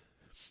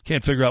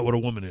 Can't figure out what a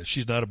woman is.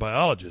 She's not a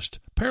biologist.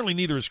 Apparently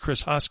neither is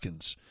Chris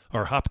Hoskins,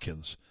 or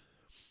Hopkins,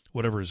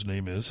 whatever his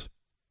name is.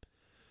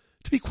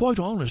 To be quite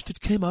honest,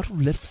 it came out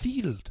of left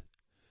field.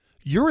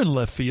 You're in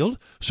left field,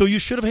 so you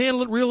should have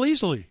handled it real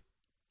easily.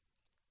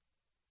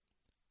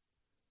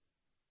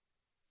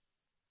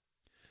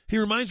 He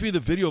reminds me of the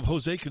video of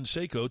Jose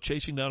Canseco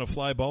chasing down a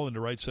fly ball into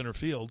right center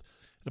field.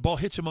 The ball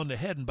hits him on the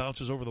head and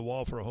bounces over the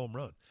wall for a home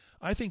run.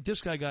 I think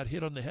this guy got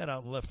hit on the head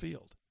out in left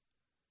field.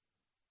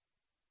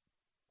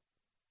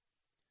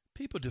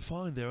 People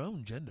define their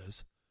own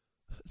genders.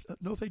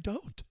 No, they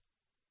don't.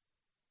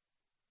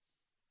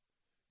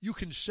 You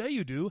can say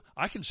you do.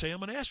 I can say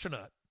I'm an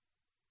astronaut.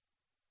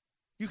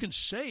 You can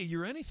say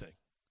you're anything.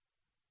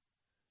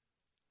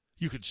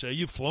 You could say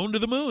you've flown to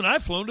the moon.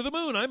 I've flown to the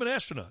moon. I'm an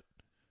astronaut.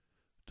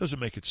 Doesn't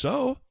make it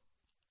so.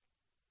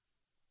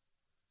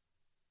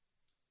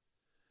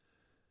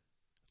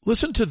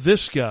 Listen to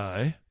this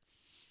guy.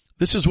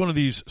 This is one of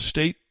these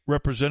state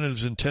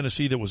representatives in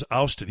Tennessee that was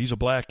ousted. He's a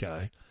black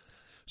guy.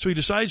 So he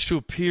decides to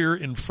appear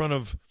in front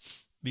of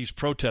these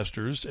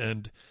protesters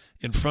and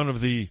in front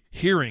of the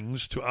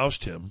hearings to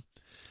oust him.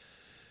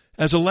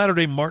 As a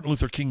latter-day Martin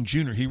Luther King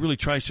Jr., he really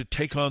tries to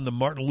take on the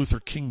Martin Luther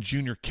King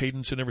Jr.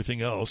 cadence and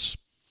everything else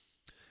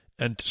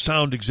and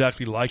sound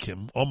exactly like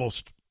him,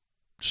 almost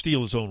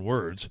steal his own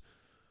words,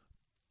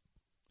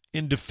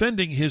 in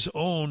defending his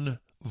own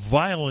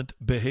violent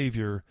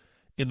behavior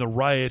in the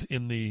riot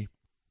in the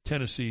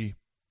Tennessee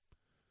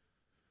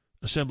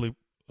Assembly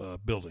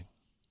building.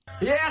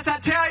 Yes, I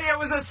tell you, it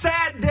was a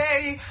sad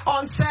day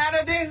on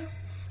Saturday.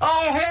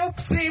 All hope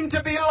seemed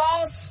to be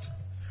lost.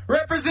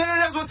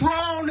 Representatives were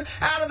thrown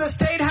out of the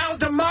State House.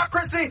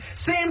 Democracy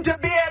seemed to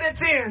be at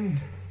its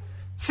end.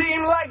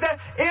 Seemed like the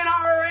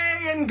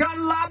NRA and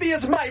gun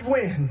lobbyists might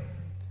win.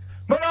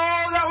 But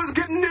that was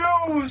good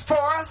news for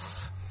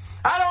us.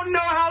 I don't know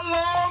how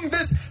long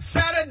this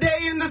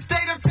Saturday in the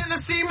state of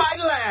Tennessee might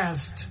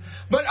last.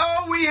 But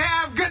we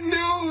have good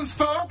news,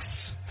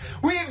 folks.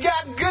 We've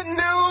got good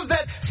news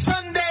that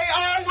Sunday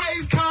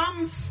always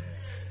comes.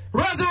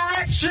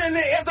 Resurrection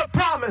is a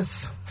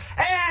promise.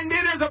 And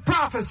it is a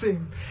prophecy.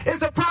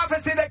 It's a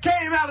prophecy that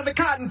came out of the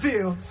cotton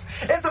fields.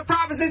 It's a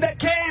prophecy that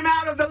came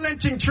out of the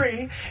lynching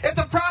tree. It's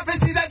a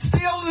prophecy that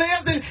still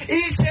lives in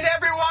each and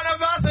every one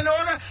of us in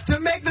order to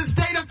make the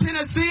state of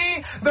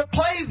Tennessee the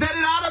place that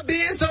it ought to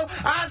be. And so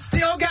I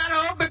still got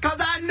hope because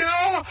I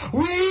know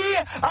we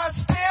are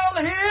still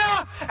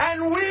here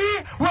and we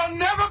will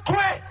never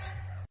quit.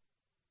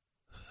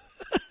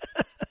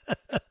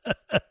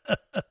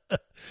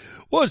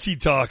 What's he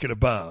talking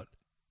about?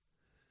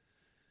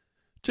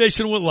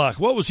 Jason Whitlock,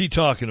 what was he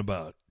talking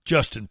about?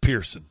 Justin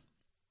Pearson,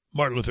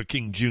 Martin Luther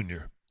King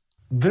Jr.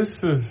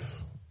 This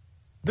is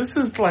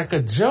like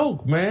a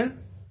joke, man.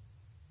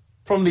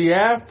 From the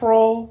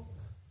afro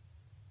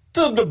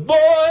to the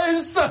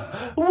boys,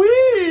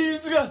 we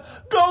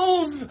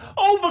goes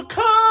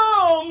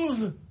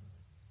overcomes.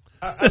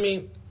 I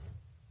mean,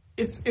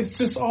 it's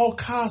just all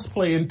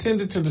cosplay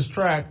intended to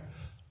distract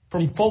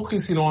from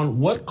focusing on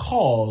what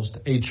caused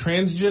a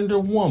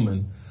transgender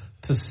woman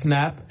to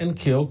snap and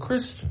kill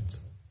Christians.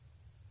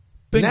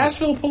 Bingo.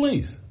 Nashville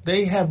police,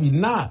 they have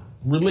not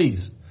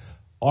released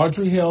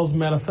Audrey Hale's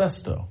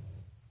manifesto.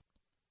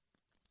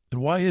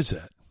 And why is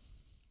that?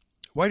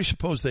 Why do you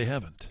suppose they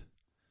haven't?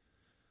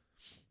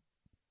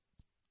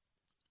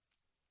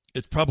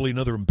 It's probably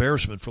another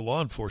embarrassment for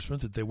law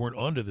enforcement that they weren't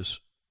onto this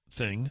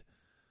thing.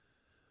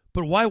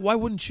 But why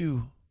wouldn't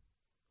you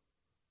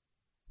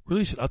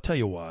release it? I'll tell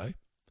you why.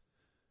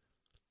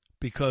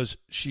 Because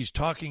she's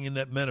talking in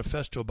that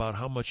manifesto about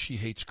how much she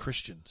hates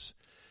Christians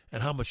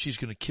and how much she's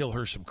going to kill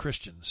her some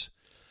Christians.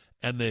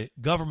 And the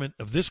government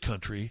of this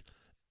country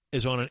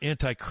is on an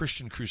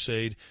anti-Christian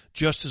crusade,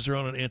 just as they're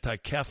on an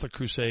anti-Catholic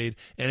crusade,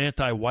 an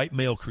anti-white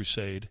male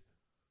crusade,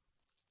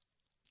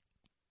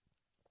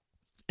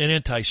 an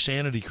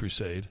anti-sanity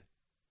crusade.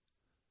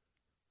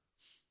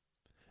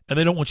 And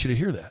they don't want you to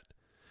hear that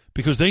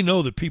because they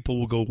know that people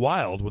will go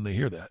wild when they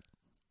hear that.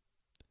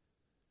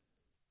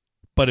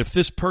 But if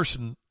this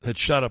person had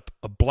shot up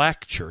a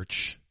black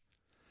church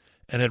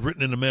and had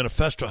written in a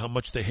manifesto how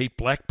much they hate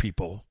black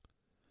people,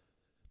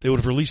 they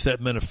would have released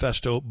that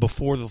manifesto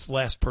before the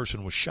last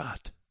person was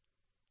shot.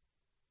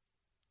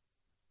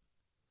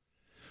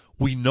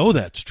 We know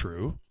that's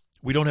true.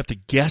 We don't have to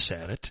guess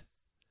at it.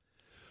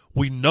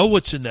 We know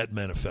what's in that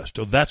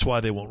manifesto. That's why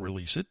they won't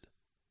release it.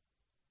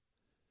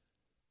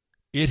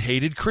 It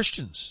hated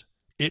Christians.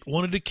 It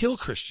wanted to kill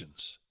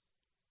Christians.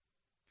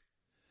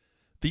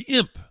 The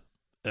imp,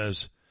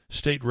 as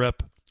State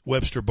Rep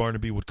Webster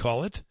Barnaby would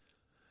call it,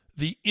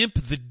 the imp,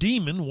 the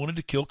demon, wanted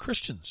to kill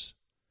Christians.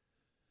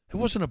 It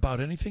wasn't about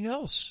anything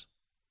else.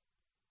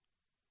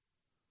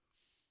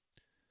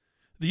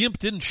 The imp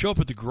didn't show up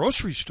at the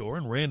grocery store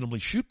and randomly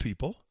shoot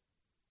people.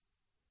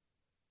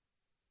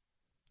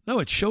 No,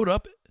 it showed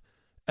up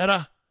at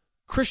a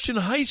Christian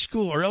high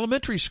school or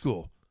elementary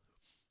school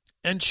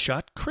and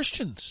shot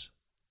Christians.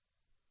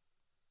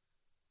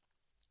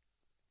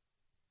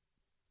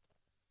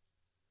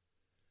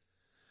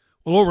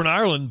 Well, over in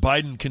Ireland,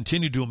 Biden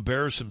continued to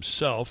embarrass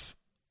himself.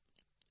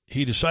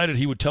 He decided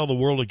he would tell the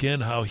world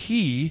again how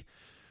he,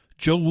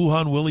 Joe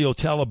Wuhan Willie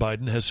Otala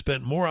Biden, has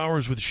spent more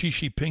hours with Xi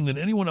Jinping than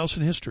anyone else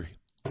in history.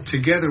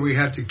 Together we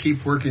have to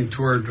keep working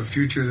toward a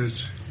future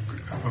that's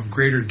of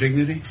greater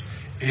dignity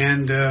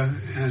and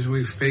as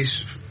we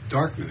face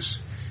darkness.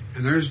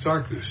 And there's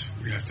darkness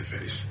we have to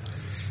face.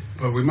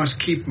 But we must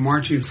keep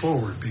marching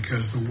forward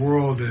because the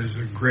world is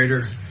a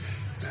greater...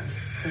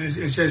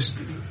 It's just,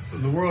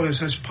 the world has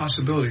such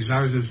possibilities.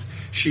 I was with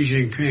Xi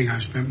Jinping.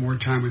 I've spent more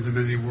time with him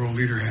than any world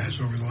leader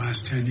has over the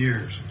last 10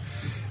 years.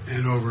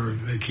 And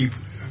they keep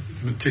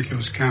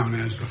meticulous count,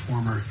 as the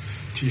former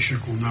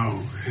Taoiseach will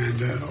know.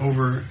 And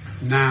over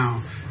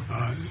now,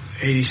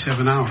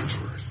 87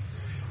 hours worth.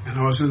 And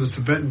I was in the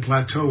Tibetan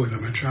Plateau with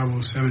him. I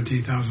traveled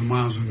 17,000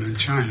 miles with him in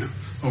China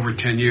over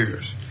 10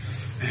 years.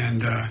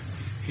 And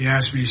he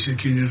asked me, he said,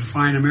 can you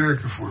define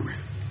America for me?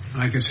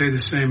 And I could say the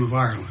same of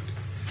Ireland.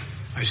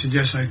 I said,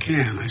 yes, I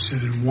can. I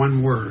said, in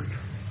one word,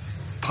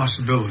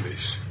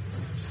 possibilities.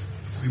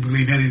 We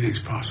believe anything's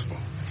possible.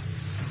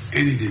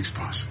 Anything's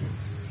possible.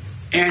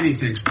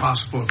 Anything's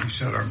possible if we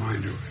set our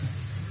mind to it.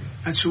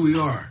 That's who we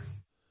are.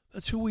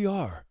 That's who we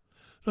are.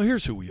 Now,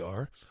 here's who we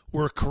are.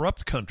 We're a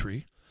corrupt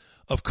country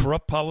of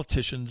corrupt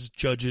politicians,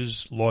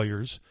 judges,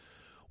 lawyers.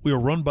 We are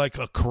run by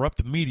a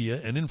corrupt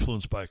media and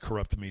influenced by a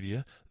corrupt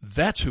media.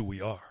 That's who we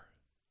are.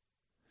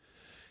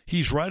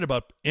 He's right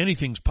about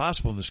anything's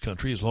possible in this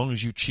country as long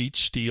as you cheat,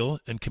 steal,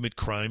 and commit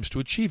crimes to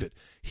achieve it.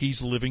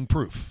 He's living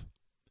proof.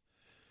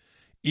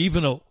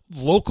 Even a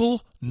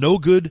local,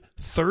 no-good,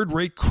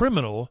 third-rate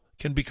criminal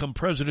can become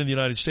president of the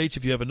United States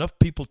if you have enough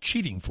people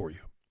cheating for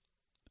you.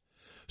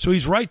 So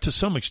he's right to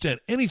some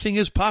extent. Anything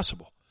is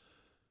possible.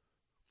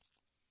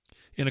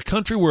 In a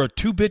country where a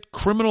 2-bit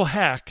criminal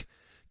hack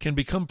can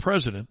become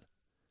president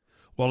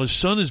while his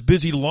son is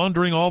busy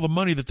laundering all the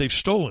money that they've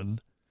stolen,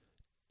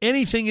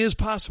 anything is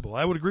possible.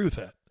 I would agree with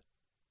that.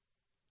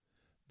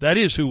 That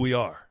is who we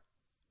are.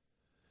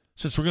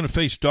 Since we're going to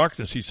face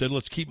darkness, he said,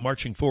 let's keep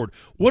marching forward.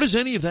 What does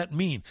any of that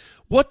mean?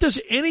 What does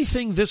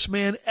anything this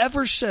man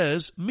ever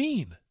says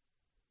mean?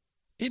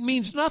 It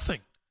means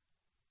nothing.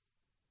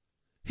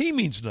 He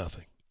means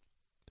nothing.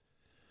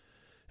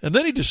 And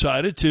then he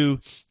decided to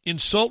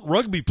insult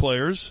rugby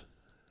players.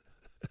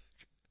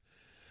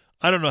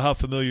 I don't know how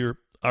familiar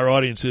our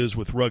audience is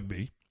with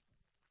rugby.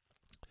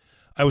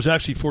 I was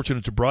actually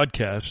fortunate to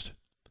broadcast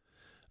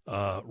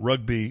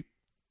rugby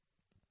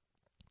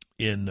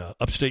in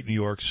upstate New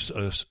York's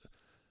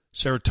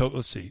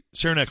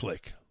Saranac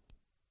Lake.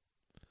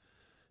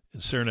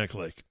 In Saranac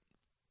Lake.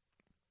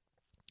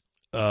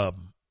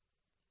 And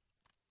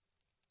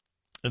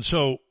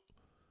so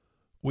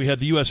we had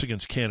the U.S.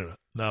 against Canada.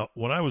 Now,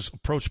 when I was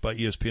approached by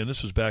ESPN,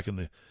 this was back in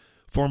the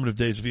formative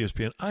days of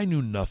ESPN, I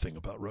knew nothing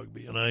about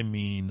rugby, and I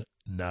mean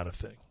not a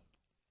thing.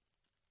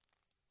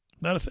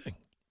 Not a thing.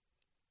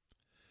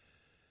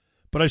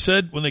 But I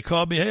said, when they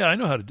called me, hey, I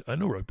know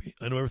rugby.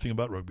 I know everything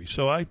about rugby.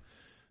 So I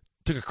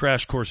took a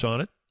crash course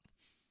on it,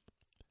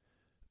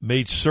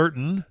 made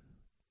certain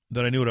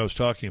that I knew what I was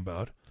talking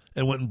about,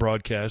 and went and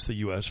broadcast the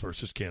U.S.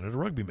 versus Canada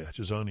rugby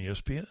matches on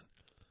ESPN.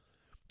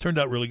 Turned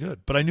out really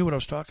good, but I knew what I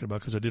was talking about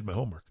because I did my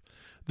homework.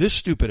 This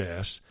stupid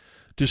ass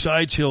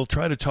decides he'll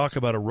try to talk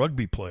about a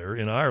rugby player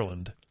in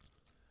Ireland,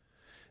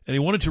 and he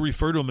wanted to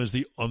refer to him as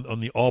on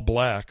the All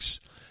Blacks.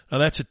 Now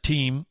that's a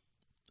team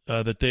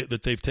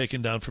that they've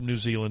taken down from New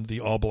Zealand, the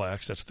All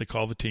Blacks. That's what they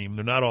call the team.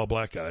 They're not all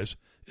black guys.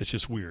 It's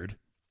just weird.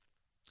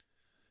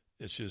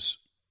 It's just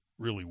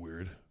really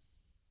weird.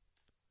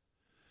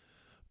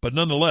 But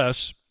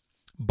nonetheless,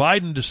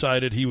 Biden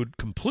decided he would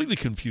completely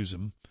confuse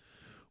him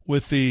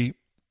with the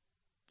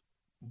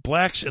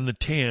Blacks and the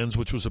Tans,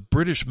 which was a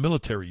British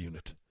military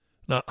unit.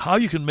 Now, how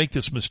you can make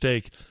this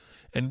mistake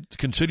and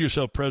consider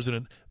yourself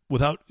president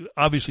without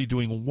obviously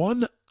doing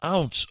 1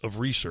 ounce of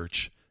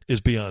research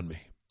is beyond me.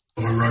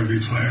 A rugby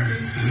player,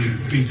 and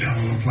he beat that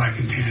little Black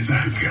and Tans.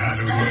 Oh, God.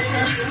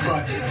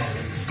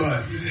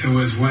 But it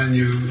was when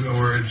you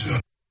were...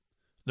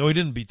 No, he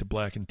didn't beat the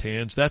Black and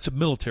Tans. That's a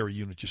military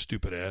unit, you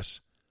stupid ass.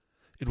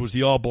 It was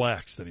the All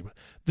Blacks that he...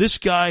 This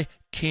guy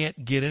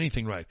can't get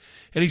anything right.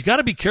 And he's got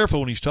to be careful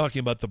when he's talking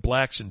about the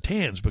Blacks and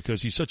Tans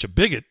because he's such a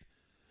bigot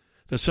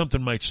that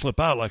something might slip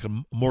out like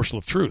a morsel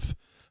of truth.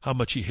 How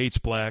much he hates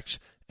blacks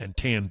and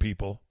tan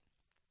people.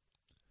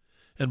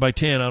 And by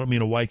tan, I don't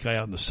mean a white guy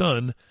out in the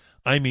sun.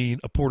 I mean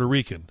a Puerto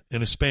Rican,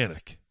 an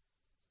Hispanic.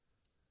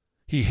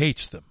 He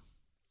hates them.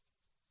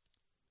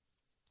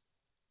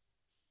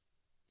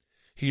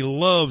 He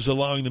loves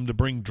allowing them to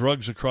bring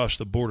drugs across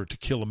the border to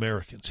kill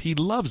Americans. He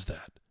loves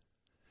that.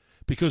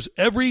 Because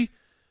every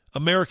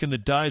American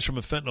that dies from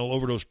a fentanyl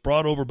overdose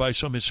brought over by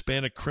some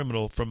Hispanic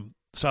criminal from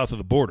south of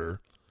the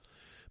border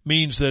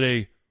means that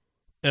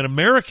an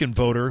American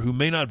voter who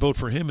may not vote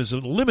for him is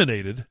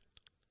eliminated,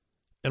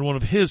 and one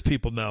of his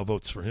people now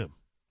votes for him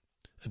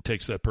and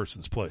takes that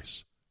person's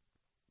place.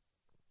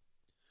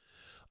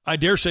 I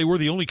dare say we're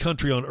the only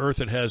country on earth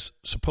that has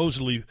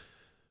supposedly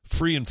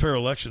free and fair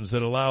elections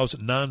that allows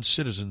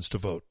non-citizens to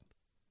vote.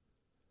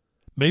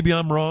 Maybe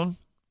I'm wrong,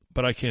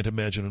 but I can't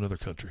imagine another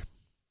country.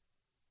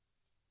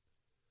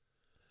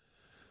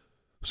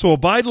 So while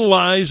Biden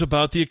lies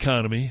about the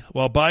economy,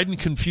 while Biden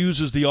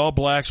confuses the All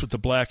Blacks with the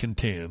Black and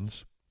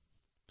Tans,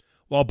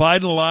 while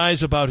Biden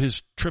lies about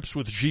his trips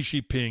with Xi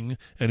Jinping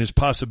and his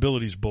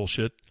possibilities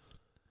bullshit,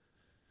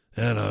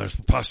 and there's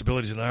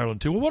possibilities in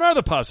Ireland too. Well, what are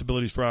the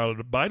possibilities for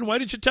Ireland, Biden? Why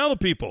didn't you tell the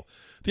people?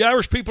 The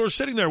Irish people are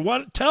sitting there.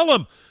 Tell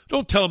them.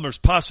 Don't tell them there's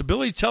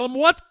possibilities. Tell them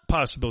what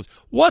possibilities.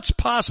 What's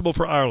possible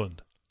for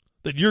Ireland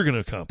that you're going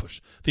to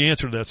accomplish? The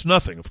answer to that's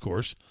nothing, of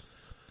course.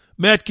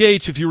 Matt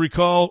Gaetz, if you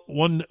recall,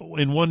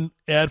 in one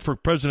ad for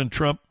President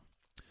Trump,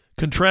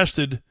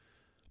 contrasted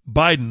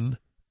Biden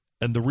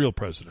and the real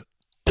president.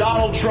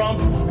 Donald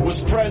Trump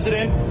was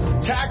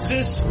president.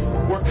 Taxes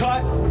were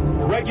cut.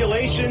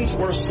 Regulations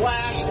were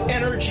slashed.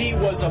 Energy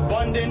was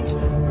abundant.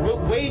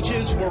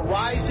 Wages were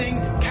rising.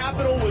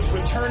 Capital was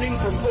returning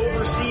from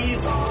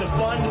overseas to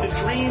fund the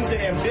dreams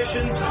and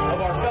ambitions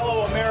of our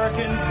fellow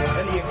Americans,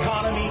 and the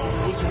economy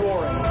was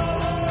roaring.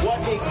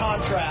 What a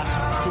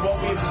contrast to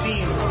what we have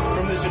seen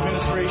from this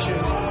administration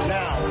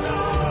now.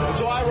 And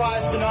so I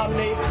rise to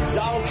nominate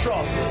Donald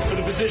Trump for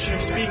the position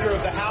of Speaker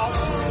of the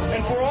House.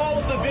 And for all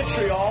of the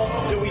vitriol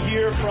that we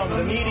hear from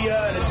the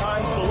media and at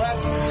times the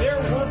left, there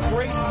were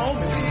great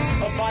moments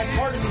of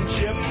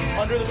bipartisanship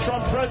under the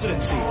Trump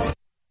presidency.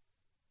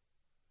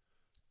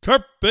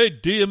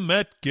 Carpe diem,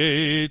 Matt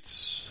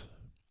Gaetz.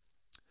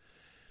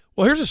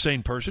 Well, here's a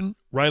sane person,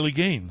 Riley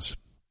Gaines.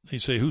 You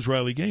say, who's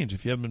Riley Gaines?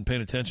 If you haven't been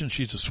paying attention,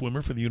 she's a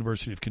swimmer for the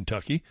University of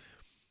Kentucky.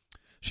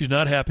 She's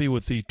not happy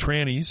with the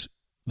trannies,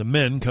 the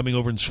men coming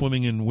over and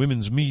swimming in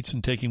women's meets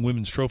and taking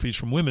women's trophies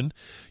from women.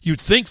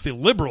 You'd think the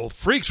liberal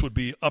freaks would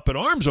be up in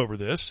arms over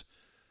this,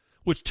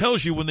 which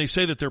tells you when they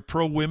say that they're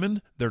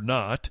pro-women, they're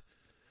not.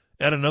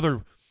 Add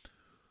another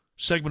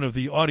segment of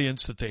the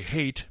audience that they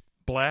hate,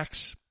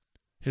 blacks,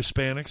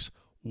 Hispanics,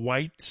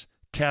 whites,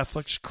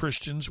 Catholics,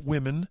 Christians,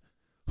 women.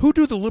 Who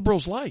do the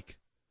liberals like?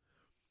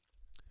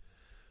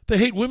 They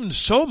hate women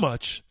so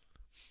much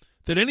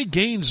that any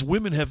gains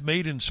women have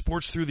made in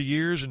sports through the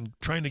years and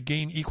trying to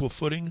gain equal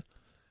footing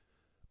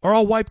are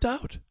all wiped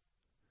out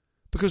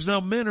because now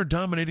men are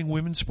dominating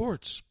women's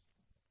sports.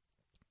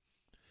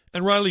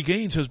 And Riley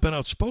Gaines has been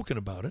outspoken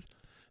about it.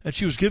 And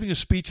she was giving a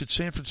speech at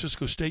San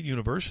Francisco State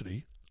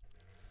University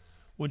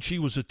when she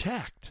was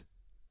attacked.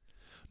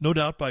 No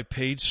doubt by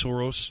paid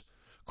Soros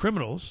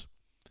criminals,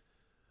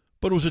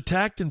 but was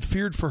attacked and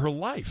feared for her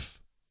life.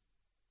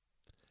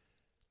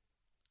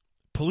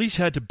 Police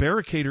had to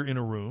barricade her in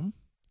a room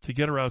to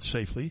get her out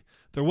safely.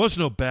 There was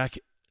no back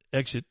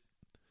exit.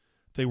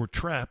 They were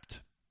trapped.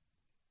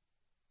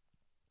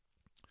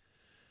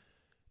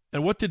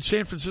 And what did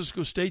San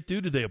Francisco State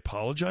do? Did they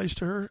apologize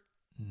to her?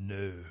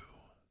 No.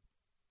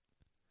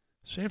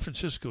 San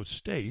Francisco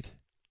State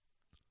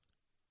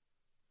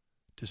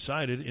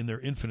decided in their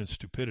infinite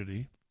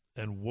stupidity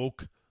and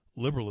woke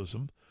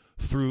liberalism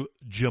through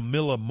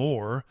Jamila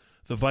Moore,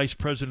 the vice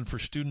president for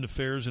student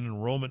affairs and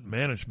enrollment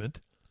management,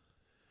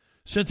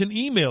 sent an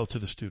email to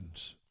the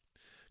students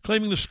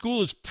claiming the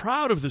school is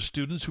proud of the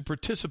students who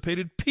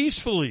participated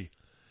peacefully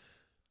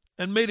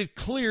and made it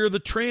clear the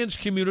trans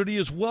community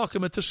is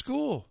welcome at the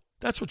school.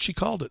 That's what she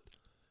called it.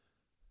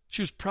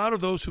 She was proud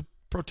of those who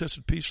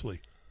protested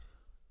peacefully.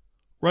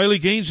 Riley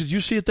Gaines, did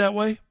you see it that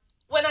way?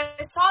 When I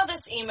saw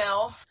this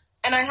email,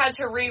 and I had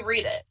to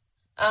reread it,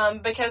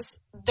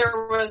 because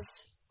there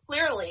was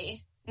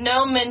clearly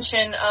no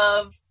mention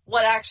of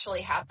what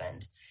actually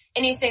happened.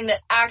 Anything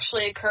that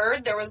actually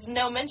occurred, there was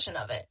no mention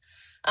of it.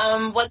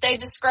 What they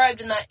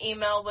described in that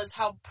email was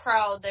how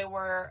proud they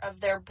were of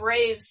their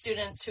brave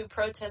students who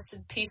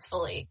protested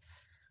peacefully.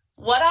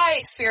 What I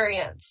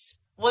experienced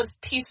was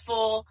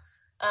peaceful.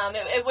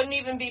 It wouldn't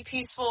even be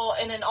peaceful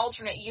in an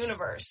alternate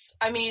universe.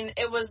 I mean,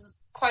 it was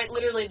quite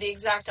literally the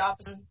exact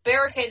opposite.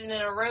 Barricaded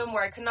in a room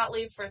where I could not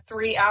leave for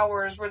 3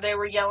 hours, where they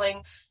were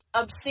yelling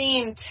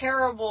obscene,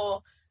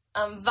 terrible,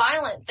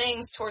 violent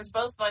things towards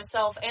both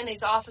myself and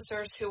these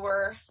officers who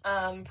were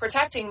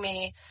protecting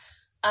me.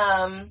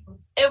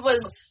 It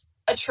was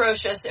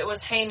atrocious. It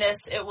was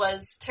heinous. It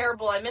was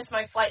terrible. I missed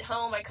my flight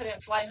home. I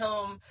couldn't fly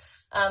home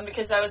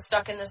because I was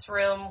stuck in this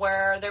room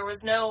where there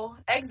was no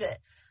exit.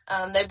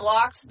 They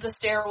blocked the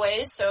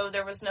stairways, so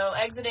there was no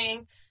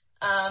exiting.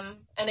 And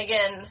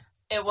again,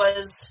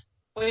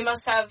 we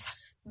must have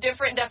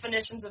different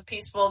definitions of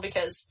peaceful,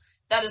 because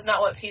that is not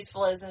what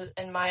peaceful is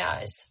in my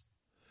eyes.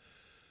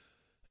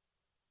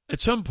 At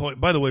some point,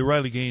 by the way,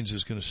 Riley Gaines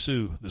is going to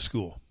sue the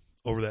school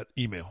over that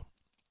email.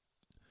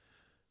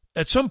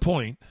 At some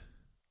point,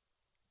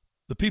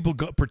 the people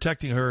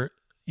protecting her,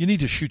 you need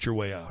to shoot your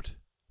way out.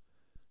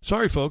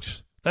 Sorry,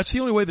 folks. That's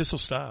the only way this will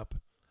stop.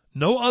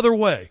 No other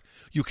way.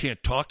 You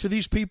can't talk to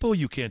these people.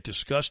 You can't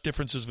discuss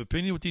differences of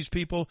opinion with these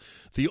people.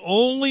 The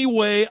only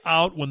way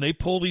out when they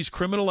pull these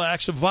criminal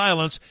acts of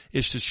violence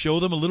is to show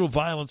them a little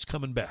violence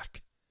coming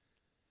back.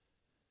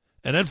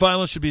 And that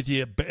violence should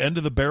be at the end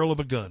of the barrel of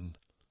a gun.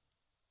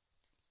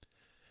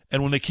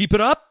 And when they keep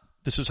it up,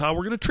 this is how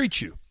we're going to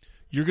treat you.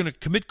 You're going to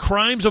commit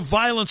crimes of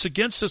violence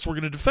against us. We're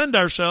going to defend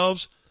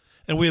ourselves.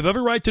 And we have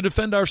every right to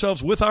defend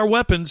ourselves with our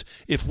weapons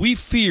if we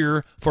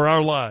fear for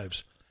our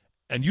lives.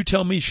 And you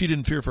tell me she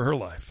didn't fear for her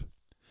life.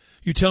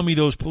 You tell me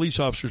those police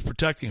officers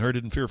protecting her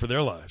didn't fear for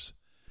their lives.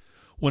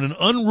 When an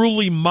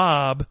unruly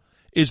mob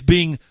is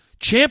being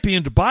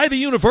championed by the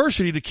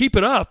university to keep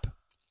it up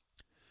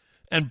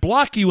and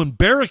block you and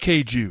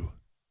barricade you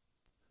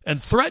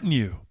and threaten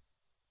you,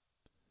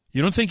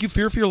 you don't think you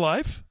fear for your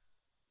life?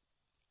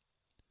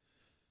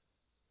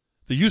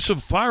 The use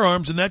of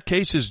firearms in that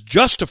case is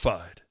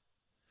justified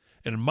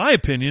and, in my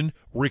opinion,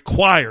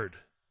 required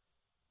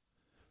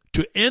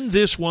to end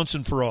this once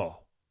and for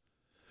all.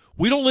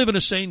 We don't live in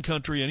a sane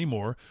country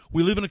anymore.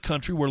 We live in a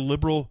country where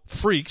liberal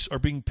freaks are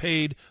being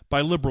paid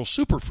by liberal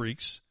super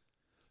freaks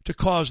to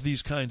cause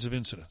these kinds of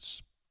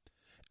incidents.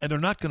 And they're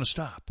not going to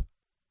stop.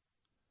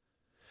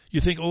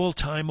 You think, oh, well,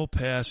 time will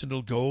pass and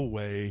it'll go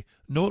away.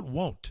 No, it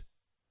won't.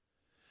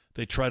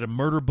 They try to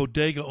murder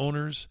bodega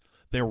owners.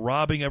 They're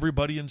robbing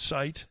everybody in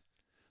sight.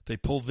 They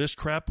pull this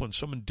crap when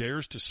someone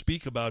dares to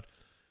speak about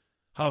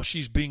how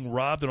she's being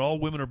robbed and all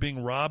women are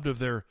being robbed of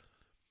their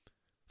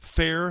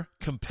fair,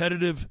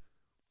 competitive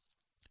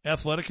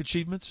athletic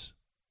achievements.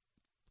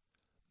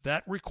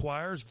 That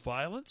requires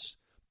violence,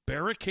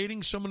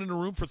 barricading someone in a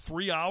room for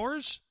 3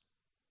 hours,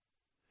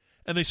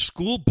 and the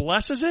school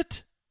blesses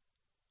it?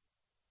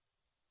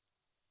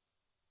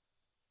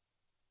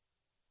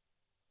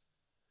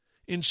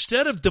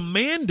 Instead of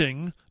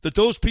demanding that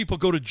those people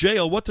go to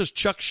jail, what does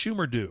Chuck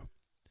Schumer do?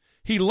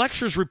 He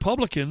lectures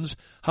Republicans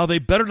how they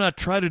better not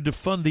try to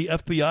defund the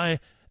FBI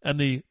and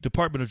the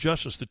Department of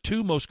Justice, the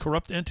two most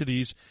corrupt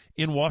entities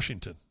in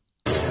Washington.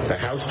 The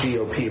House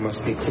GOP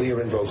must be clear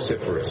and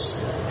vociferous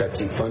that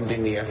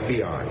defunding the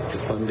FBI,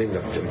 defunding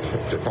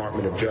the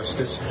Department of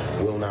Justice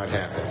will not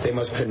happen. They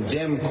must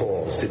condemn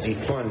calls to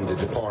defund the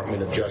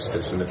Department of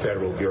Justice and the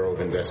Federal Bureau of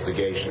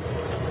Investigation,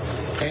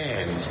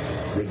 and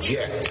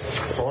reject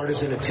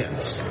partisan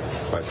attempts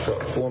by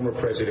former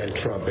President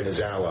Trump and his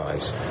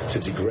allies to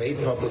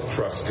degrade public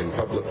trust in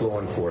public law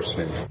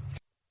enforcement.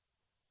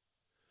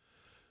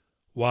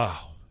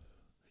 Wow.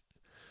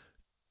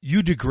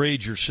 You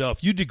degrade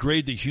yourself. You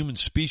degrade the human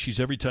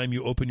species every time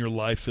you open your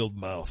lie-filled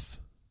mouth.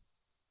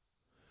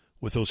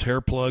 with those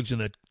hair plugs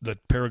and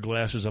that pair of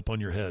glasses up on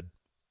your head.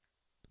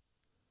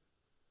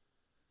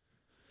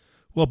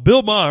 Well,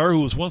 Bill Maher, who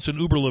was once an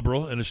uber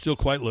liberal and is still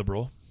quite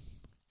liberal,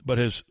 but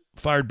has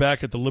fired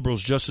back at the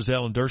liberals just as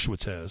Alan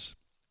Dershowitz has,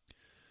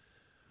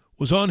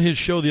 was on his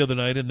show the other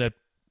night, and that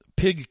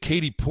pig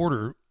Katie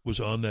Porter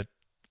was on, that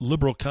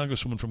liberal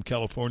congresswoman from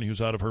California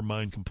who's out of her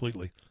mind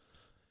completely.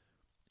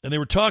 And they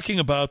were talking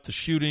about the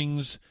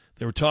shootings.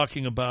 They were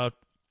talking about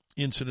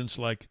incidents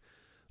like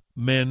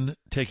men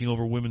taking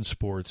over women's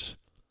sports.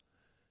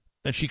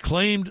 And she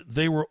claimed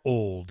they were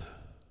old.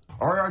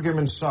 Our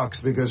argument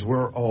sucks because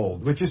we're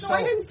old, which is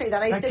I didn't say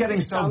that. I that's said getting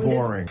you so sounded...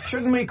 boring.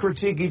 Shouldn't we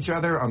critique each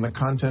other on the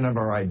content of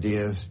our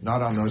ideas,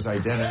 not on those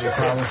identity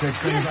politics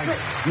things like,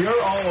 you're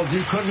old,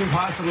 you couldn't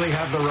possibly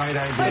have the right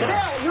idea. But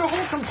Bill, your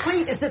whole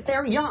complaint is that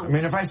they're young. I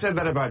mean, if I said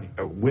that about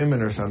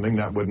women or something,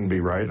 that wouldn't be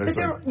right. But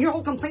your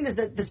whole complaint is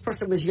that this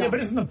person was young. Yeah,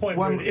 but isn't the point...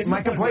 Well,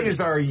 my complaint is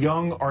that are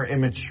young or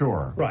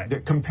immature. Right.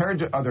 That compared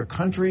to other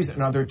countries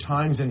and other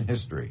times in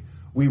history,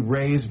 we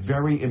raise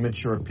very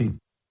immature people.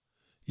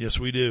 Yes,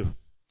 we do.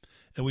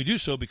 And we do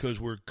so because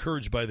we're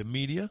encouraged by the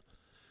media.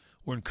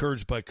 We're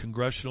encouraged by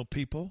congressional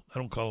people. I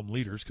don't call them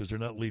leaders because they're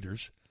not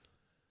leaders.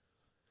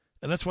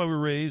 And that's why we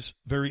raise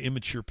very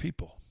immature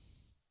people.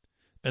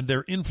 And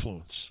their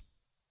influence,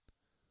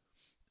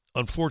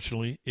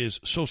 unfortunately, is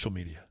social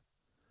media.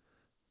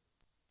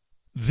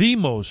 The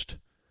most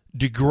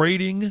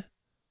degrading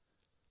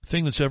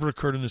thing that's ever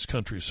occurred in this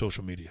country is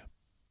social media.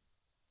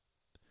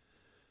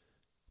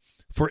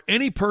 For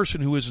any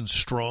person who isn't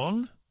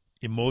strong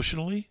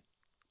emotionally,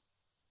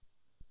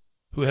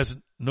 who has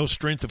no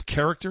strength of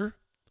character,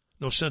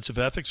 no sense of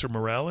ethics or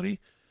morality,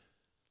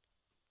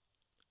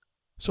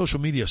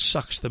 social media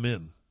sucks them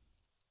in.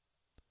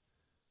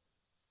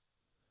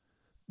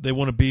 They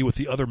want to be with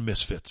the other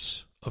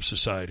misfits of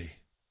society.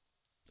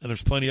 And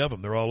there's plenty of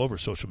them. They're all over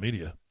social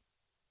media.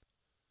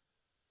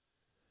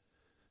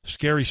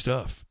 Scary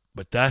stuff.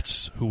 But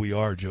that's who we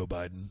are, Joe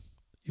Biden.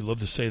 You love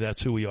to say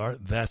that's who we are.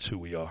 That's who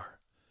we are.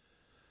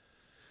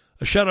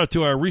 A shout out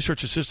to our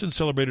research assistant.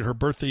 Celebrated her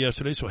birthday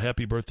yesterday, so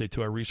happy birthday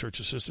to our research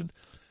assistant.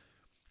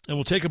 And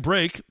we'll take a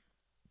break,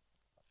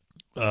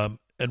 and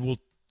we'll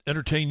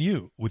entertain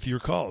you with your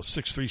calls.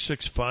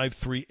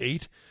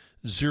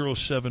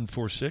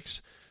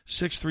 636-538-0746.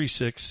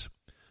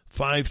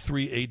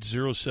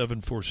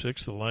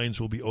 636-538-0746. The lines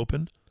will be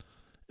open,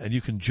 and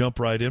you can jump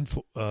right in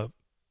at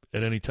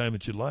any time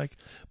that you'd like.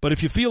 But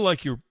if you feel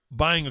like your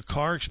buying a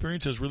car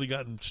experience has really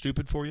gotten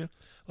stupid for you,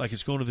 like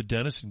it's going to the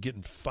dentist and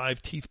getting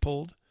 5 teeth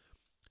pulled,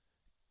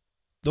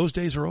 those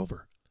days are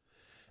over.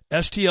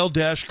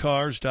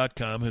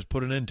 STL-cars.com has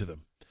put an end to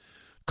them.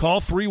 Call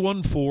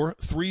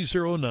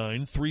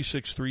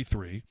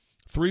 314-309-3633.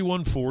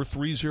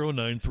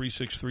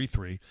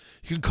 314-309-3633.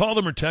 You can call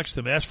them or text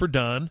them. Ask for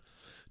Don.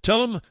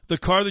 Tell them the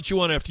car that you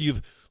want after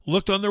you've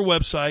looked on their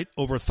website,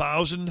 over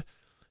 1,000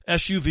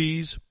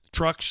 SUVs,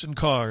 trucks, and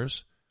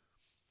cars.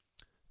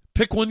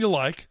 Pick one you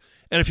like.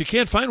 And if you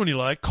can't find one you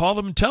like, call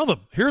them and tell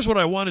them, here's what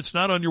I want. It's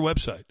not on your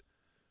website.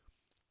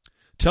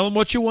 Tell them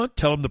what you want.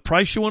 Tell them the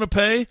price you want to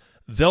pay.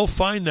 They'll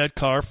find that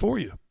car for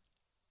you.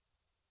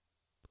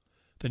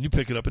 Then you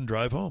pick it up and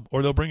drive home,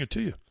 or they'll bring it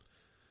to you.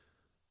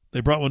 They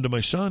brought one to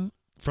my son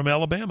from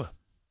Alabama.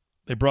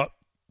 They brought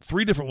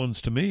 3 different ones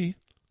to me.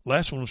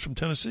 Last one was from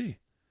Tennessee.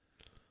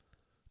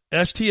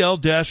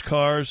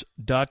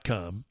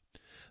 STL-cars.com.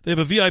 They have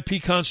a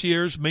VIP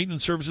concierge.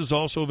 Maintenance services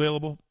also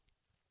available.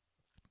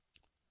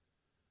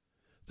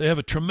 They have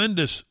a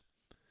tremendous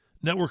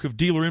network of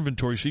dealer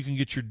inventory so you can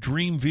get your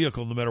dream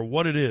vehicle no matter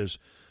what it is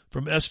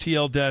from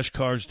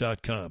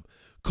STL-cars.com.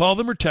 Call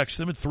them or text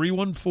them at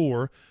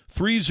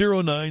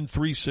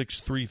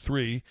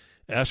 314-309-3633.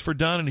 Ask for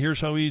Don, and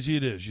here's how easy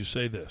it is. You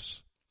say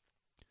this: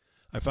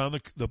 I found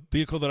the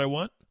vehicle that I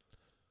want.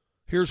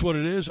 Here's what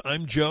it is.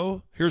 I'm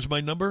Joe. Here's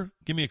my number.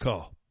 Give me a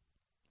call.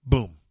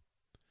 Boom.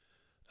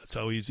 That's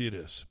how easy it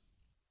is.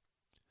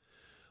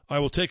 I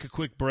will take a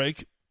quick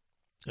break,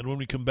 and when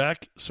we come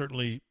back,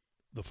 certainly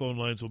the phone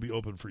lines will be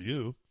open for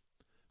you,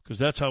 because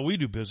that's how we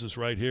do business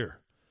right here.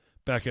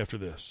 Back after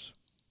this.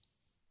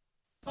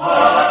 America,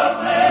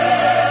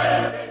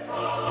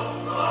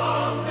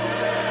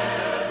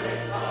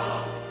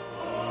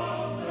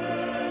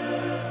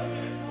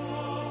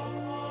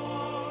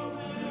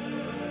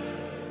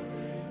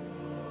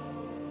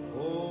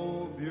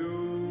 oh,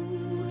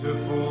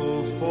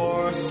 beautiful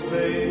for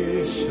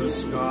spacious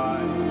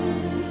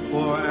skies,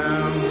 for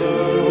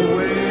amber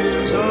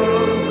waves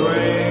of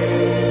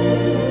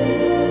grain,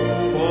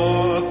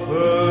 for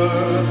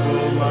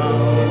purple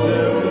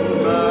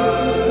mountain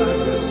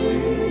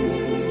majesties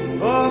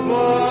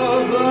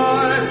above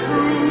thy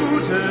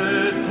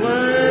fruited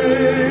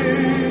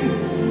plain.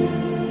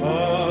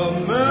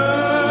 America,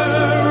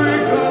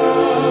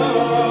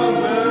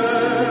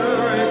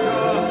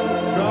 America,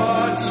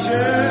 God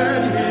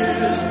shed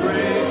his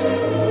grace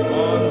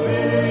on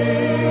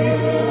thee,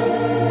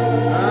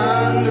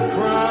 and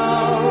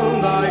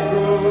crown thy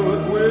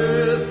good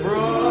with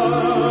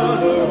pride.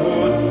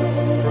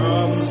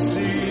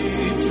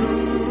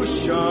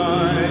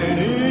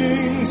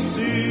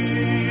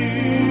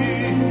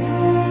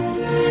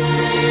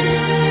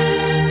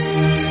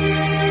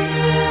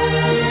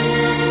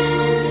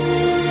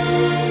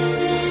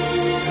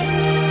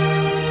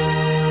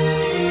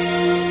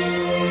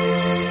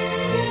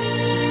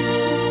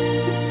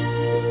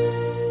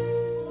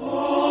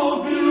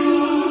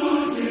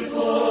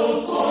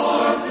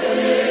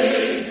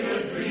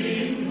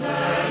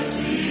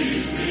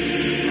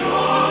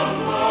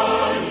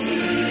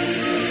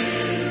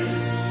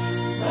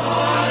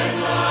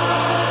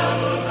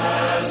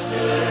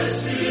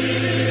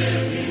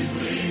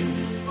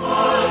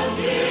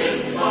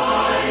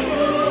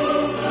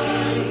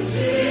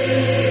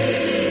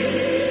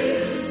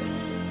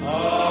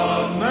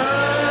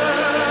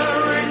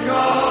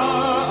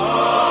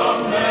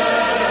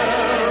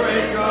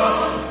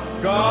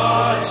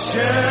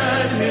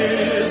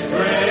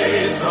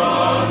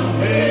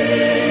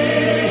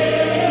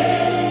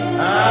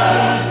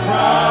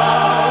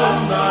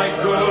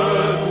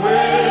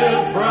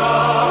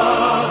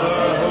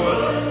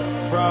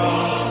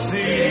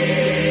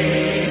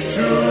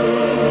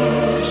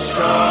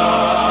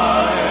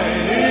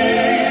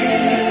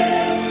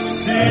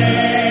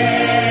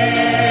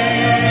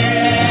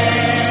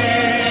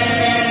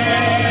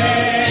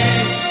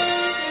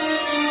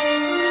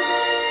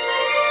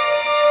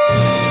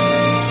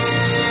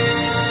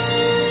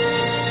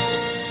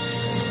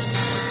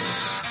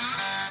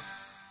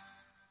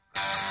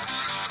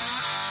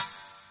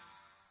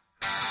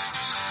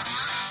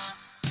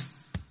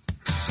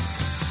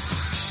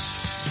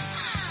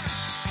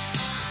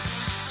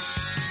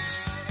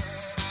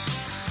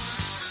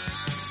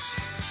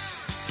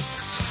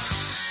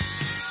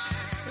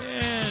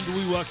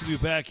 welcome you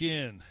back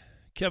in.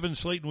 Kevin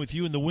Slaten with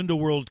you in the Window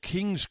World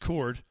King's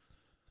Court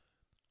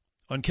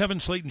on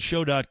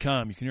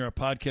KevinSlatenShow.com. You can hear our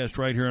podcast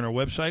right here on our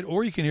website,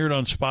 or you can hear it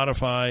on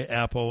Spotify,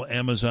 Apple,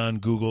 Amazon,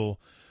 Google,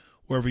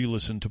 wherever you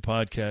listen to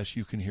podcasts,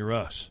 you can hear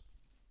us.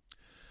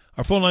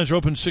 Our phone lines are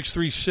open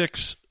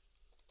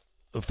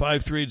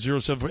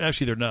 636-53807.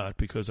 Actually, they're not,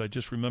 because I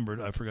just remembered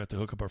I forgot to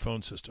hook up our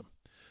phone system.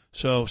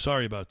 So,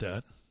 sorry about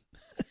that.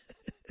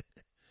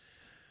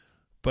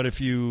 But if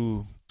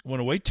you want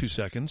to wait 2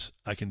 seconds,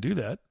 I can do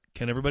that.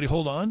 Can everybody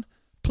hold on?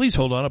 Please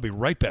hold on. I'll be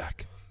right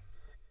back.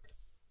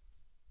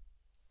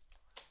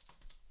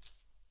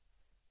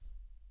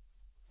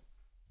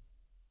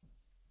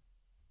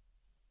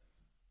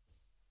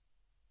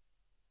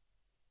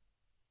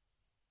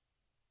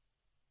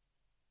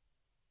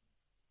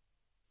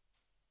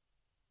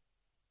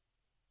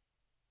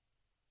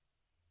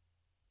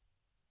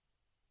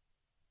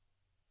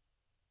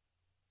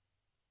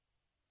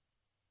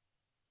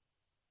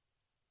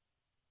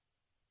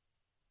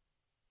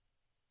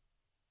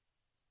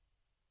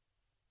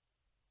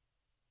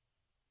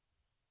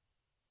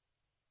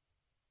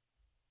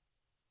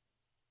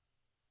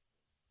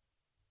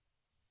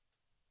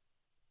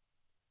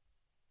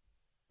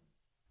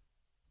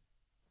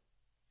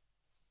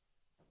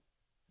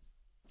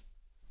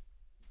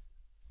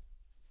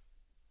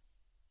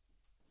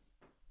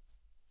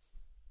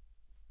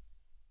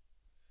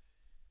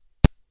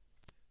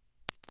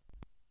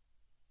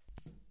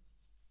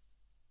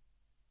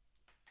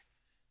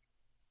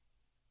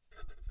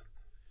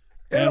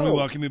 And we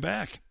welcome you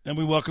back. And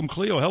we welcome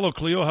Cleo. Hello,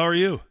 Cleo. How are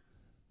you?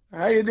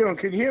 How you doing?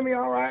 Can you hear me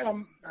all right?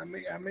 I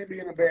may be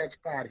in a bad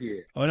spot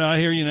here. Oh, no, I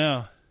hear you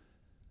now.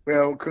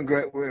 Well,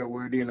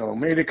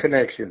 made a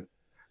connection.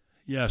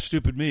 Yeah,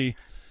 stupid me.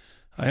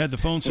 I had the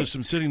phone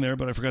system sitting there,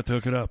 but I forgot to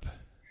hook it up.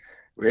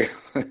 Well,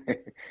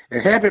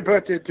 and happy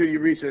birthday to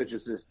your research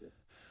assistant.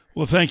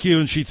 Well, thank you,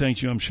 and she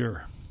thanks you, I'm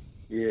sure.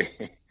 Yeah.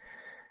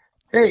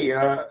 Hey,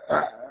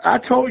 I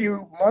told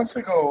you months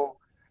ago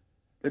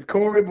that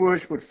Cori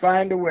Bush would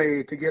find a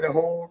way to get a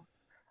hold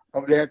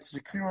of that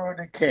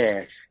security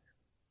cash.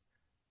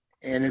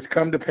 And it's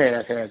come to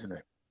pass, hasn't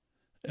it?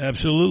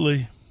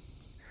 Absolutely.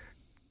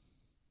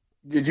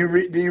 Do you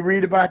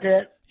read about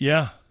that?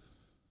 Yeah.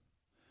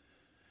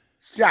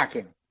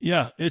 Shocking.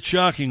 Yeah, it's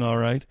shocking, all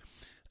right.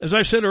 As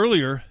I said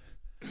earlier,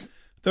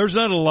 there's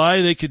not a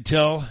lie they could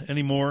tell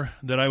anymore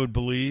that I would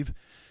believe.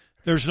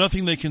 There's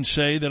nothing they can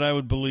say that I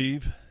would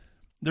believe.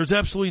 There's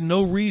absolutely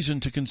no reason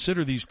to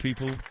consider these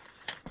people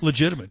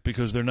legitimate,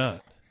 because they're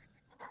not.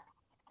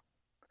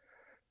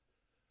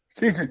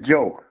 It's a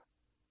joke.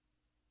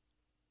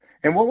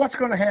 And what's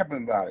going to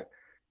happen about it?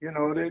 You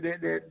know, they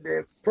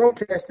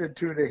protested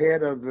to the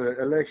head of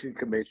the election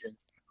commission,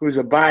 who's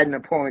a Biden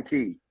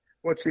appointee.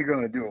 What's he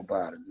going to do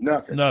about it?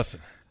 Nothing.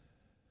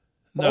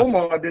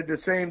 Omar did the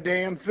same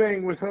damn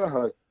thing with her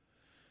husband.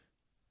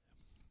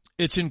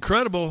 It's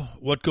incredible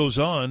what goes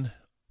on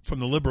from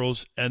the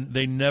liberals, and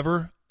they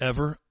never,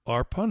 ever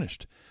are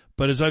punished.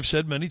 But as I've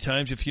said many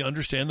times, if you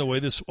understand the way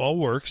this all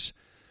works,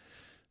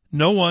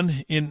 no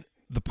one in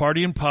the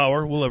party in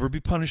power will ever be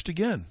punished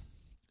again.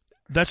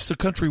 That's the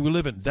country we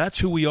live in. That's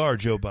who we are,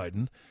 Joe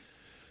Biden.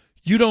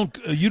 You don't.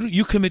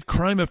 You commit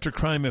crime after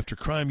crime after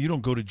crime. You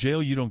don't go to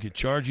jail. You don't get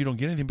charged. You don't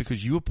get anything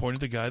because you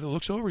appointed the guy that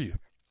looks over you.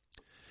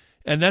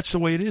 And that's the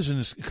way it is in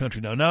this country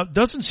now. Now, it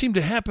doesn't seem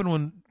to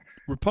happen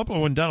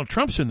when Donald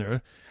Trump's in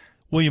there.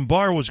 William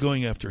Barr was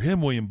going after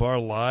him. William Barr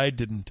lied,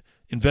 didn't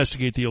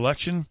investigate the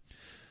election,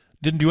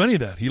 didn't do any of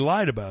that. He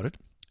lied about it.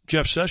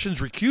 Jeff Sessions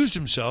recused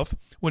himself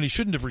when he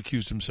shouldn't have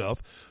recused himself.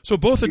 So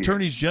both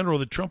attorneys general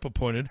that Trump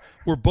appointed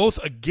were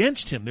both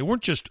against him. They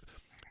weren't just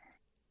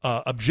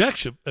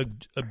objective.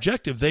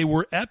 They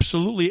were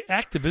absolutely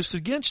activists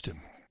against him.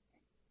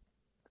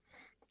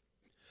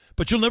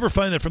 But you'll never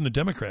find that from the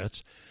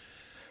Democrats.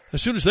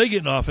 As soon as they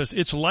get in office,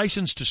 it's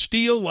license to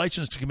steal,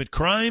 license to commit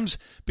crimes,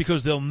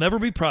 because they'll never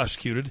be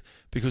prosecuted,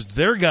 because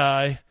their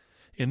guy,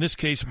 in this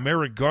case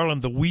Merrick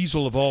Garland, the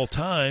weasel of all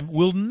time,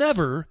 will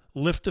never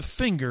lift a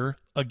finger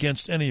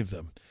against any of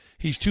them.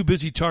 He's too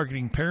busy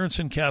targeting parents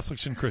and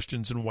Catholics and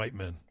Christians and white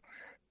men.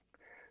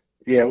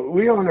 Yeah,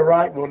 we on the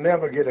right will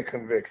never get a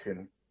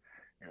conviction.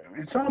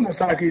 It's almost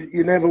like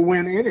you never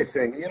win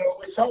anything. You know,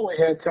 it's always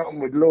had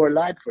something with Lori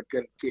Lightfoot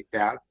getting kicked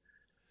out.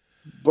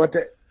 But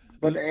the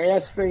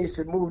ass face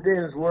that moved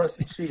in is worse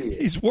than she is.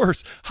 He's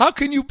worse. How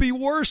can you be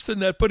worse than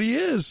that? But he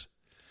is.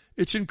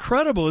 It's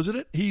incredible, isn't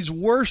it? He's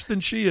worse than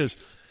she is.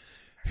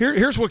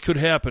 Here's what could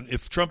happen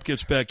if Trump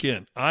gets back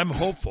in. I'm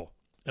hopeful,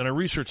 and a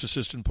research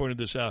assistant pointed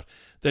this out,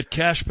 that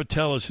Kash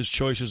Patel is his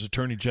choice as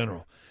Attorney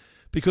General.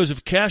 Because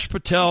if Kash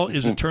Patel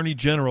is Attorney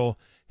General,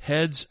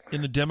 heads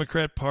in the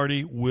Democrat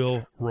Party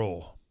will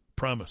roll.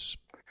 Promise.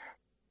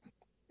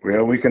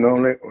 Well, we can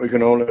only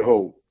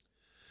hope.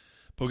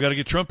 But we got to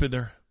get Trump in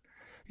there.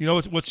 You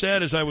know, what's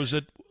sad is I was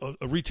at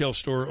a retail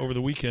store over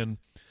the weekend.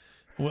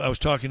 I was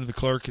talking to the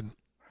clerk, and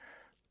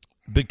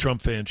big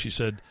Trump fan. She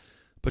said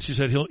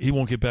he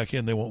won't get back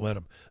in. They won't let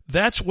him.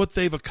 That's what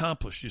they've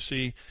accomplished. You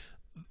see,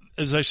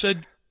 as I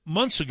said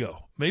months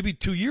ago, maybe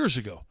 2 years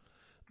ago,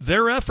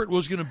 their effort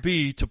was going to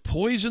be to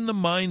poison the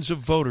minds of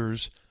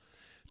voters,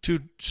 to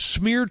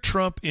smear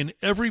Trump in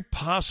every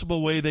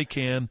possible way they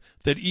can,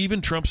 that even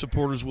Trump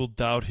supporters will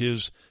doubt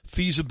his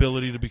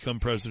feasibility to become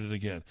president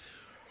again.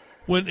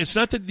 When it's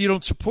not that you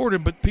don't support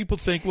him, but people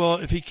think, well,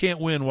 if he can't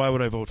win, why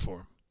would I vote for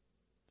him?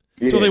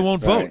 Yeah, so they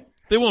won't right. vote.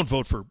 They won't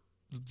vote for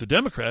the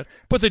Democrat,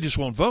 but they just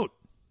won't vote.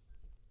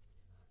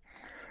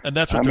 And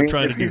that's what they're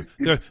trying to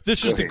do.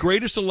 This is the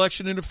greatest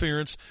election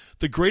interference,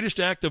 the greatest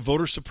act of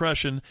voter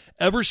suppression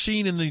ever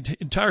seen in the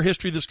entire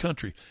history of this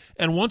country.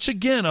 And once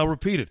again, I'll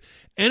repeat it.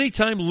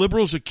 Anytime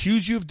liberals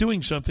accuse you of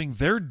doing something,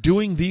 they're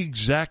doing the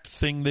exact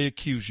thing they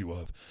accuse you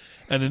of.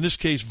 And in this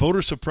case,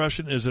 voter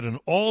suppression is at an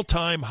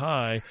all-time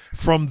high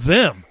from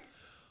them.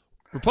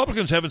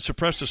 Republicans haven't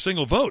suppressed a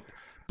single vote,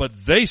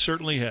 but they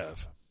certainly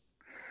have.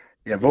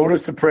 Yeah, voter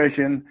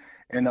suppression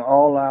and the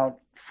all-out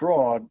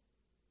fraud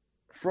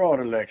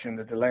election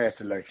that the last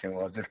election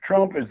was. If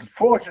Trump is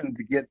fortunate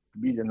to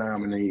be the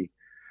nominee,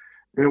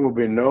 there will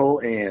be no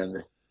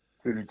end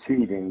to the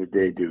cheating that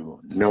they do.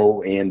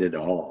 No end at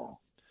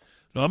all.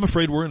 No, I'm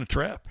afraid we're in a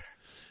trap.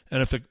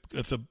 And if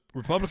the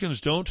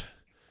Republicans don't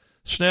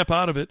snap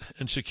out of it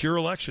and secure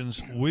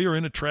elections, we are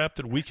in a trap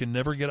that we can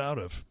never get out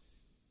of.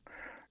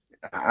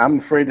 I'm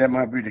afraid that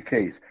might be the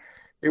case.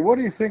 Hey, what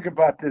do you think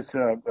about this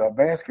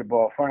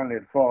basketball finally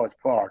at Forest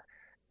Park?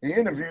 He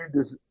interviewed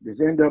this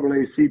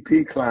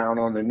NAACP clown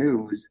on the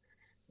news,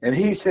 and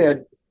he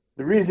said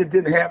the reason it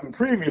didn't happen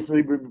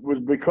previously was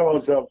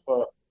because of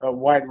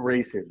white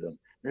racism.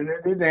 And they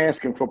didn't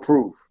ask him for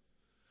proof.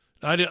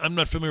 I'm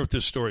not familiar with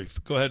this story.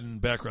 Go ahead and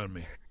background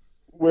me.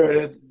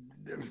 Well,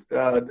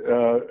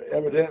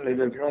 evidently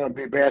there's going to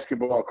be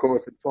basketball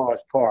courts at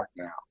Forest Park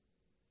now.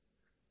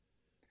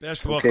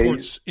 Basketball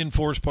courts in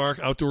Forest Park,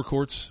 outdoor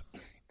courts?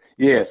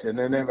 Yes, and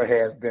there never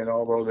has been,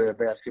 although there are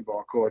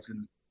basketball courts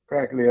in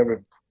practically every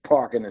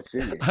park in the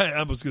city.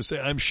 I was going to say,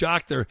 I'm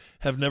shocked there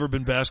have never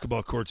been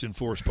basketball courts in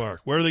Forest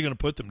Park. Where are they going to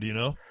put them? Do you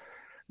know?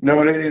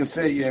 No, they didn't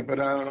say yet, but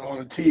on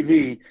the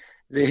TV,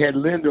 they had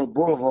Lindo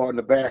Boulevard in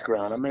the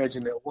background. I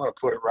imagine they'll want to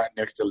put it right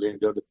next to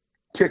Lindo to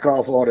tick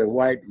off all the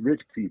white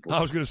rich people. I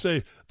was going to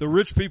say, the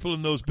rich people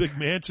in those big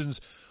mansions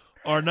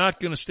are not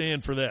going to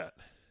stand for that,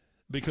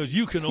 because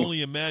you can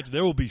only imagine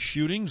there will be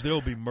shootings, there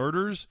will be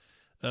murders.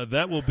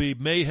 That will be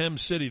Mayhem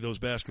City, those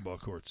basketball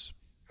courts.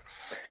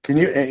 Can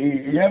you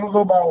ever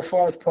go by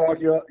Forest Park?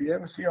 You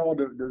ever see all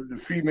the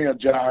female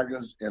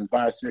joggers and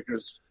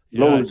bicycles?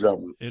 Yeah, loads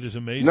of them. It is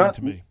amazing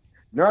to me.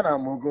 None of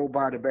them will go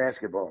by the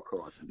basketball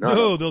court.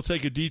 No, they'll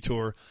take a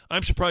detour.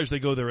 I'm surprised they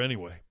go there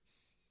anyway.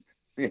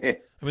 I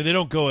mean, they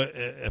don't go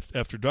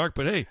after dark,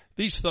 but hey,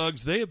 these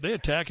thugs, they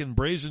attack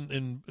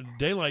in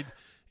daylight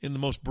in the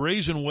most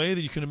brazen way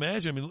that you can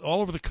imagine. I mean,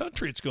 all over the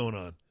country it's going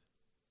on.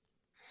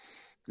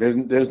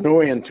 There's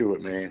no end to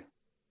it, man.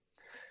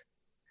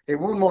 Hey,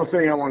 one more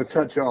thing I want to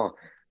touch on.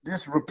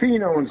 This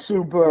Rapinoe and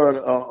Sue Bird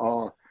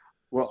are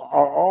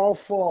all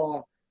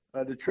for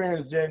the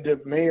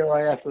transgender male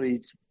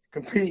athletes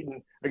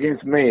competing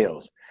against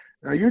males.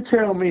 Now, you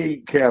tell me,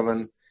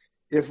 Kevin,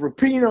 if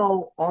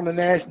Rapinoe on the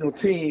national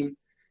team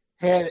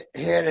had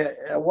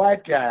a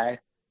white guy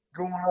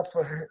going up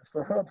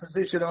for her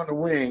position on the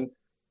wing,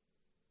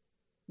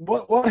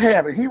 what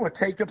happened? He would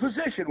take the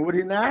position, would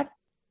he not?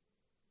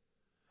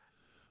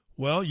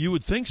 Well, you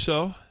would think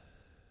so.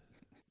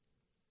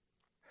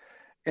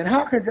 And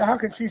how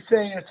can she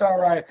say it's all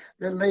right?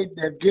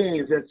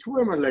 That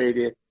swimmer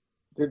lady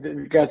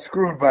that got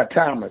screwed by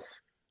Thomas.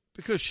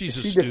 Because she's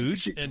a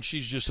stooge, and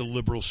she's just a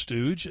liberal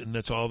stooge, and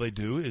that's all they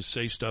do is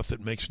say stuff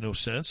that makes no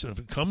sense. And if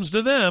it comes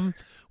to them,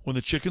 when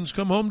the chickens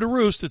come home to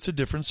roost, it's a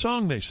different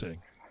song they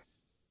sing.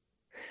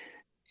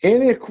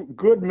 Any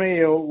good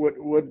male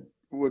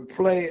would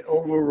play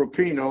over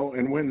Rapinoe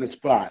and win the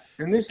spot.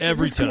 And this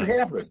could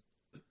happen.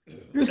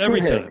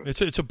 Every time.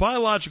 It's a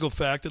biological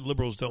fact that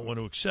liberals don't want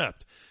to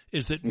accept,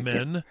 is that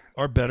men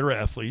are better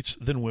athletes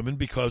than women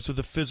because of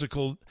the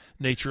physical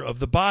nature of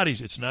the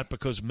bodies. It's not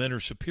because men are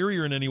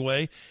superior in any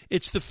way.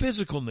 It's the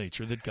physical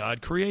nature that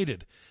God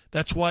created.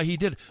 That's why he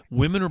did.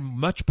 Women are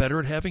much better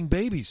at having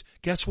babies.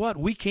 Guess what?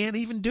 We can't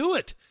even do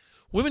it.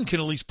 Women can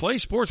at least play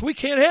sports. We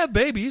can't have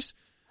babies.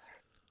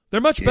 They're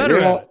much better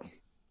at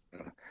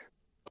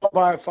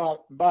it.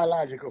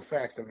 Biological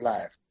fact of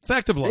life.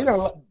 Fact of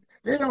life.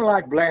 They don't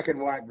like black and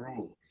white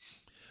rules.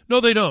 No,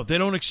 they don't. They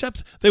don't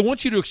accept. They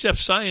want you to accept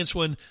science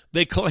when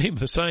they claim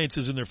the science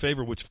is in their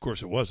favor, which of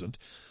course it wasn't.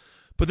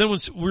 But then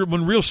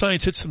when real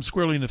science hits them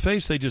squarely in the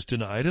face, they just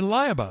deny it and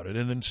lie about it,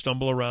 and then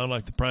stumble around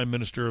like the Prime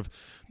Minister of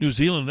New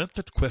Zealand.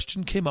 That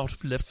question came out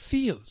of left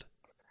field.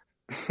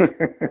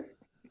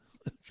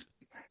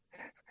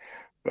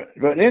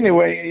 But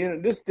anyway,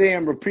 this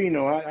damn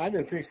Rapinoe, I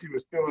didn't think she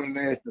was still on the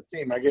national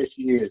team. I guess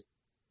she is.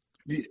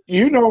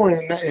 You know,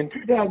 in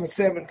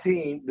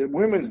 2017, the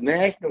women's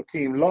national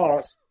team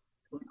lost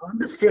to an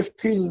under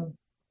 15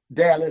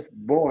 Dallas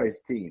boys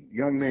team,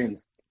 young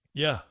men's.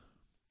 Yeah.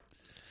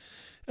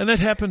 And that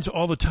happens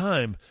all the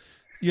time.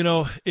 You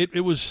know,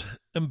 it was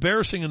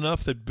embarrassing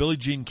enough that Billie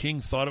Jean King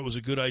thought it was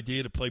a good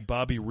idea to play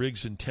Bobby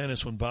Riggs in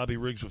tennis when Bobby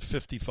Riggs was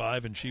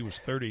 55 and she was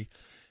 30.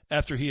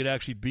 after he had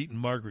actually beaten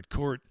Margaret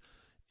Court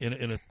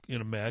in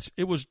a match.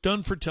 It was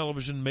done for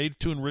television, made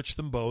to enrich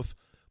them both,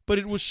 but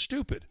it was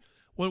stupid.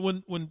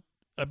 When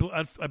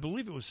I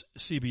believe it was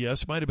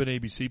CBS, might have been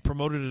ABC,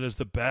 promoted it as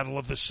the Battle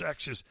of the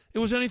Sexes. It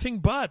was anything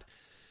but.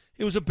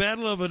 It was a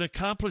battle of an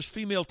accomplished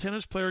female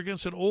tennis player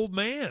against an old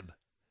man.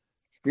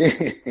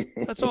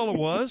 That's all it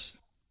was.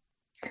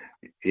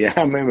 Yeah,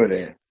 I remember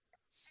that.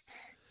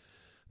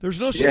 There's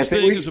no such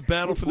thing as a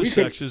battle for the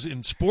sexes.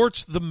 In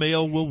sports, the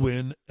male will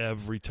win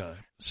every time.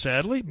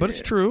 Sadly, but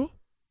it's true.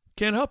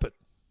 Can't help it.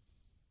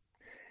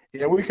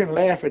 Yeah, we can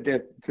laugh at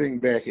that thing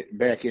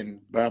back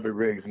in Bobby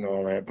Riggs and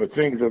all that, but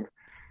things are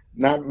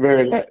not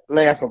very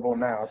laughable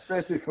now,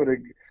 especially for the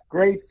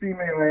great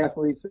female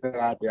athletes that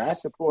are out there. I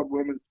support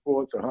women's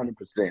sports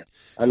 100%.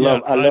 I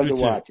love to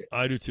watch it.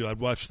 I do too. I'd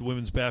watch the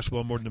women's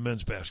basketball more than the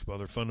men's basketball.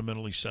 They're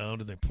fundamentally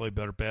sound and they play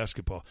better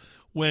basketball.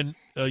 When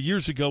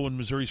years ago, when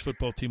Missouri's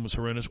football team was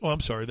horrendous, I'm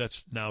sorry,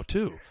 that's now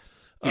too.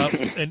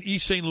 And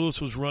East St. Louis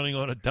was running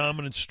on a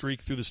dominant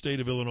streak through the state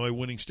of Illinois,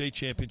 winning state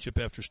championship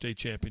after state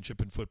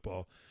championship in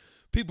football.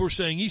 People were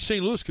saying East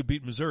St. Louis could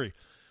beat Missouri.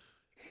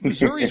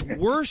 Missouri's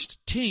worst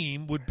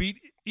team would beat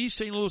East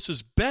St.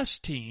 Louis's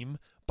best team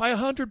by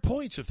 100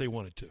 points if they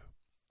wanted to.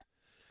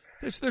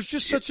 There's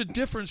just such a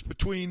difference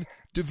between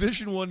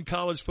Division I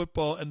college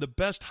football and the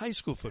best high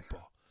school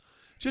football.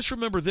 Just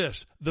remember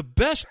this. The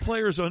best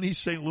players on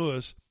East St.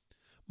 Louis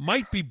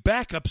might be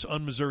backups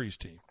on Missouri's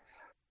team.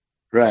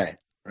 Right.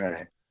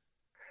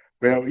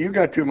 Well, you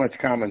got too much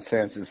common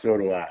sense, and so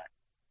do I.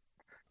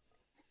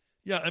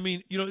 Yeah, I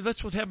mean,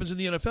 that's what happens in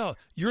the NFL.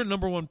 You're a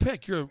number one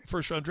pick. You're a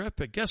first-round draft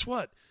pick. Guess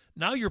what?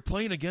 Now you're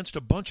playing against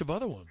a bunch of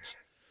other ones.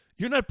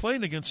 You're not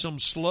playing against some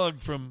slug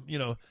from,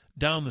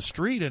 down the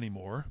street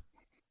anymore.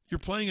 You're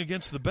playing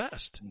against the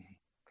best.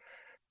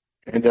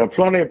 And there are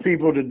plenty of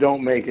people that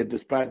don't make it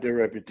despite their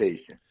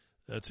reputation.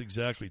 That's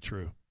exactly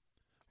true.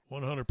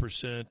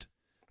 100%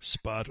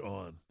 spot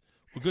on.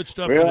 Well, good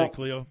stuff today,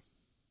 Cleo.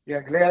 Yeah,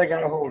 glad I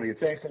got a hold of you.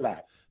 Thanks a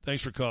lot.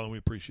 Thanks for calling. We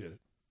appreciate it.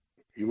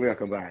 You're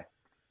welcome. Bye.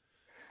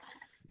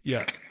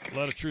 Yeah, a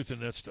lot of truth in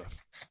that stuff.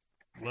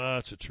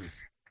 Lots of truth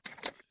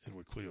in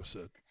what Cleo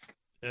said.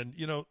 And,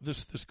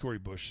 this Cori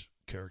Bush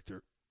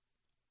character,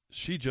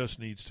 she just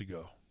needs to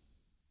go.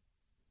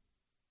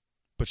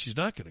 But she's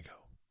not going to go.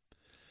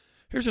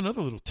 Here's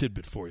another little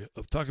tidbit for you.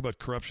 Talk about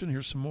corruption.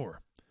 Here's some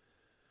more.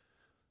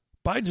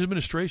 Biden's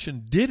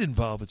administration did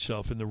involve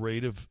itself in the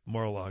raid of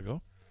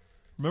Mar-a-Lago.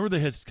 Remember, they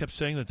had kept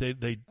saying that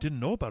they didn't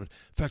know about it.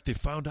 In fact, they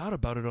found out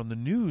about it on the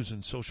news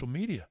and social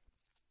media.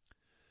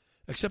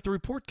 Except the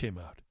report came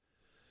out.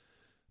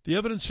 The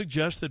evidence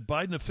suggests that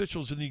Biden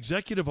officials in the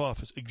executive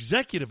office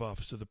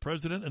of the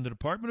president and the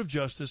Department of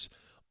Justice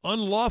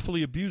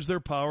unlawfully abused their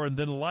power and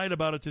then lied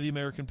about it to the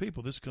American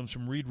people. This comes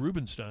from Reed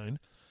Rubenstein,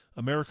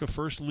 America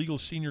First Legal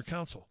Senior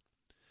Counsel.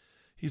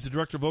 He's the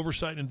Director of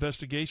Oversight and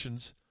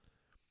Investigations.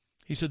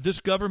 He said, this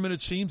government,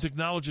 it seems,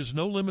 acknowledges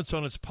no limits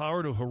on its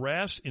power to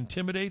harass,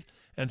 intimidate,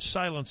 and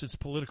silence its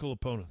political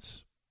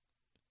opponents.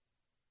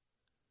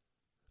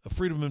 A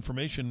Freedom of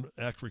Information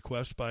Act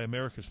request by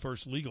America's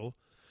First Legal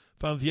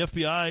found the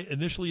FBI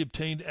initially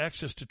obtained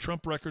access to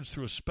Trump records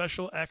through a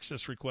special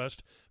access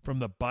request from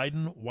the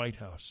Biden White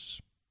House.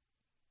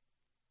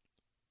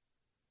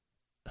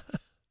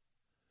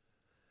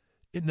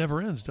 It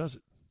never ends, does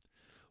it?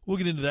 We'll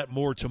get into that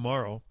more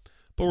tomorrow.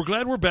 But we're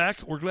glad we're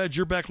back. We're glad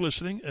you're back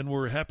listening, and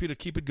we're happy to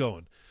keep it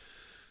going.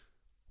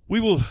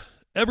 We will,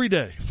 every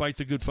day, fight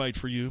the good fight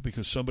for you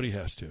because somebody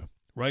has to.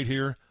 Right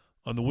here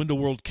on the Window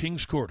World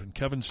King's Court and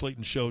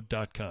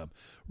KevinSlatenShow.com.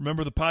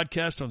 Remember the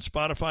podcast on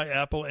Spotify,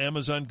 Apple,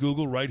 Amazon,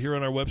 Google, right here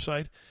on our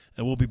website.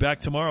 And we'll be back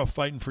tomorrow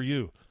fighting for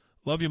you.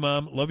 Love you,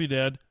 Mom. Love you,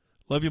 Dad.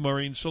 Love you,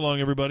 Maureen. So long,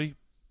 everybody.